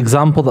specific? So the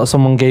example that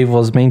someone gave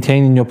was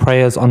maintaining your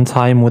prayers on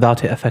time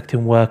without it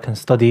affecting work and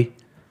study.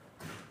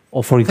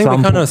 Or for example, I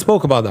think we kind of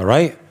spoke about that,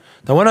 right?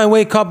 That when I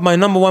wake up, my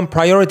number one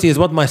priority is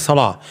what? My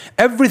salah.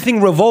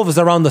 Everything revolves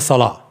around the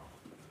salah.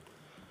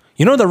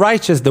 You know the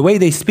righteous, the way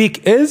they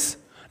speak is,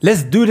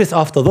 let's do this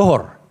after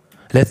dhuhr.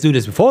 Let's do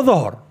this before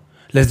dhuhr.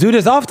 Let's do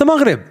this after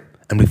maghrib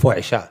and before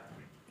isha.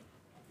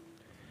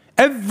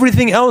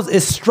 Everything else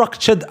is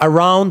structured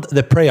around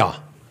the prayer.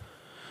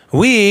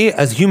 We,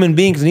 as human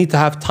beings, need to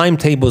have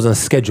timetables and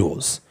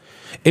schedules.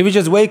 If you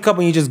just wake up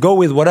and you just go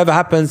with whatever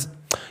happens,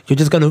 you're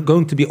just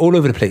going to be all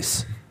over the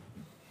place.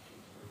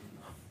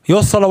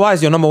 Your salawat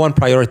is your number one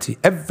priority.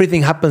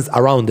 Everything happens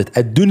around it.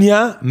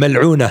 Ad-dunya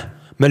mal'una.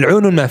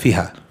 Mal'unun ma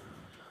fiha.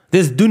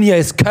 This dunya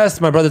is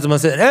cursed, my brothers and my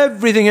sisters.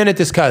 Everything in it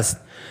is cursed,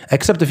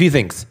 except a few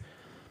things.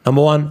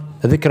 Number one,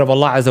 the dhikr of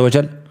Allah Azza wa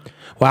Jal.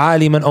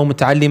 وَعَالِمًا أَوْ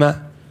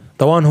مُتَعَلِّمًا.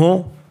 The one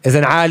who is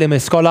an alim, a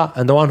scholar,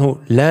 and the one who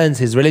learns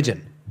his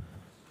religion.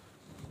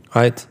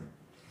 Right?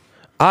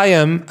 I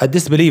am a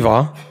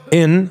disbeliever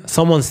in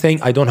someone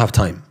saying I don't have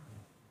time.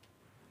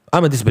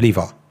 I'm a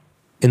disbeliever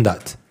in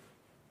that.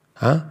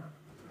 I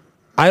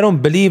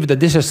don't believe that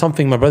this is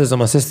something, my brothers and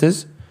my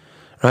sisters,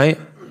 right,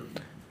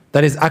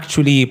 that is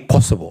actually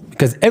possible.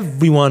 Because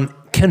everyone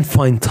can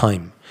find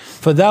time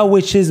for that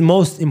which is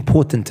most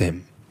important to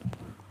him.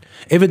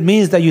 If it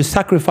means that you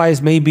sacrifice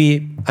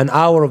maybe an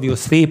hour of your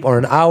sleep or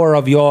an hour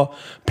of your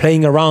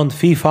playing around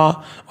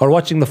FIFA or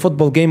watching the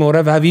football game or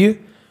whatever have you,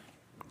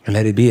 and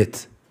let it be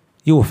it.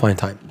 You will find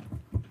time.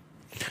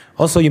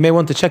 Also, you may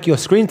want to check your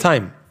screen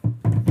time.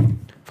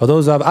 For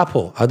those who have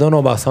Apple, I don't know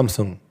about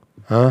Samsung.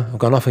 I've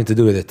got nothing to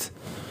do with it.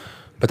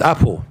 But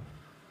Apple,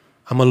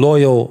 I'm a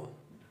loyal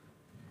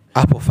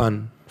Apple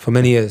fan for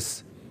many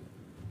years.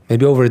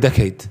 Maybe over a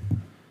decade.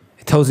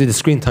 It tells you the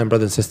screen time,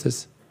 brothers and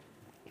sisters.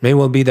 It may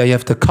well be that you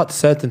have to cut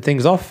certain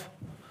things off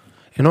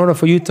in order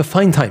for you to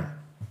find time.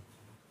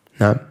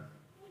 Now,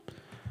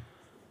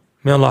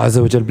 May Allah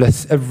Azza wa Jal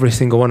bless every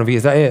single one of you.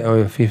 Is that it?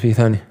 Or في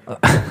ثاني?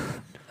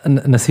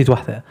 نسيت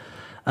واحدة.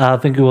 I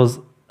think it was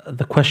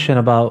the question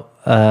about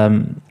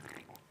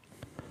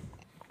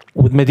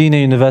with Medina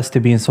University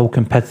being so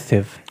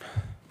competitive,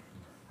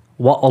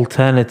 what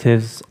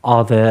alternatives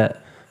are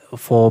there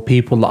for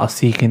people that are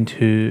seeking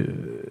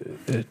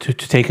to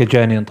take a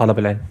journey in طلب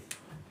العلم?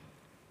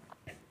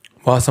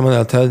 What are some of the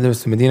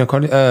alternatives to Medina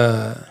College?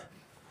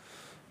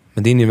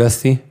 Medina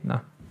University? No.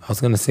 I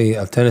was going to say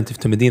alternative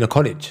to Medina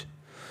College.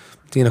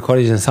 Medina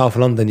College in South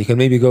London, you can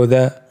maybe go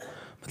there,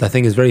 but I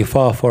think it's very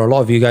far for a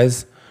lot of you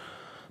guys.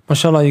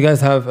 MashaAllah, you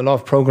guys have a lot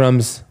of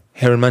programs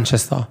here in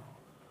Manchester,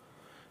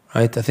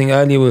 right? I think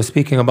earlier we were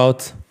speaking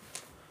about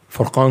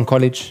Alfurqan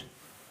College,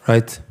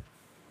 right?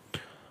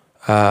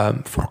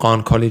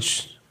 Alfurqan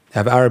College, they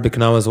have Arabic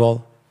now as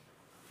well.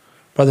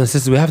 Brothers and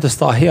sisters, we have to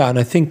start here. And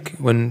I think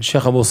when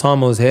Sheikh Abu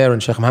Sama was here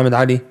and Sheikh Muhammad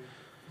Ali,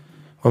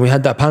 when we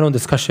had that panel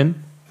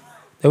discussion,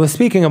 they were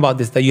speaking about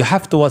this, that you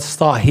have to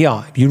start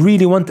here. If you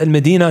really want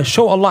Al-Medina,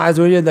 show Allah Azza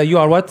wa Jalla that you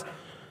are what?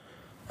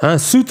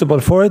 Suitable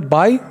for it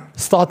by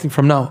starting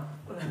from now.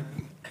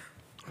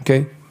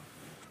 Okay?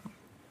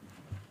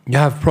 You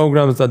have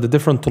programs that the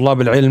different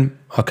Tulab al-Ilm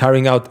are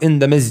carrying out in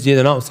the masjid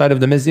and outside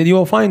of the masjid. You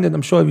will find it.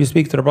 I'm sure if you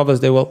speak to the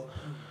brothers, they will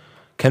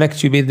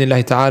connect you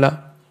bi-idhnillahi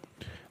ta'ala.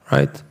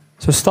 Right?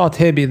 So start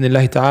here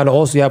bi-idhnillahi ta'ala.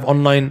 Also you have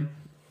online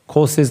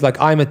courses, like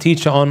I'm a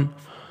teacher on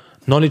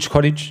Knowledge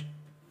College.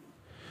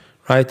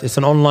 Right? It's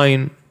an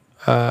online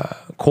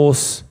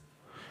course.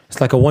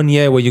 It's like a 1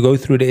 year where you go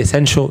through the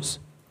essentials.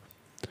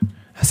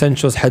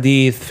 Essentials,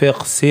 hadith,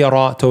 fiqh,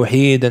 seerah,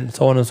 tawheed, and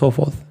so on and so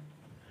forth.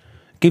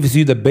 Gives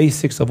you the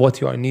basics of what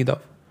you are in need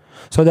of.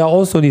 So there are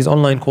also these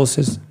online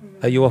courses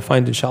that you will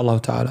find, inshallah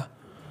ta'ala.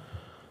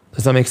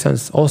 Does that make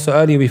sense? Also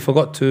earlier we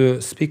forgot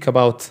to speak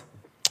about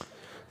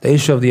the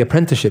issue of the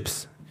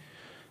apprenticeships.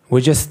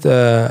 We just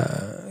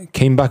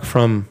came back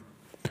from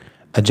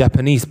a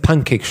Japanese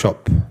pancake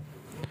shop.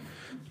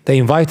 They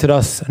invited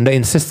us and they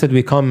insisted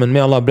we come, and may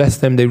Allah bless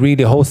them, they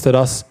really hosted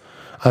us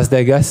as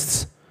their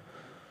guests.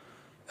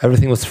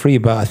 Everything was free,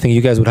 but I think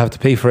you guys would have to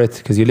pay for it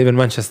because you live in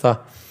Manchester.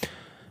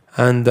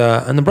 And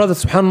the brother,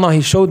 subhanAllah,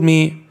 he showed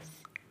me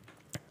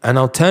an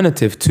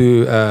alternative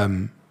to,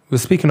 we were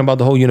speaking about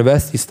the whole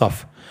university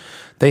stuff.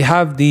 They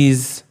have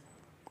these,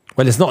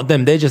 well, it's not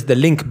them, they're just the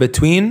link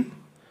between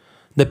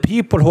the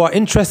people who are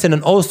interested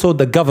and also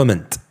the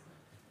government.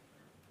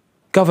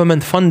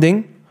 Government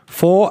funding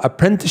for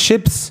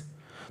apprenticeships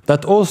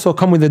that also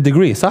come with a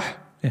degree, صح?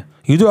 Yeah.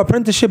 You do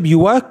apprenticeship, you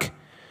work,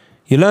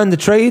 you learn the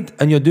trade,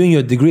 and you're doing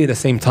your degree at the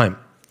same time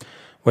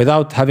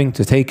without having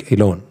to take a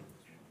loan.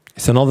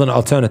 It's another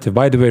alternative.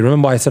 By the way,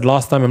 remember I said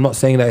last time, I'm not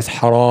saying that it's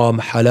haram,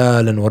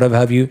 halal, and whatever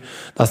have you.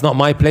 That's not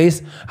my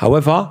place.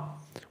 However,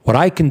 what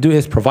I can do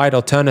is provide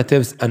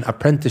alternatives, and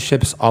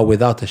apprenticeships are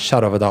without a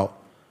shadow of a doubt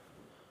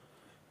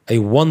a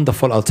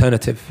wonderful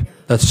alternative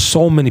that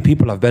so many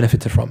people have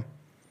benefited from.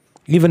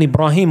 Even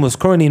Ibrahim was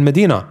currently in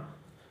Medina.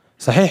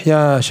 Sahih,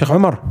 ya Sheikh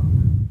Umar.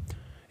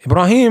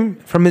 Ibrahim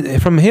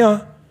from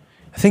here,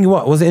 I think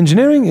what was it,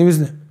 engineering? It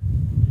was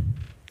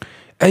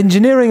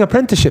engineering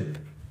apprenticeship.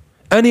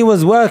 And he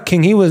was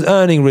working, he was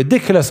earning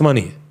ridiculous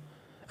money.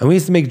 And we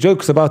used to make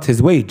jokes about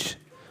his wage.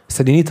 I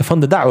said, you need to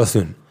fund the da'wah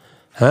soon.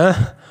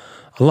 Huh?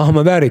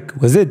 Allahumma barik,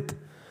 was it?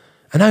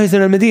 And now he's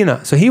in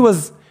Al-Medina. So he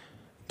was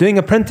doing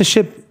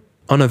apprenticeship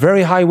on a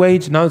very high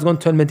wage. Now he's gone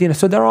to Al-Medina.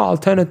 So there are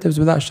alternatives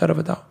without shadow of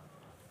a doubt.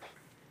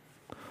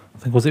 I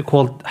think, was it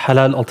called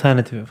Halal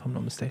Alternative, if I'm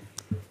not mistaken?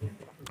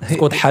 It's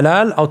called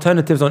Halal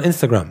Alternatives on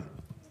Instagram.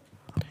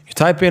 You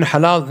type in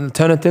Halal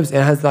Alternatives,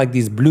 it has like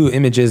these blue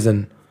images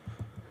and...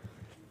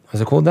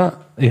 What's it called that?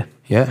 Yeah.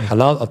 Yeah,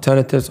 Halal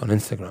Alternatives on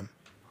Instagram.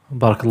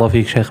 Barakallah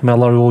feek, Shaykh. May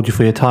Allah reward you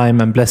for your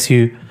time and bless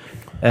you.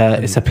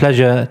 It's a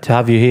pleasure to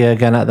have you here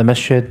again at the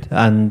masjid,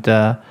 and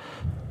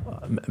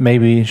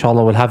maybe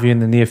inshallah we'll have you in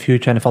the near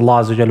future, and if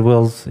Allah Azza wa Jal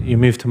wills, you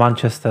move to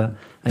Manchester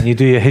and you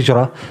do your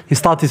hijrah. You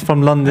started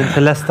from London to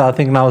Leicester. I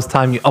think now it's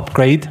time you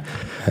upgrade.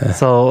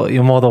 So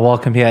you're more than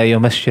welcome here at your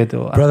masjid.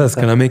 Brothers,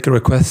 can I make a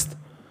request?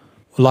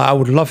 Well, I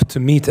would love to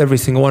meet every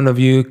single one of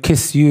you,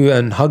 kiss you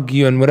and hug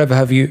you and whatever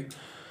have you.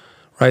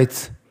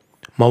 Right?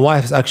 My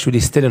wife's actually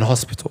still in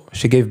hospital.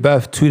 She gave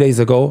birth 2 days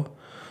ago,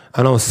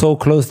 and I was so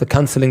close to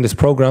cancelling this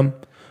program,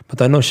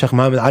 but I know Sheikh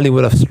Muhammad Ali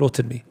would have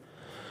slaughtered me.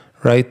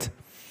 Right?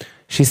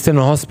 She's still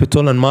in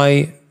hospital, and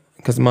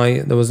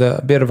there was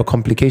a bit of a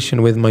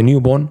complication with my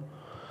newborn,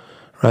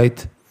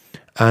 right?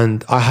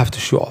 And I have to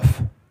shoot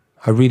off.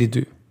 I really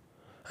do.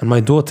 And my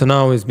daughter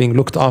now is being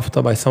looked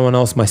after by someone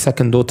else, my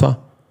second daughter,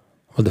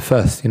 or the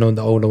first,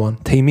 the older one,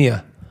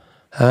 Taymiyyah.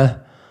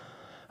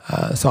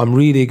 So I'm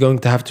really going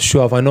to have to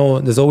show off. I know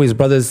there's always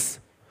brothers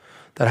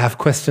that have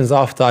questions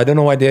after. I don't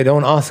know why they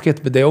don't ask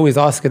it, but they always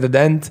ask it at the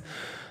end.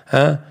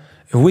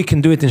 If we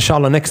can do it,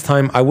 inshallah, next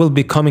time, I will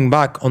be coming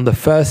back on the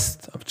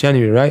 1st of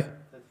January, right?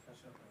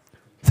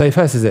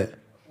 31st is it?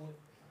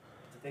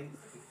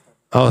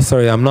 Oh,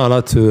 sorry, I'm not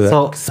allowed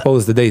to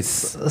expose the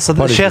dates. So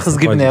the Sheikh is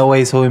giving it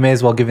away, so we may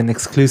as well give an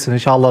exclusive.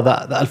 Inshallah,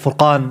 the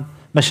Alfurqan,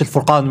 Masjid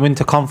Alfurqan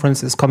Winter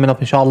Conference is coming up,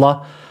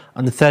 inshallah.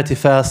 on the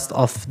 31st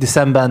of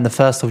December and the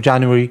 1st of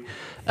January.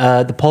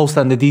 The post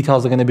and the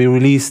details are going to be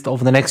released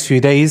over the next few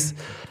days.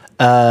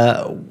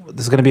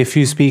 There's going to be a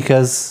few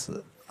speakers.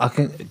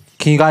 Can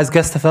you guys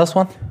guess the first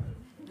one?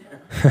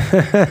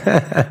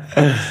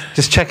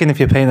 Just checking if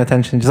you're paying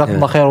attention.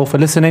 Jazakumullah khair all for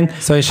listening.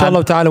 So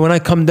inshallah ta'ala, when I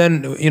come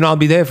then, I'll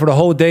be there for the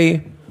whole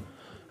day.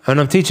 And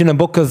I'm teaching a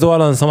book as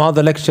well and some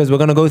other lectures. We're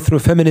going to go through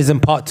feminism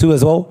part 2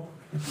 as well.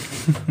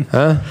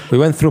 We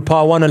went through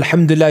part 1,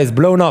 alhamdulillah, it's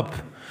blown up.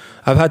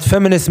 I've had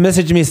feminists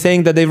message me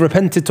saying that they've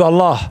repented to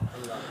Allah.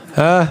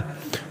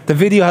 The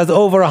video has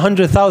over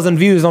 100,000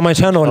 views on my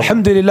channel,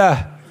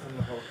 alhamdulillah.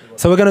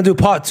 So we're going to do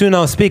part 2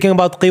 now, speaking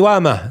about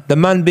qiwamah, the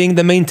man being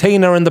the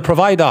maintainer and the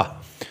provider,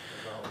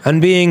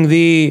 and being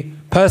the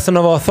person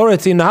of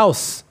authority in the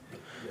house,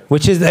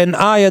 which is an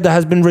ayah that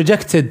has been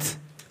rejected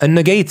and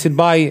negated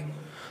by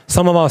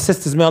some of our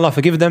sisters. May Allah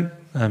forgive them.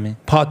 Ameen.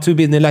 Part 2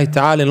 bi'idhnillahi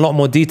ta'ala in a lot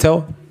more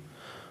detail.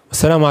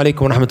 Assalamu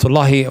alaikum wa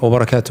rahmatullahi wa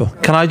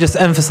barakatuh. Can I just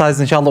emphasize,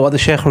 inshallah, what the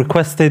Shaykh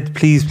requested?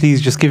 Please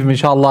just give him,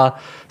 inshallah,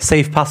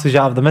 safe passage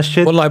out of the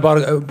masjid. Wallahi,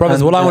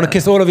 brothers, I want to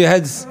kiss all of your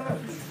heads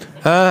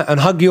and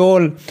hug you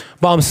all.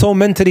 But I'm so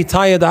mentally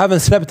tired, I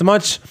haven't slept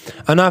much,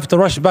 and I have to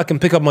rush back and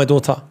pick up my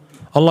daughter.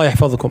 Allah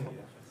yahfadhukum.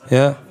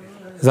 Yeah.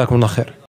 Jazakumullah khair.